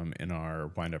about them in our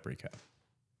wind up recap.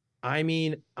 I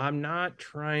mean, I'm not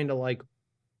trying to like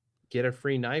get a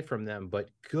free knife from them, but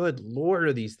good Lord,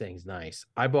 are these things nice.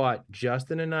 I bought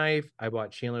Justin a knife, I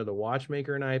bought Chandler the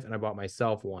watchmaker a knife, and I bought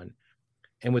myself one.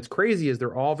 And what's crazy is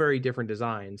they're all very different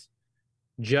designs.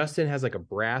 Justin has like a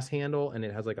brass handle and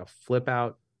it has like a flip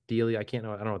out dealie. I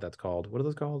don't know what that's called. What are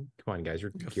those called? Come on, guys.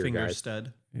 You're Like a gear finger guys.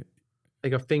 stud.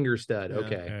 Like a finger stud. Yeah.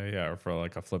 Okay. Yeah, or for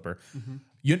like a flipper.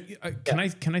 Mm-hmm.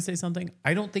 Can I say something?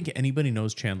 I don't think anybody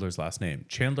knows Chandler's last name.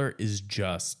 Chandler is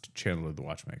just Chandler the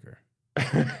watchmaker.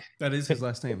 That is his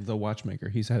last name, the watchmaker.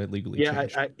 He's had it legally Yeah,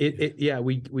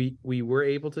 changed. we were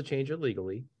able to change it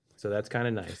legally, so that's kind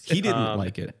of nice. He didn't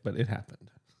like it, but it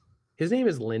happened. His name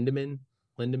is Lindemann.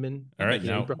 All right,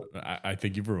 Yeah, now I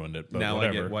think you've ruined it. But Now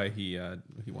whatever. I get why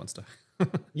he wants to.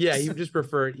 Yeah, he just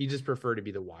preferred to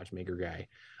be the watchmaker guy.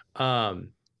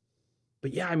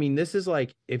 But yeah, I mean, this is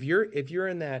like if you're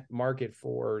in that market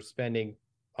for spending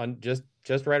on just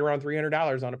right around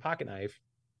 $300 on a pocket knife,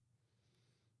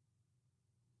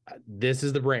 this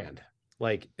is the brand.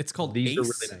 Like It's called these Ace? are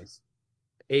really nice.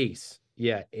 Ace,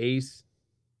 yeah, Ace.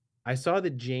 I saw the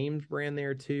James brand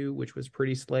there too, which was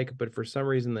pretty slick, but for some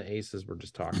reason the Aces were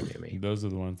just talking to me. Those are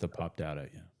the ones that popped out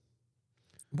at you.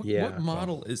 What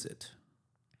model is it?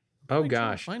 Oh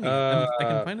gosh, I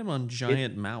can find him on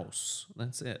Giant Mouse.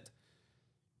 That's it.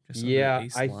 Just under yeah,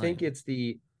 Ace I line. think it's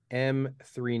the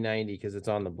M390 because it's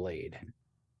on the blade.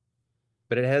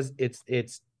 But it has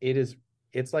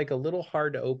it's like a little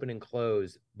hard to open and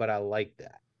close, but I like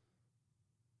that.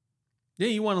 Yeah,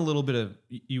 you want a little bit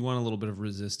of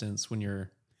resistance when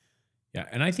you're. Yeah,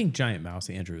 and I think Giant Mouse,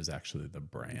 Andrew, is actually the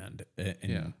brand,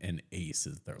 and Ace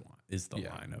is the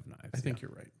line of knives. I think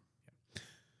you're right.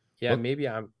 Yeah, Well, maybe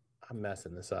I'm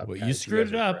messing this up. Well, guys. you screwed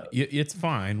guys it are up. pros. It's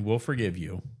fine. We'll forgive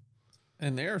you.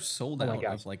 And they're sold Oh my out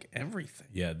gosh. of like everything.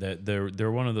 Yeah,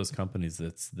 they're one of those companies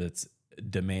that's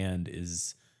demand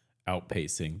is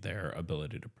outpacing their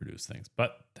ability to produce things.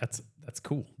 But that's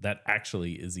cool. That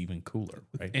actually is even cooler,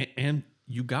 right? And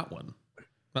you got one.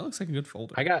 That looks like a good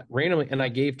folder. I got randomly, and I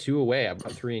gave 2 away. I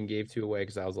bought 3 and gave 2 away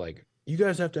because I was like, "You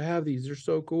guys have to have these. They're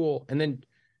so cool." And then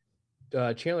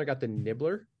Chandler got the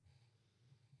Nibbler.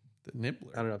 The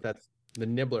Nibbler. I don't know if that's the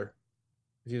Nibbler.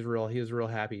 He was real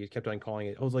happy. He kept on calling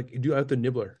it. I was like, "Do I have the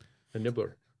Nibbler? The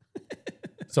Nibbler."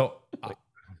 So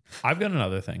I've got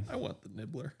another thing. I want the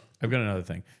Nibbler. I've got another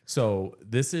thing. So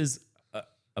this is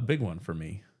a big one for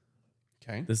me.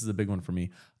 Okay. This is a big one for me.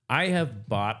 I have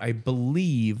bought, I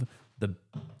believe,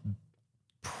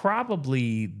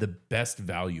 probably the best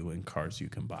value in cars you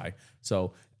can buy.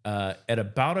 So at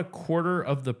about a quarter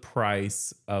of the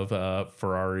price of a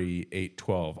Ferrari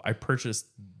 812, I purchased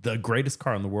the greatest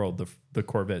car in the world, the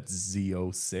Corvette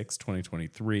Z06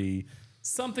 2023,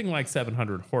 something like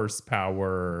 700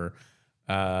 horsepower.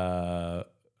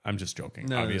 I'm just joking.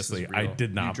 No, Obviously, this is real. I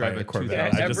did not You buy drive a a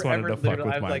Corvette. I just wanted to fuck with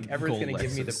I was my like, Everett's gold gonna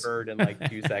give me the Lexus. bird in like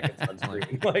 2 seconds on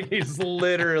screen. Like he's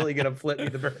literally gonna flip me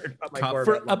the bird on my Cop for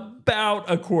Corvette.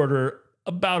 about a quarter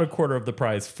of the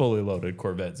price, fully loaded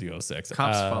Corvette Z06.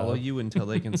 Cops follow you until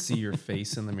they can see your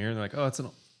face in the mirror. They're like, "Oh, it's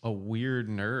a weird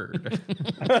nerd,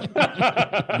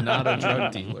 not a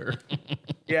drug dealer."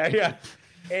 Yeah.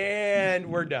 And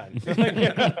we're done.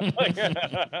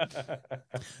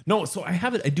 No, so I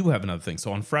do have another thing.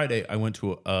 So on Friday, I went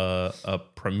to a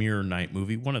premiere night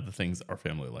movie. One of the things our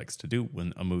family likes to do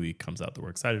when a movie comes out that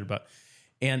we're excited about.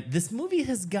 And this movie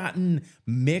has gotten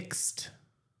mixed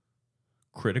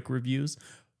critic reviews.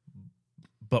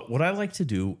 But what I like to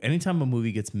do, anytime a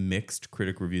movie gets mixed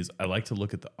critic reviews, I like to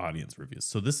look at the audience reviews.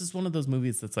 So this is one of those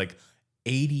movies that's like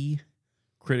 80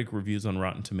 critic reviews on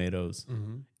Rotten Tomatoes.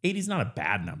 80 is not a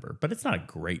bad number, but it's not a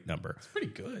great number. It's pretty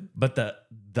good. But the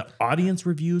audience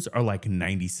reviews are like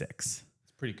 96.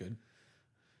 It's pretty good.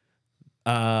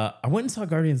 I went and saw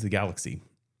Guardians of the Galaxy.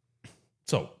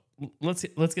 So let's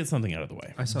get something out of the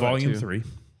way. I saw that Volume too. 3.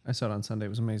 I saw it on Sunday. It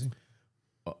was amazing.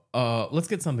 Let's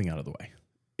get something out of the way.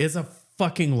 It's a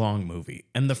fucking long movie,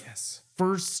 and the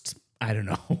first, I don't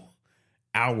know,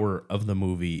 hour of the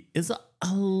movie is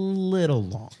a little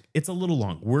long. It's a little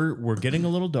long. We're getting a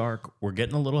little dark. We're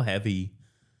getting a little heavy.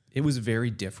 It was very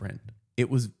different.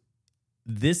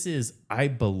 This is, I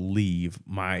believe,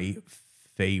 my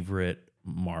favorite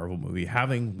Marvel movie.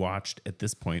 Having watched at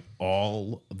this point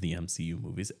all of the MCU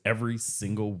movies, every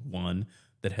single one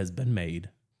that has been made,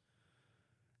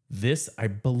 this, I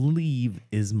believe,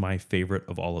 is my favorite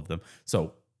of all of them.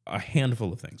 So a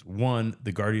handful of things. One,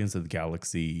 the Guardians of the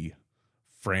Galaxy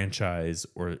franchise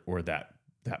or that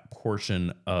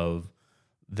portion of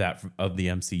the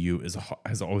MCU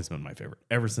has always been my favorite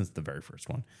ever since the very first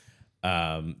one.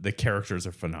 The characters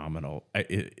are phenomenal.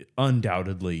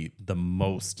 Undoubtedly the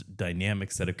most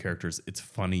dynamic set of characters. It's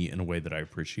funny in a way that I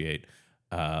appreciate.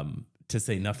 To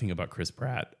say nothing about Chris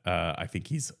Pratt, I think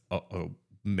he's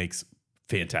makes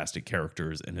fantastic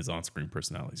characters, and his on-screen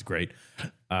personality is great.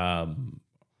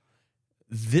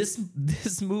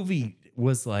 This movie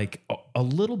was like a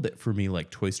little bit for me like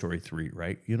Toy Story 3,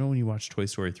 right? You know, when you watch Toy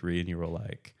Story 3 and you were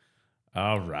like,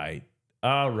 all right,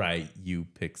 you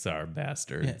Pixar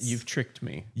bastards. Yeah, you've tricked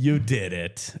me. You did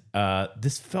it.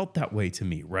 This felt that way to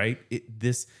me, right?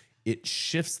 It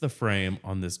shifts the frame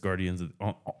on this Guardians.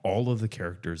 All of the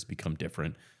characters become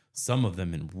different, some of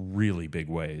them in really big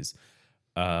ways.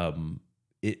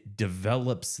 It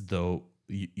develops, though,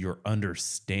 your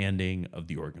understanding of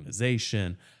the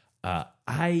organization.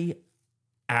 I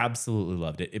absolutely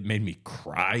loved it. It made me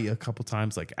cry a couple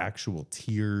times, like actual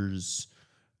tears.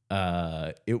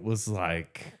 It was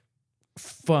like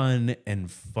fun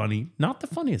and funny. Not the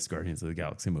funniest Guardians of the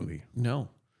Galaxy movie. No.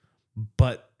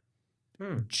 But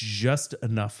just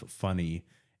enough funny,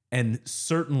 and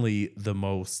certainly the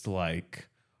most like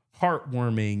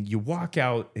heartwarming. You walk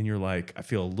out and you're like, I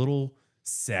feel a little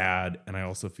sad, and I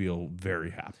also feel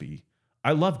very happy.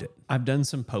 I loved it. I've done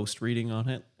some post reading on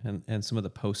it, and some of the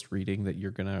post reading that you're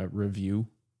gonna review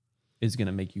is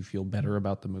gonna make you feel better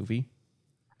about the movie.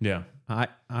 Yeah.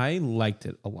 I liked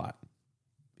it a lot.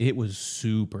 It was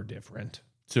super different.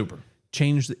 Super.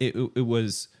 Changed. It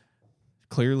was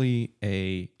clearly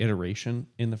a iteration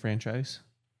in the franchise,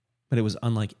 but it was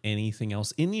unlike anything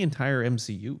else in the entire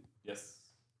MCU.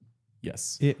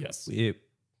 Yes.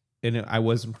 I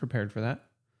wasn't prepared for that.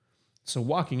 So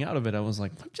walking out of it, I was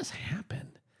like, what just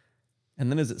happened? And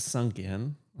then as it sunk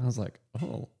in, I was like,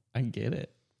 oh, I get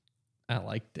it. I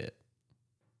liked it.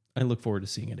 I look forward to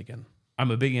seeing it again.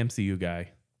 I'm a big MCU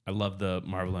guy. I love the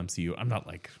Marvel MCU. I'm not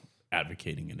like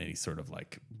advocating in any sort of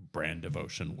like brand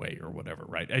devotion way or whatever,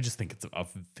 right? I just think it's a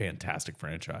fantastic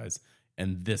franchise.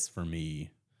 And this for me,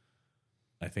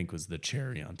 I think was the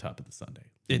cherry on top of the sundae.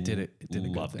 It did it. It did a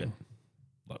good Loved thing. it.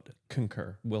 Loved it.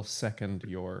 Concur. Will second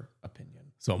your opinion.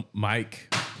 So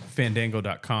Mike,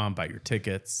 fandango.com, buy your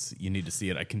tickets. You need to see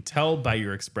it. I can tell by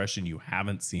your expression you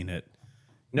haven't seen it.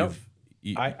 Nope.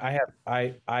 I have.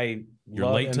 You're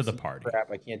love late to the MCU party.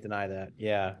 crap. I can't deny that.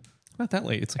 Yeah. Not that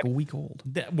late. It's like a week old.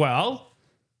 That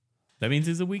means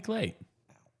he's a week late.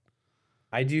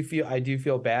 I do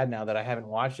feel bad now that I haven't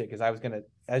watched it, because I was gonna,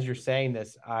 as you're saying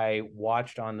this, I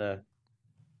watched on the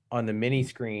mini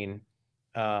screen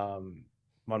on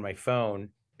my phone,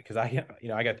 because I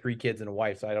got 3 kids and a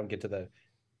wife, so I don't get to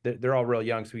they're all real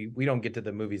young, so we don't get to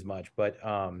the movies much. But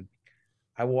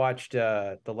I watched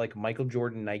the like Michael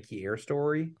Jordan Nike Air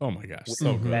story. Oh my gosh, with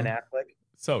so good. Ben Affleck.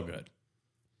 So good.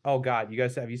 Oh God, you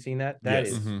guys, have you seen that? That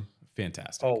Yes. is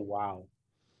Fantastic. Oh wow.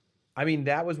 I mean,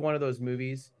 that was one of those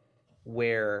movies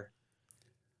where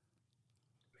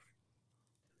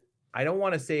I don't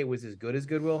want to say it was as good as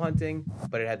Good Will Hunting,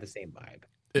 but it had the same vibe.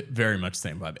 Very much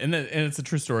same vibe. And it's a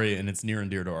true story, and it's near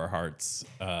and dear to our hearts.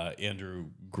 Andrew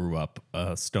grew up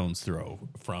a stone's throw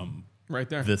from Right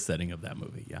there. the setting of that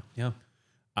movie. Yeah. Yeah.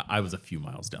 I was a few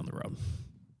miles down the road.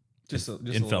 Just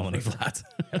in Felony Flats.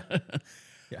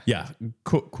 Yeah. Yeah.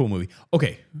 Cool movie.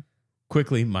 Okay.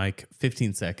 Quickly, Mike,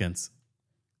 15 seconds.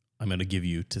 I'm going to give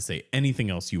you to say anything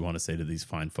else you want to say to these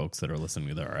fine folks that are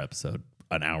listening to our episode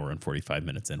an hour and 45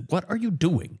 minutes in. What are you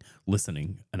doing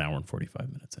listening an hour and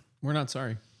 45 minutes in? We're not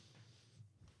sorry.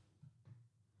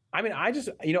 I mean, I just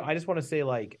want to say,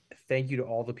 like, thank you to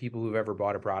all the people who've ever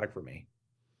bought a product for me.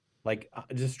 Like,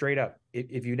 just straight up,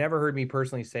 if you never heard me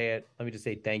personally say it, let me just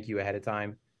say thank you ahead of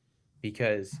time,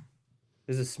 because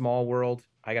this is a small world.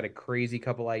 I got a crazy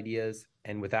couple ideas,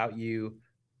 and without you,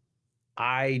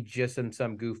 I just am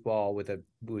some goofball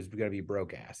who's going to be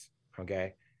broke ass.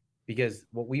 Okay. Because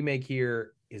what we make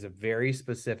here is a very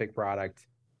specific product,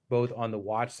 both on the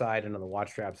watch side and on the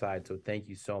watch strap side. So thank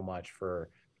you so much for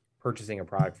purchasing a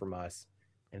product from us,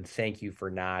 and thank you for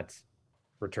not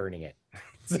returning it.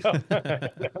 So,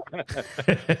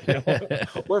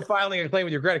 we're filing a claim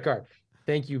with your credit card.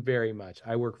 Thank you very much.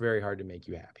 I work very hard to make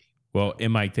you happy. Well,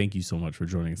 and Mike, thank you so much for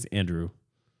joining us. Andrew,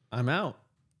 I'm out.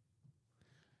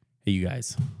 hey, you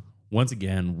guys. Once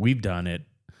again, we've done it.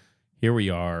 Here we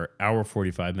are, hour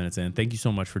 45 minutes in. Thank you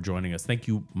so much for joining us. Thank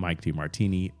you, Mike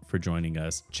DeMartini, for joining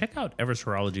us. Check out Everest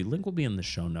Horology. Link will be in the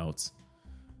show notes.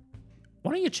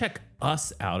 why don't you check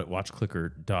us out at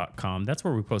watchclicker.com? That's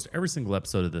where we post every single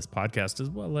episode of this podcast, as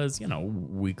well as,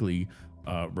 weekly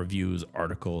reviews,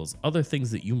 articles, other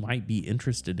things that you might be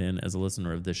interested in as a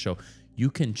listener of this show. You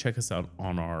can check us out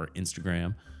on our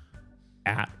Instagram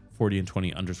at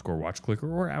 40and20_watchclicker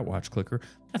or at watchclicker.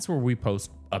 That's where we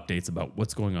post updates about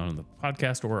what's going on in the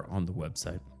podcast or on the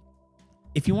website.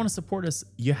 If you want to support us,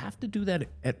 you have to do that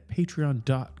at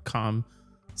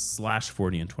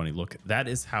patreon.com/40and20. Look, that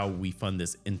is how we fund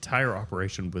this entire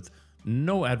operation with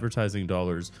no advertising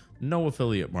dollars, no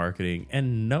affiliate marketing,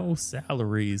 and no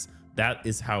salaries. That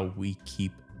is how we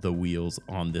keep the wheels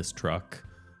on this truck.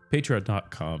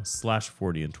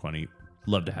 Patreon.com/40and20.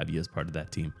 Love to have you as part of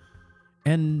that team.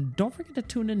 And don't forget to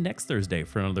tune in next Thursday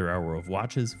for another hour of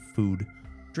watches, food,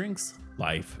 drinks,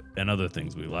 life, and other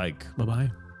things we like.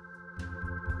 Bye-bye.